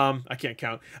 I can't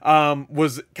count,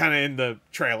 was kind of in the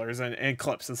trailers and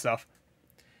clips and stuff.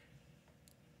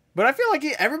 But I feel like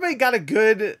everybody got a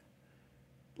good,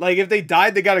 like, if they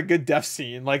died, they got a good death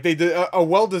scene. Like, they did a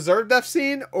well-deserved death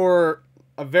scene or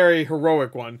a very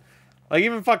heroic one. Like,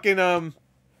 even fucking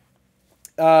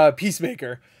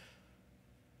Peacemaker,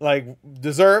 like,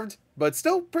 deserved but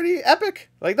still pretty epic.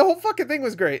 Like, the whole fucking thing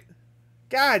was great.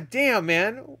 God damn,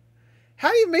 man,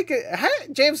 how do you make it?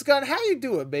 James Gunn, how you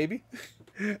do it, baby?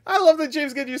 I love that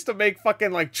James Gunn used to make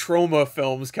fucking like trauma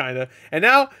films, kind of, and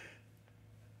now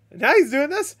he's doing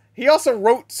this. He also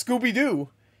wrote Scooby-Doo.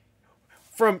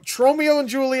 From Tromeo and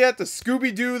Juliet to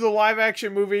Scooby-Doo, the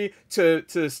live-action movie,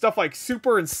 to stuff like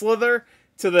Super and Slither,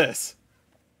 to this.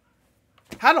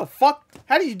 How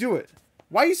do you do it?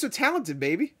 Why are you so talented,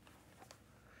 baby?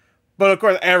 But of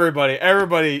course,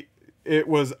 everybody, it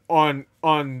was on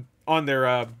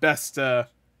their best, on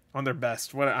their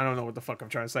best. What, I don't know what the fuck I'm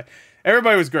trying to say.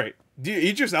 Everybody was great.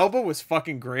 Idris Elba was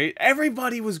fucking great.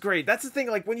 Everybody was great. That's the thing.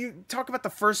 Like, when you talk about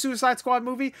the first Suicide Squad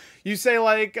movie, you say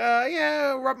like,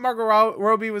 yeah, Margot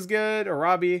Robbie was good, or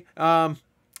Robbie.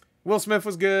 Will Smith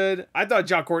was good. I thought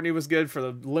John Courtney was good for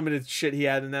the limited shit he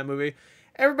had in that movie.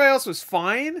 Everybody else was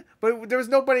fine, but there was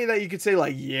nobody that you could say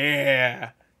like,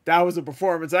 yeah, that was a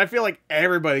performance. And I feel like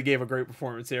everybody gave a great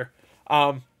performance here.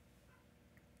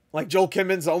 Like Joel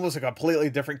Kinnaman's almost a completely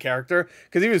different character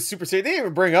because he was super serious. They didn't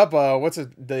even bring up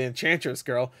the Enchantress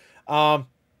girl.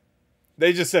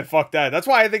 They just said fuck that. That's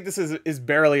why I think this is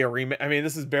barely a remake. I mean,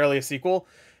 this is barely a sequel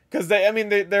because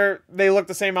they look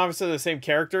the same, obviously the same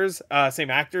characters, same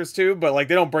actors too, but like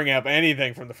they don't bring up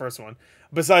anything from the first one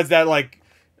besides that like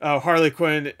Harley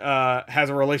Quinn has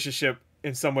a relationship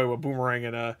in some way with Boomerang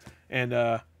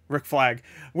and Rick Flag,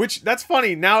 which that's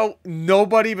funny. Now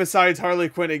nobody besides Harley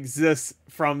Quinn exists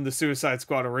from the Suicide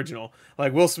Squad original.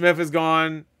 Like Will Smith is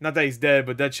gone. Not that he's dead,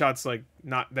 but Deadshot's like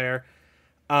not there.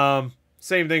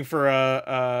 Same thing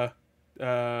for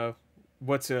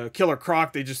Killer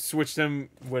Croc. They just switched him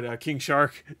with King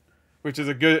Shark, which is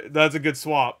a good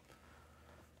swap.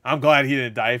 I'm glad he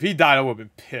didn't die. If he died, I would have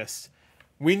been pissed.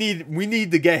 We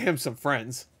need to get him some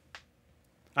friends.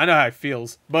 I know how he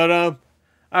feels, but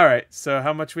all right, so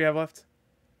how much we have left?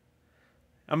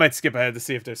 I might skip ahead to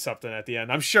see if there's something at the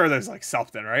end. I'm sure there's like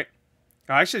something, right?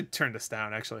 Oh, I should turn this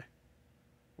down, actually.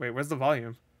 Wait, where's the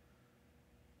volume?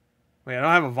 Wait, I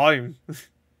don't have a volume.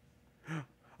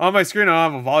 On my screen, I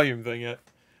don't have a volume thing yet.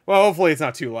 Well, hopefully it's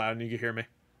not too loud and you can hear me.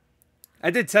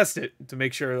 I did test it to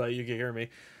make sure that you can hear me.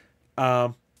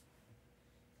 I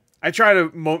try to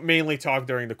mainly talk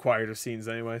during the quieter scenes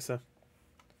anyway, so.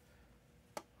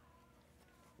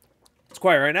 It's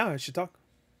quiet right now. I should talk.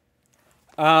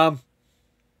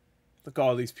 Look at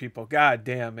all these people. God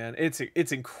damn, man.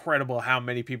 It's incredible how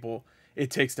many people it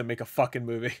takes to make a fucking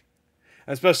movie.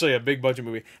 Especially a big budget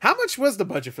movie. How much was the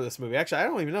budget for this movie? Actually, I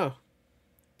don't even know.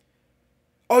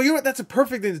 Oh, you know what? That's a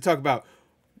perfect thing to talk about.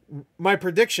 My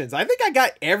predictions. I think I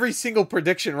got every single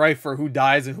prediction right for who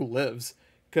dies and who lives.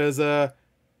 Because,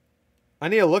 I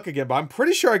need to look again, but I'm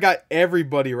pretty sure I got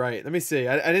everybody right. Let me see.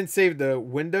 I didn't save the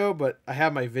window, but I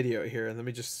have my video here. Let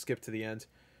me just skip to the end.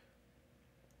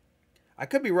 I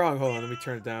could be wrong. Hold on. Let me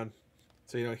turn it down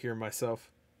so you don't hear myself.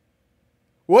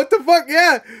 What the fuck?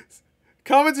 Yeah.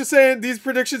 Comments are saying these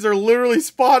predictions are literally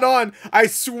spot on. I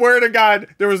swear to God,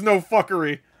 there was no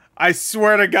fuckery. I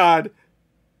swear to God.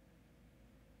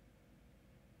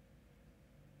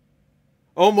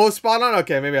 Almost spot on?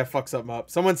 Okay, maybe I fucked something up.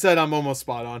 Someone said I'm almost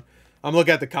spot on. I'm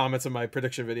looking at the comments of my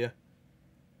prediction video.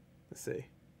 Let's see.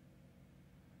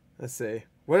 Let's see.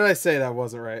 What did I say that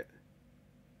wasn't right?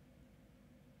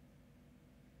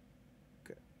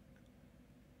 Okay.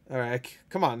 All right.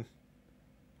 Come on.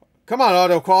 Come on,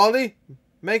 auto quality.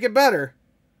 Make it better.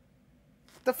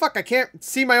 What the fuck? I can't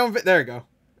see my own there we go.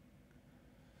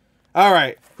 All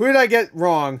right. Who did I get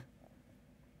wrong?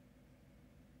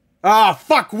 Ah,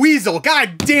 fuck, Weasel.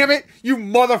 God damn it, you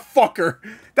motherfucker.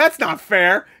 That's not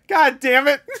fair. God damn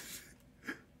it.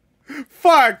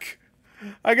 Fuck.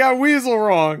 I got Weasel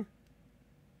wrong.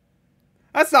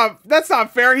 That's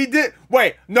not fair. He did.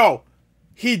 Wait, no.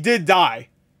 He did die.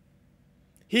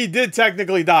 He did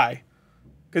technically die.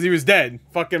 Because he was dead.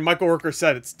 Fucking Michael Rooker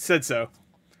said so.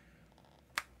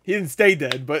 He didn't stay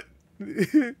dead, but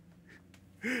you're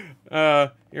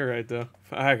right though.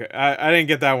 I didn't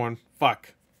get that one.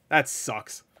 Fuck. That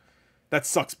sucks. That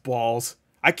sucks balls.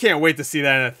 I can't wait to see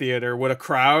that in a theater with a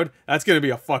crowd. That's going to be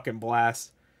a fucking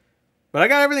blast. But I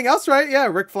got everything else right. Yeah,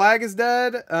 Rick Flag is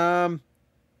dead.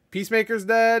 Peacemaker's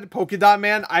dead. Polka Dot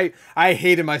Man. I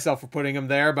hated myself for putting him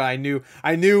there, but I knew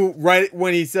right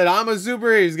when he said, I'm a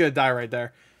superhero, he was going to die right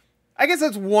there. I guess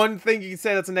that's one thing you can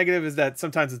say that's a negative is that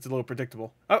sometimes it's a little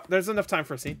predictable. Oh, there's enough time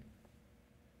for a scene.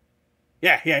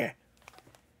 Yeah.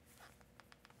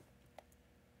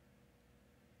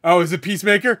 Oh, is it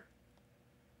Peacemaker?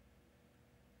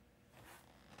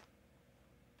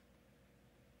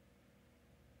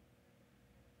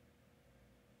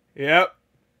 Yep.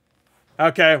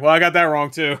 Okay, well, I got that wrong,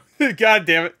 too. God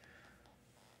damn it.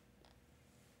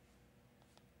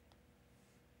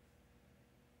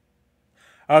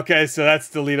 Okay, so that's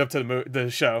the lead up to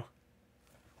the show.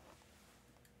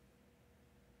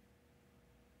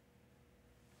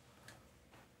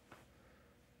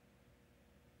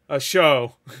 a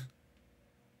show.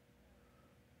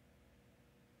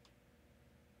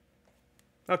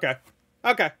 Okay.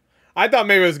 Okay. I thought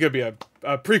maybe it was going to be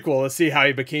a prequel to see how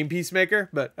he became Peacemaker,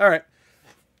 but alright.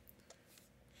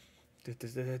 Dun,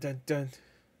 dun, dun, dun, dun.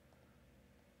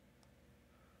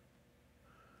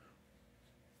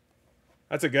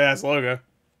 That's a good ass logo.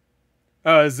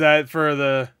 Oh, is that for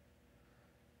the...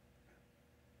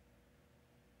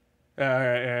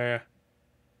 Alright, yeah.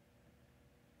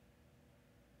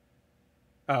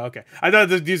 Oh, okay. I thought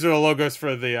these are the logos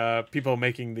for the people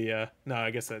making the... No,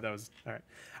 I guess that was... Alright.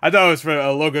 I thought it was for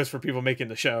logos for people making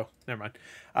the show. Never mind.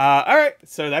 Alright,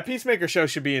 so that Peacemaker show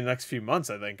should be in the next few months,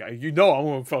 I think. You know I'm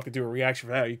going to fucking do a reaction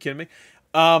for that. Are you kidding me?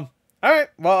 Alright,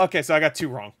 well, okay, so I got 2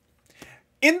 wrong.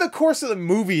 In the course of the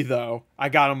movie, though, I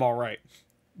got them all right.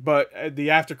 But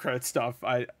the after credit stuff,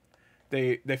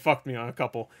 they fucked me on a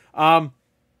couple. You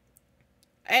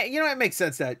know, it makes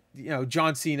sense that, you know,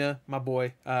 John Cena, my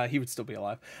boy, he would still be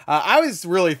alive. I was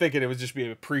really thinking it would just be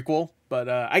a prequel, but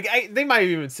they might have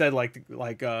even said like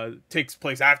takes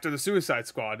place after the Suicide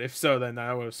Squad. If so, then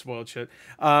that would have spoiled shit.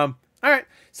 All right,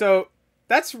 so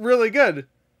that's really good.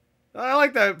 I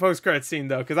like that post-credit scene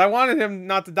though, because I wanted him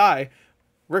not to die.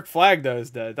 Rick Flag though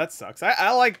is dead. That sucks.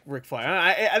 I like Rick Flag.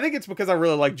 I think it's because I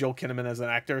really like Joel Kinnaman as an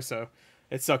actor, so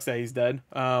it sucks that he's dead.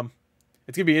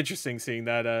 It's gonna be interesting seeing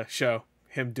that show.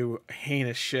 Him do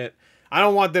heinous shit. I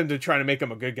don't want them to try to make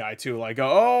him a good guy too. Like,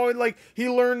 oh, like he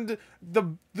learned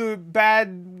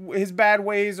his bad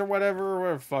ways or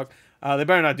whatever fuck. They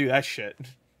better not do that shit.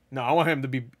 No, I want him to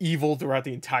be evil throughout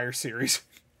the entire series.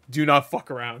 Do not fuck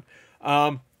around.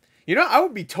 You know, I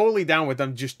would be totally down with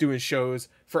them just doing shows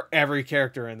for every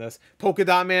character in this. Polka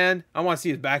Dot Man, I want to see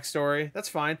his backstory. That's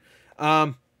fine.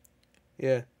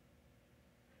 Yeah.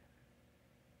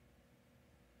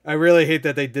 I really hate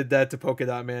that they did that to Polka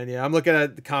Dot Man. Yeah, I'm looking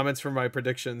at the comments for my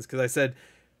predictions because I said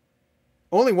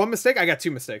only 1 mistake. I got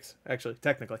 2 mistakes, actually,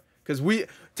 technically. Because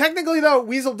technically, though,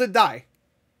 Weasel did die.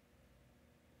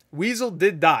 Weasel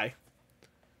did die.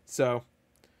 So,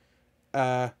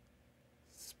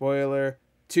 spoiler,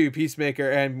 2,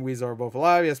 Peacemaker and Weasel are both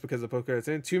alive. Yes, because of Polka Dot's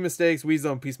in. 2 mistakes,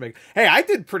 Weasel and Peacemaker. Hey, I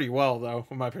did pretty well, though,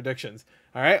 with my predictions.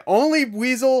 All right? Only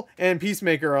Weasel and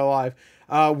Peacemaker are alive.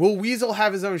 Will Weasel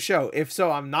have his own show? If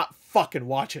so, I'm not fucking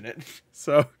watching it.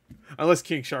 So, unless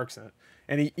King Shark's in it.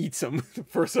 And he eats him the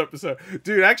first episode.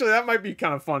 Dude, actually, that might be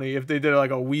kind of funny if they did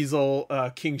like a Weasel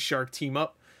King Shark team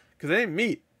up. Because they didn't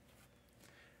meet.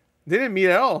 They didn't meet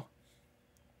at all.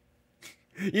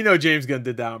 You know James Gunn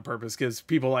did that on purpose because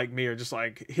people like me are just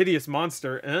like, hideous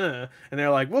monster. And they're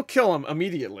like, we'll kill him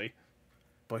immediately.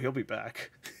 But he'll be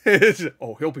back.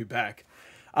 Oh, he'll be back.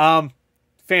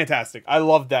 Fantastic. I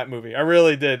loved that movie. I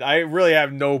really did. I really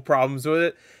have no problems with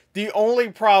it. The only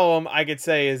problem I could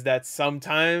say is that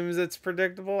sometimes it's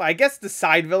predictable. I guess the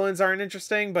side villains aren't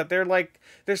interesting, but they're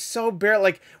so bare.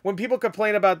 Like when people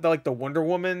complain about the Wonder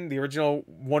Woman, the original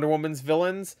Wonder Woman's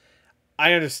villains,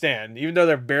 I understand. Even though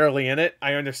they're barely in it,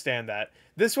 I understand that.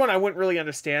 This one I wouldn't really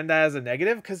understand that as a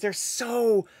negative because they're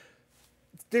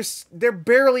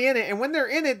barely in it, and when they're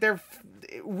in it, they're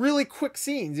really quick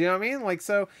scenes, you know what I mean? Like,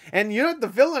 so, and you know, the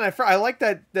villain, I like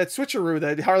that switcheroo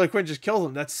that Harley Quinn just kills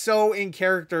him. That's so in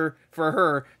character for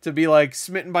her to be like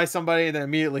smitten by somebody and then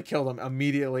immediately kill them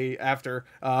immediately after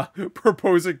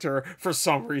proposing to her for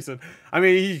some reason. I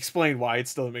mean, he explained why. It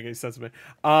still doesn't make any sense to me.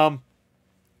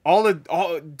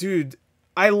 Dude,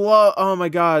 I love, oh my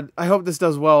god, I hope this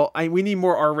does well. We need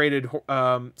more R-rated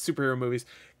superhero movies,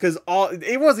 because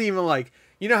it wasn't even like,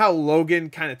 you know how Logan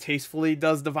kind of tastefully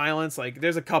does the violence? Like,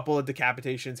 there's a couple of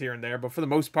decapitations here and there, but for the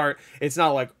most part, it's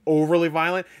not, like, overly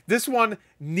violent. This one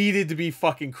needed to be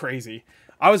fucking crazy.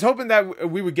 I was hoping that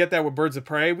we would get that with Birds of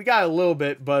Prey. We got a little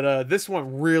bit, but this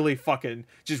one really fucking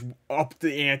just upped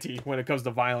the ante when it comes to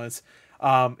violence.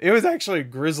 It was actually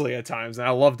grisly at times, and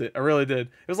I loved it. I really did.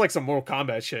 It was like some Mortal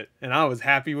Kombat shit, and I was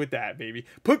happy with that, baby.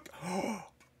 Put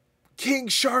King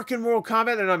Shark in Mortal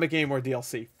Kombat, they're not making any more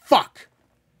DLC. Fuck!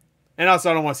 And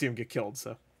also, I don't want to see him get killed,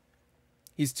 so.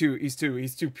 He's too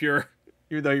pure.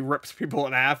 Even though he rips people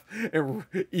in half and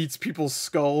eats people's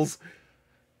skulls.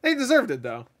 They deserved it,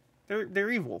 though.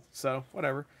 They're evil, so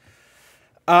whatever.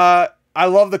 I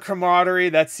love the camaraderie.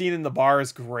 That scene in the bar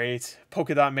is great.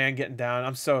 Polka Dot Man getting down.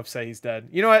 I'm so upset he's dead.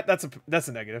 You know what? That's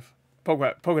a negative.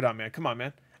 Polka Dot Man. Come on,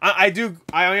 man. I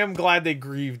am glad they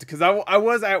grieved, because I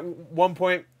was at one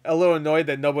point a little annoyed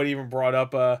that nobody even brought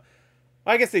up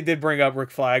I guess they did bring up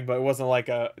Rick Flag, but it wasn't like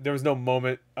there was no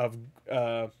moment of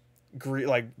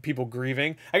like people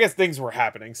grieving. I guess things were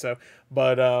happening, so,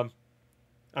 but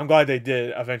I'm glad they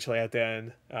did eventually at the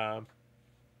end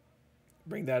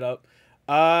bring that up.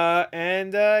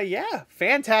 Yeah,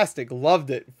 fantastic. Loved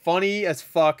it. Funny as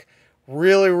fuck.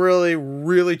 Really, really,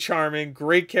 really charming.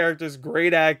 Great characters,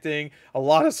 great acting. A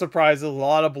lot of surprises, a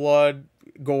lot of blood,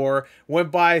 gore.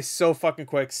 Went by so fucking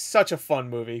quick. Such a fun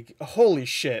movie. Holy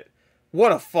shit.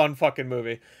 What a fun fucking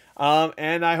movie.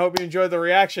 And I hope you enjoyed the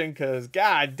reaction, because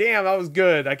god damn, that was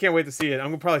good. I can't wait to see it. I'm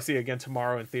gonna probably see it again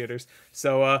tomorrow in theaters.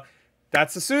 So,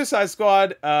 that's the Suicide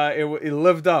Squad. It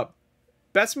lived up.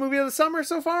 Best movie of the summer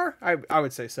so far? I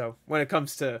would say so. When it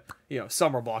comes to,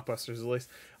 summer blockbusters, at least.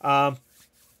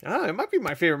 I don't know, it might be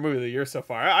my favorite movie of the year so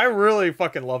far. I really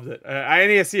fucking loved it. I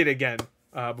need to see it again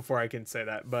before I can say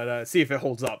that. But see if it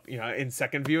holds up, in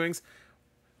second viewings.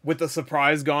 With the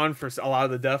surprise gone for a lot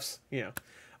of the deaths,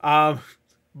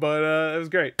 But it was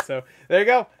great. So there you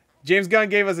go. James Gunn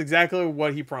gave us exactly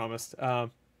what he promised. So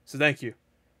thank you.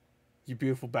 You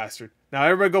beautiful bastard. Now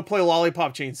everybody go play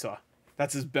Lollipop Chainsaw.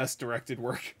 That's his best directed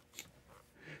work.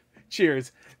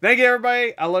 Cheers. Thank you,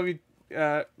 everybody. I love you.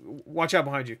 Watch out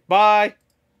behind you. Bye.